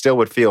said, but it still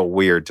would feel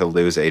weird to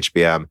lose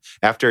HBM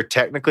after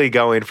technically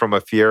going from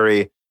a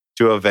Fury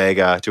to a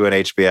Vega to an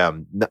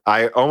HBM.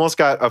 I almost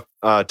got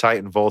a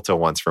Titan Volta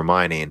once for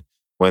mining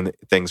when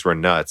things were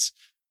nuts.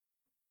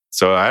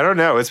 So I don't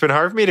know. It's been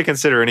hard for me to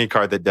consider any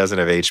card that doesn't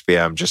have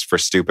HBM just for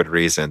stupid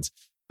reasons.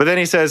 But then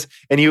he says,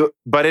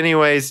 but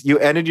anyways, you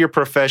ended your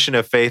profession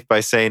of faith by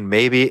saying,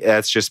 maybe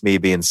that's just me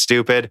being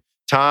stupid.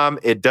 Tom,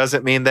 it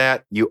doesn't mean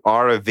that. You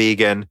are a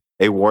vegan,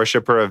 a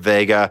worshiper of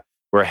Vega.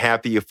 We're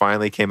happy you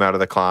finally came out of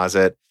the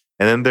closet.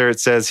 And then there it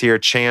says here,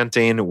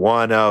 chanting,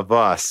 one of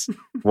us,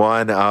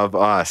 one of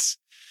us.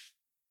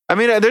 I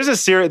mean,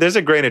 there's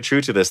a grain of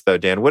truth to this, though,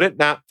 Dan. Would it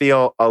not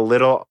feel a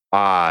little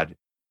odd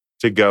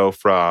to go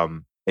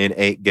from an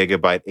 8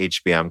 gigabyte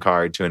HBM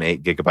card to an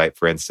 8 gigabyte,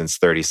 for instance,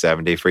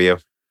 3070 for you?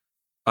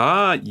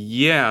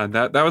 Yeah,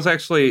 that was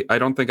actually, I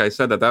don't think I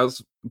said that. That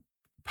was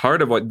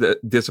part of what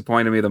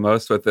disappointed me the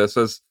most with this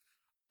is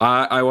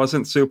I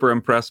wasn't super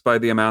impressed by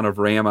the amount of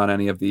RAM on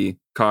any of the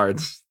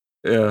cards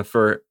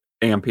for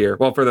Ampere.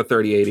 Well, for the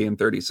 3080 and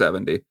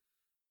 3070.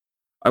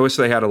 I wish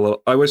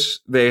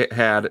they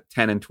had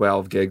 10 and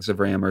 12 gigs of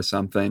RAM or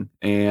something.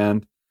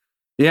 And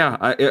yeah,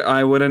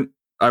 I wouldn't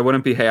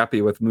be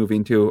happy with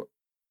moving to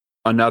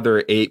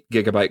another 8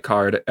 gigabyte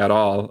card at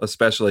all,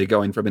 especially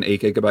going from an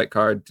 8 gigabyte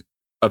card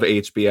of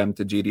HBM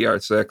to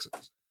GDR6.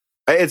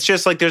 It's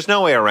just like there's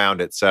no way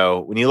around it.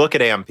 So when you look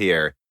at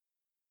Ampere,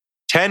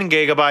 10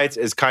 gigabytes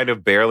is kind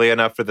of barely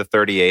enough for the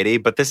 3080,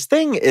 but this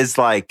thing is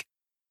like,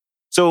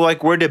 so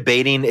like we're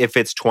debating if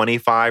it's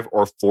 25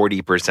 or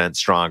 40%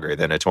 stronger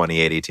than a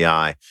 2080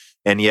 Ti.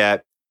 And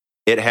yet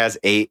it has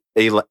 10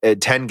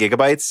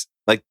 gigabytes.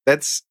 Like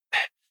that's,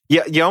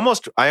 yeah, you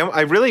almost,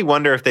 I really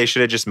wonder if they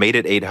should have just made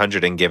it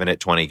 800 and given it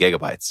 20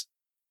 gigabytes.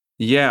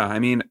 Yeah, I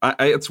mean,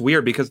 it's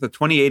weird because the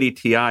 2080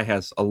 Ti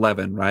has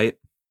 11, right?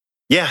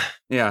 Yeah.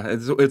 Yeah,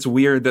 it's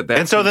weird that.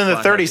 And so then the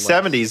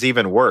 3070 is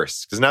even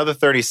worse because now the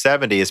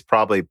 3070 is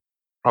probably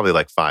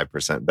like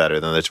 5% better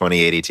than the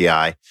 2080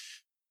 Ti.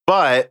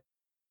 But,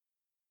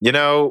 it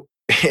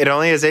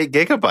only has 8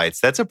 gigabytes.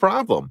 That's a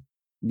problem.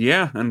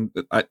 Yeah, and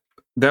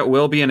that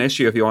will be an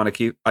issue if you want to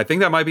keep. I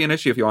think that might be an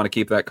issue if you want to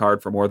keep that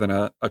card for more than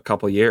a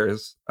couple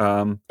years.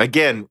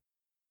 Again,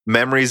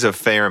 memories of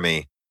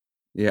Fermi.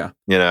 Yeah.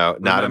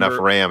 Not enough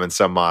RAM in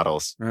some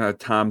models.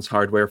 Tom's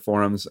Hardware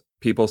forums,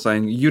 people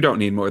saying, you don't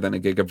need more than a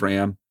gig of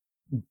RAM.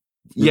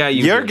 Yeah,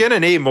 you're going to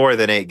need more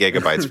than 8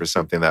 gigabytes for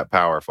something that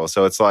powerful.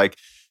 So it's like,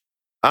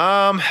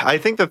 I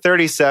think the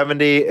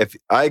 3070,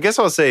 I guess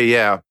I'll say,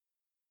 yeah,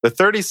 the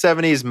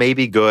 3070 is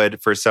maybe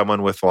good for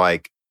someone with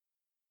like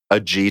a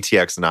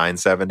GTX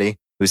 970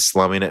 who's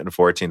slumming it in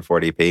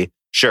 1440p.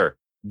 Sure,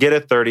 get a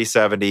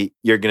 3070,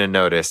 you're going to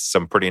notice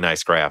some pretty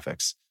nice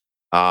graphics.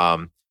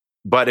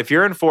 But if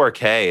you're in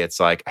 4K, it's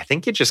like, I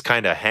think you just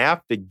kind of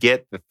have to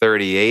get the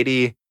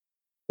 3080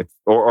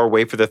 or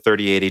wait for the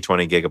 3080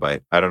 20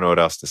 gigabyte. I don't know what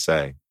else to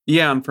say.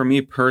 Yeah, and for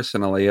me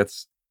personally,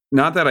 it's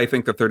not that I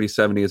think the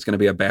 3070 is going to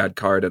be a bad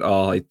card at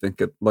all. I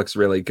think it looks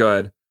really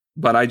good,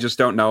 but I just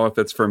don't know if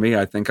it's for me.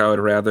 I think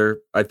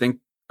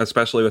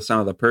especially with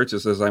some of the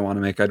purchases I want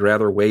to make, I'd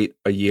rather wait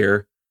a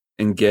year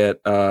and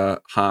get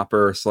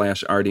Hopper /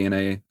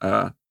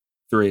 RDNA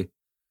 3.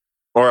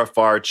 Or a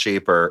far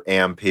cheaper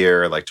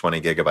Ampere, like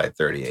 20 gigabyte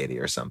 3080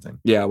 or something.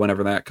 Yeah,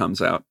 whenever that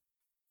comes out.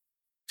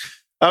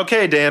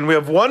 Okay, Dan, we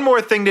have one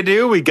more thing to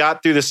do. We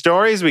got through the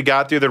stories, we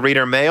got through the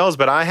reader mails,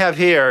 but I have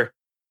here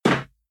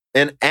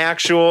an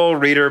actual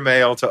reader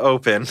mail to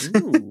open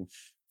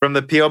from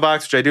the P.O.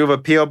 Box, which I do have a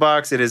P.O.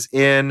 Box. It is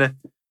in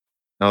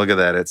Oh, look at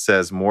that. It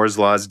says Moore's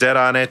Law is dead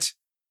on it.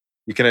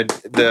 You can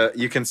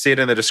see it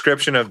in the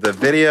description of the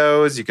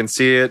videos. You can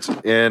see it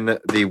in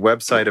the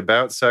website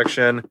about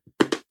section.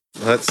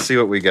 Let's see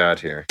what we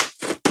got here.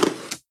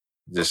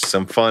 Just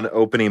some fun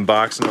opening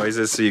box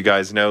noises so you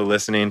guys know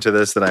listening to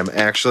this that I'm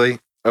actually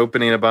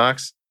opening a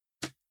box.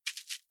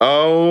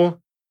 Oh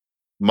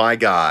my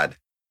God.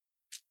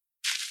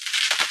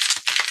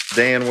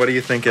 Dan, what do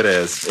you think it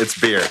is? It's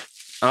beer.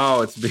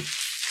 Oh, it's beer.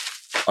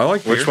 I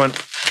like beer. Which one?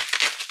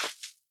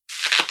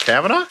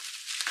 Kavanaugh?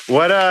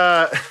 What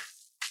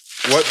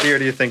beer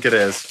do you think it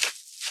is?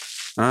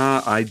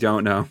 I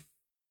don't know.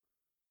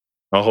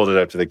 I'll hold it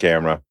up to the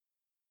camera.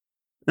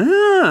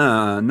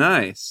 Ah,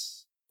 nice.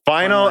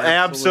 Final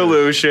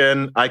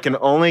Absolution. I can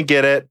only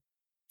get it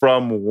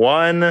from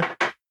one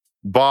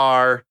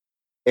bar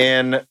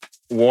in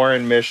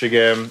Warren,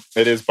 Michigan.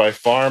 It is by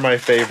far my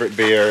favorite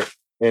beer.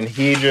 And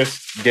he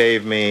just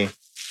gave me...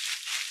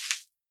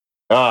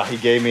 he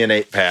gave me an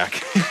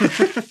 8-pack.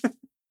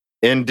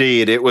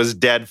 Indeed, it was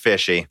dead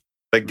fishy.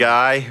 The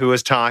guy who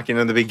was talking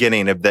in the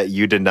beginning of that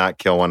you did not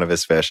kill one of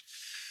his fish.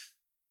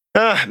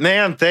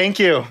 Man, thank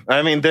you.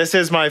 I mean, this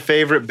is my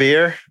favorite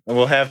beer.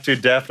 We'll have to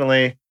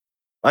definitely...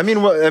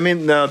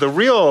 the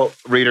real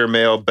reader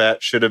mail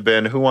bet should have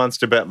been who wants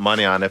to bet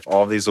money on if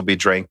all these will be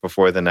drank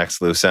before the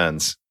next loose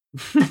ends.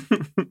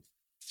 This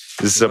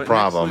is a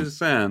problem. Next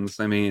loose ends,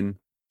 I mean,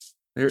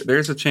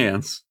 there's a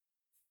chance.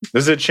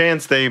 There's a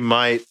chance there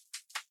might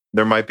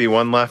be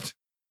one left.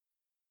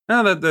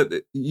 No,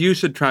 that you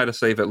should try to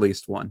save at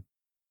least one.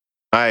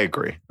 I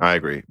agree.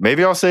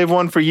 Maybe I'll save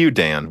one for you,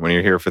 Dan, when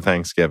you're here for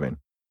Thanksgiving.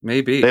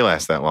 Maybe. They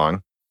last that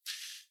long.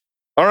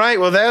 All right.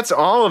 Well, that's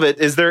all of it.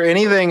 Is there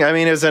anything? I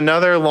mean, it's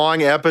another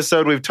long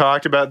episode. We've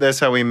talked about this,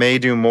 how we may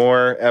do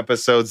more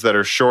episodes that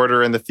are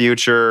shorter in the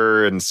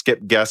future and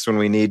skip guests when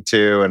we need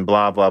to and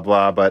blah, blah,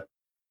 blah. But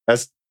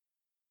it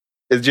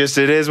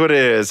is what it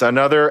is.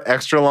 Another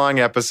extra long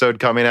episode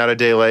coming out a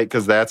day late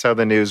because that's how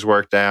the news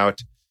worked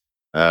out.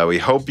 We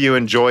hope you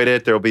enjoyed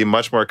it. There will be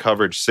much more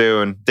coverage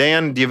soon.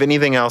 Dan, do you have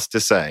anything else to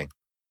say?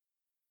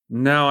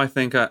 No, I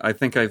think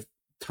I've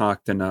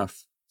talked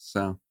enough.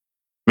 So.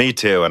 Me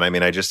too. And I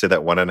mean, I just did that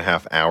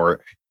 1.5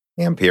 hour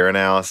Ampere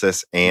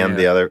analysis and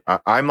the other.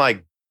 I'm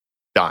like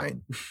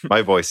dying.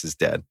 My voice is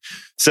dead.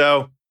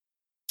 So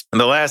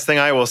the last thing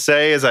I will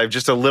say is I have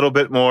just a little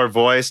bit more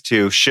voice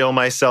to shill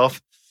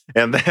myself.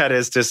 And that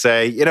is to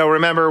say,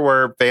 remember,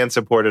 we're fan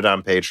supported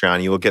on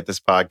Patreon. You will get this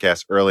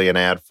podcast early and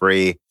ad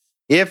free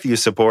if you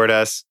support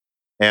us.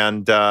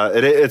 And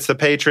it's the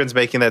patrons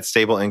making that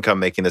stable income,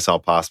 making this all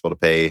possible to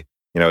pay,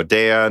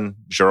 Dan,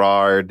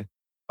 Gerard,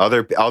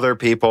 other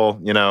people,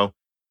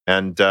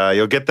 and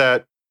you'll get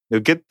the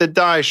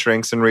die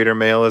shrinks and reader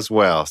mail as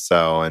well.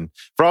 So, and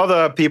for all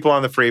the people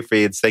on the free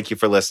feeds, thank you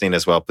for listening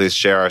as well. Please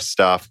share our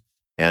stuff.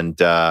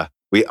 And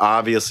we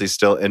obviously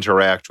still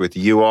interact with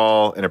you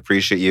all and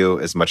appreciate you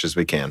as much as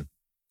we can.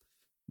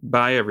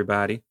 Bye,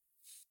 everybody.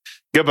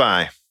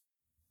 Goodbye.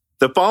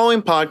 The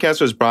following podcast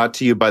was brought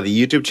to you by the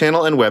YouTube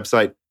channel and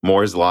website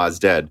Moore's Law is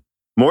Dead.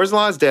 Moore's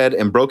Law is Dead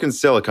and Broken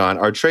Silicon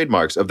are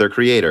trademarks of their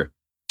creator,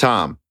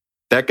 Tom.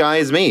 That guy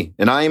is me,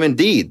 and I am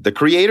indeed the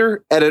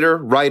creator, editor,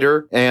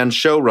 writer, and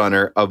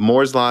showrunner of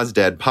Moore's Law is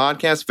Dead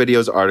podcasts,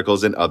 videos,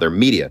 articles, and other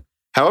media.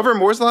 However,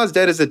 Moore's Law is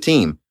Dead is a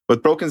team,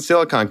 with Broken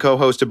Silicon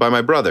co-hosted by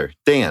my brother,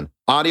 Dan,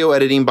 audio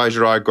editing by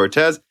Gerard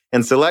Cortez,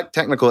 and select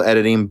technical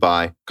editing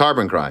by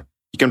Carbon Cry.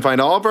 You can find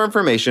all of our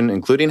information,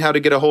 including how to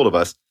get a hold of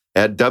us,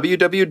 at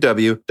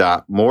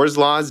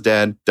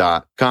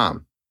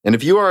www.mooreslawsdead.com. And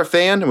if you are a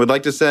fan and would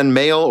like to send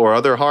mail or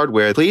other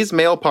hardware, please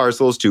mail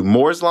parcels to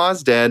Moore's Law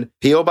is Dead,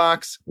 P.O.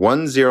 Box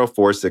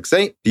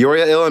 10468,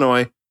 Peoria,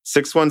 Illinois,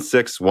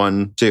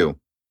 61612.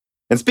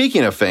 And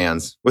speaking of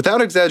fans, without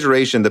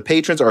exaggeration, the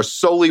patrons are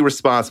solely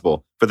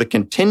responsible for the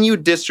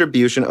continued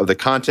distribution of the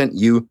content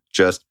you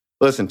just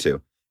listened to.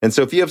 And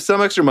so if you have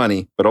some extra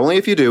money, but only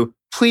if you do,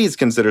 please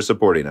consider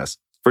supporting us.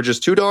 For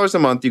just $2 a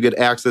month, you get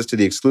access to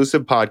the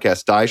exclusive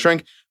podcast Die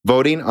Shrink,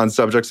 voting on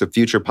subjects of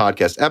future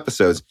podcast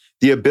episodes,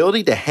 the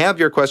ability to have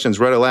your questions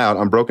read aloud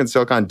on Broken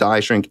Silicon, Die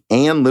Shrink,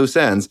 and Loose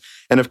Ends,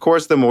 and of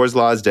course, the Moore's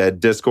Law is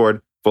Dead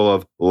Discord full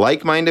of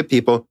like-minded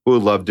people who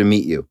would love to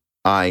meet you.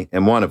 I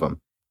am one of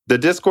them. The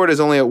Discord is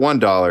only at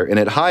 $1, and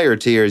at higher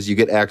tiers, you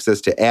get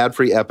access to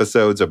ad-free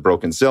episodes of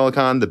Broken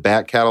Silicon, the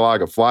back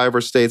catalog of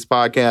Flyover States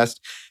podcast,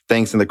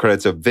 thanks in the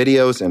credits of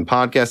videos and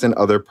podcasts, and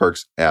other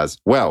perks as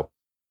well.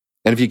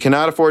 And if you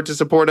cannot afford to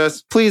support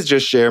us, please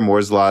just share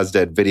Moore's Law is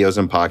Dead videos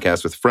and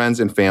podcasts with friends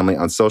and family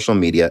on social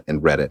media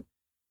and Reddit.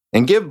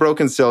 And give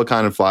Broken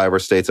Silicon and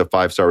Flyover States a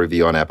 5-star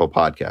review on Apple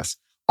Podcasts.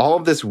 All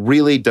of this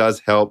really does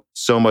help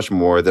so much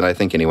more than I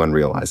think anyone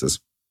realizes.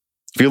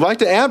 If you'd like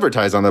to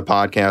advertise on the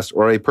podcast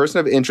or a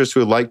person of interest who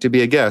would like to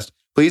be a guest,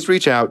 please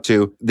reach out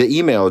to the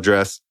email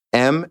address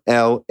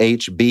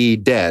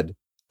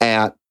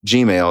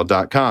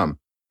mlhbdead@gmail.com.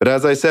 But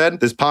as I said,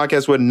 this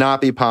podcast would not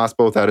be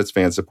possible without its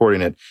fans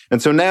supporting it.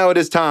 And so now it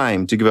is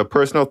time to give a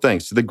personal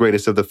thanks to the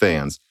greatest of the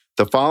fans.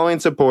 The following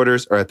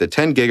supporters are at the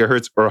 10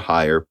 gigahertz or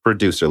higher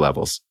producer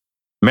levels.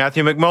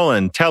 Matthew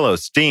McMullen,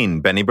 Telos, Dean,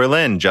 Benny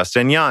Berlin,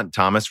 Justin Yant,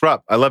 Thomas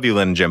Rupp, I Love You,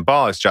 Lynn Jim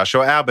Bollocks,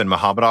 Joshua Albin,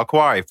 Mohammed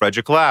Al-Kwari,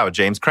 Frederick Lau,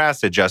 James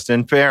Crasted,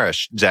 Justin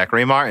Farish,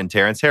 Zachary Martin,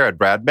 Terrence Herod,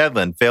 Brad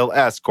Medlin, Phil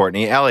S.,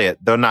 Courtney Elliott,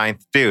 The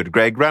Ninth Dude,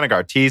 Greg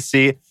Renegar,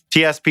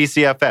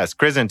 TSPCFS,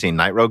 Chrysantine,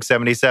 Night Rogue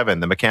 77,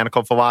 The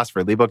Mechanical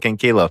Philosopher, Lebo King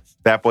Kilo,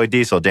 Fatboy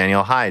Diesel,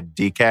 Daniel Hyde,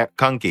 D-Cat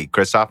Kunky,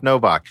 Christoph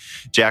Novak,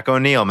 Jack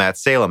O'Neill, Matt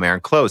Salem,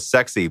 Aaron Close,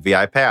 Sexy,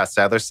 VI Pass,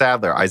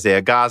 Sadler,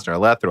 Isaiah Gosner,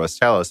 Lethros,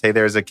 Telos, Hey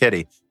There's a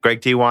Kitty,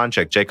 Greg T.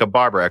 Wanchik, Jacob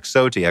Barber,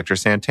 Exoti, Hector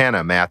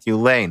Santana, Matthew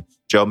Lane,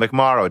 Joe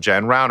McMorrow,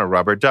 Jen Rauner,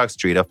 Rubber Ducks,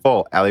 Drita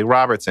Full, Ali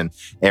Robertson,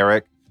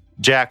 Eric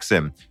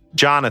Jackson,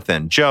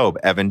 Jonathan, Job,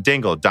 Evan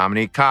Dingle,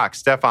 Dominique Cox,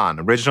 Stefan,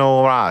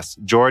 Original Ross,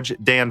 George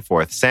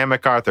Danforth, Sam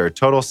MacArthur,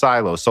 Total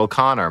Silo, Sol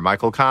Connor,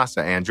 Michael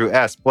Costa, Andrew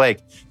S., Blake,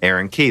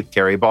 Aaron Keith,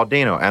 Kerry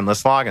Baldino,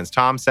 Endless Loggins,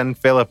 Tom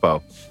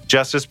Filippo,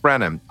 Justice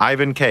Brennan,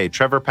 Ivan K.,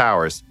 Trevor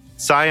Powers,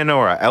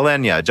 Sayonara,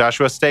 Elenia,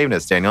 Joshua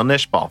Staveness, Daniel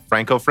Nishbal,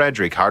 Franco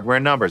Frederick, Hardware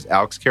Numbers,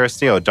 Alex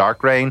Carastillo,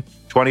 Dark Rain,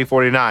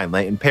 2049,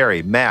 Leighton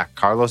Perry, Mac,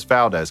 Carlos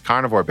Valdez,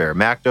 Carnivore Bear,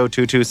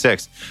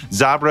 MacDo226,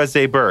 Zabra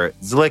Zabur,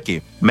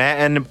 Zlicky,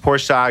 Matin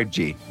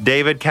Porshagji,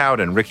 David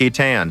Cowden, Ricky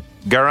Tan,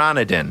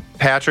 Garanadin,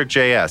 Patrick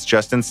J.S.,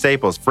 Justin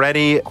Staples,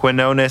 Freddie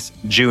Quinones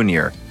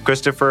Jr.,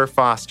 Christopher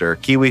Foster,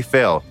 Kiwi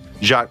Phil,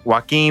 Jacques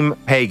Joaquim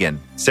Pagan,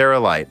 Sarah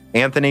Light,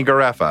 Anthony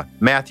Garefa,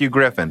 Matthew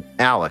Griffin,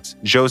 Alex,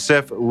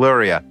 Joseph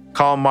Luria,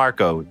 Carl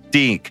Marco,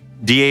 Deke,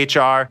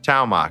 DHR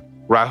Taumak,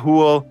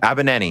 Rahul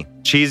Abaneni,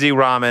 Cheesy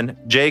Ramen,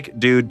 Jake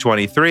Dude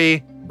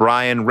 23,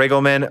 Brian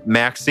Riggleman,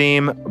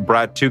 Maxime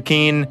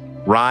Bratukin,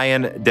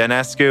 Ryan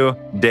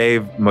Denescu,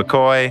 Dave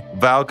McCoy,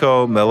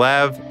 Valko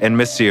Milev, and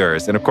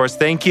Messieurs. And of course,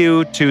 thank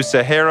you to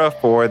Sahara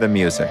for the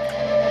music.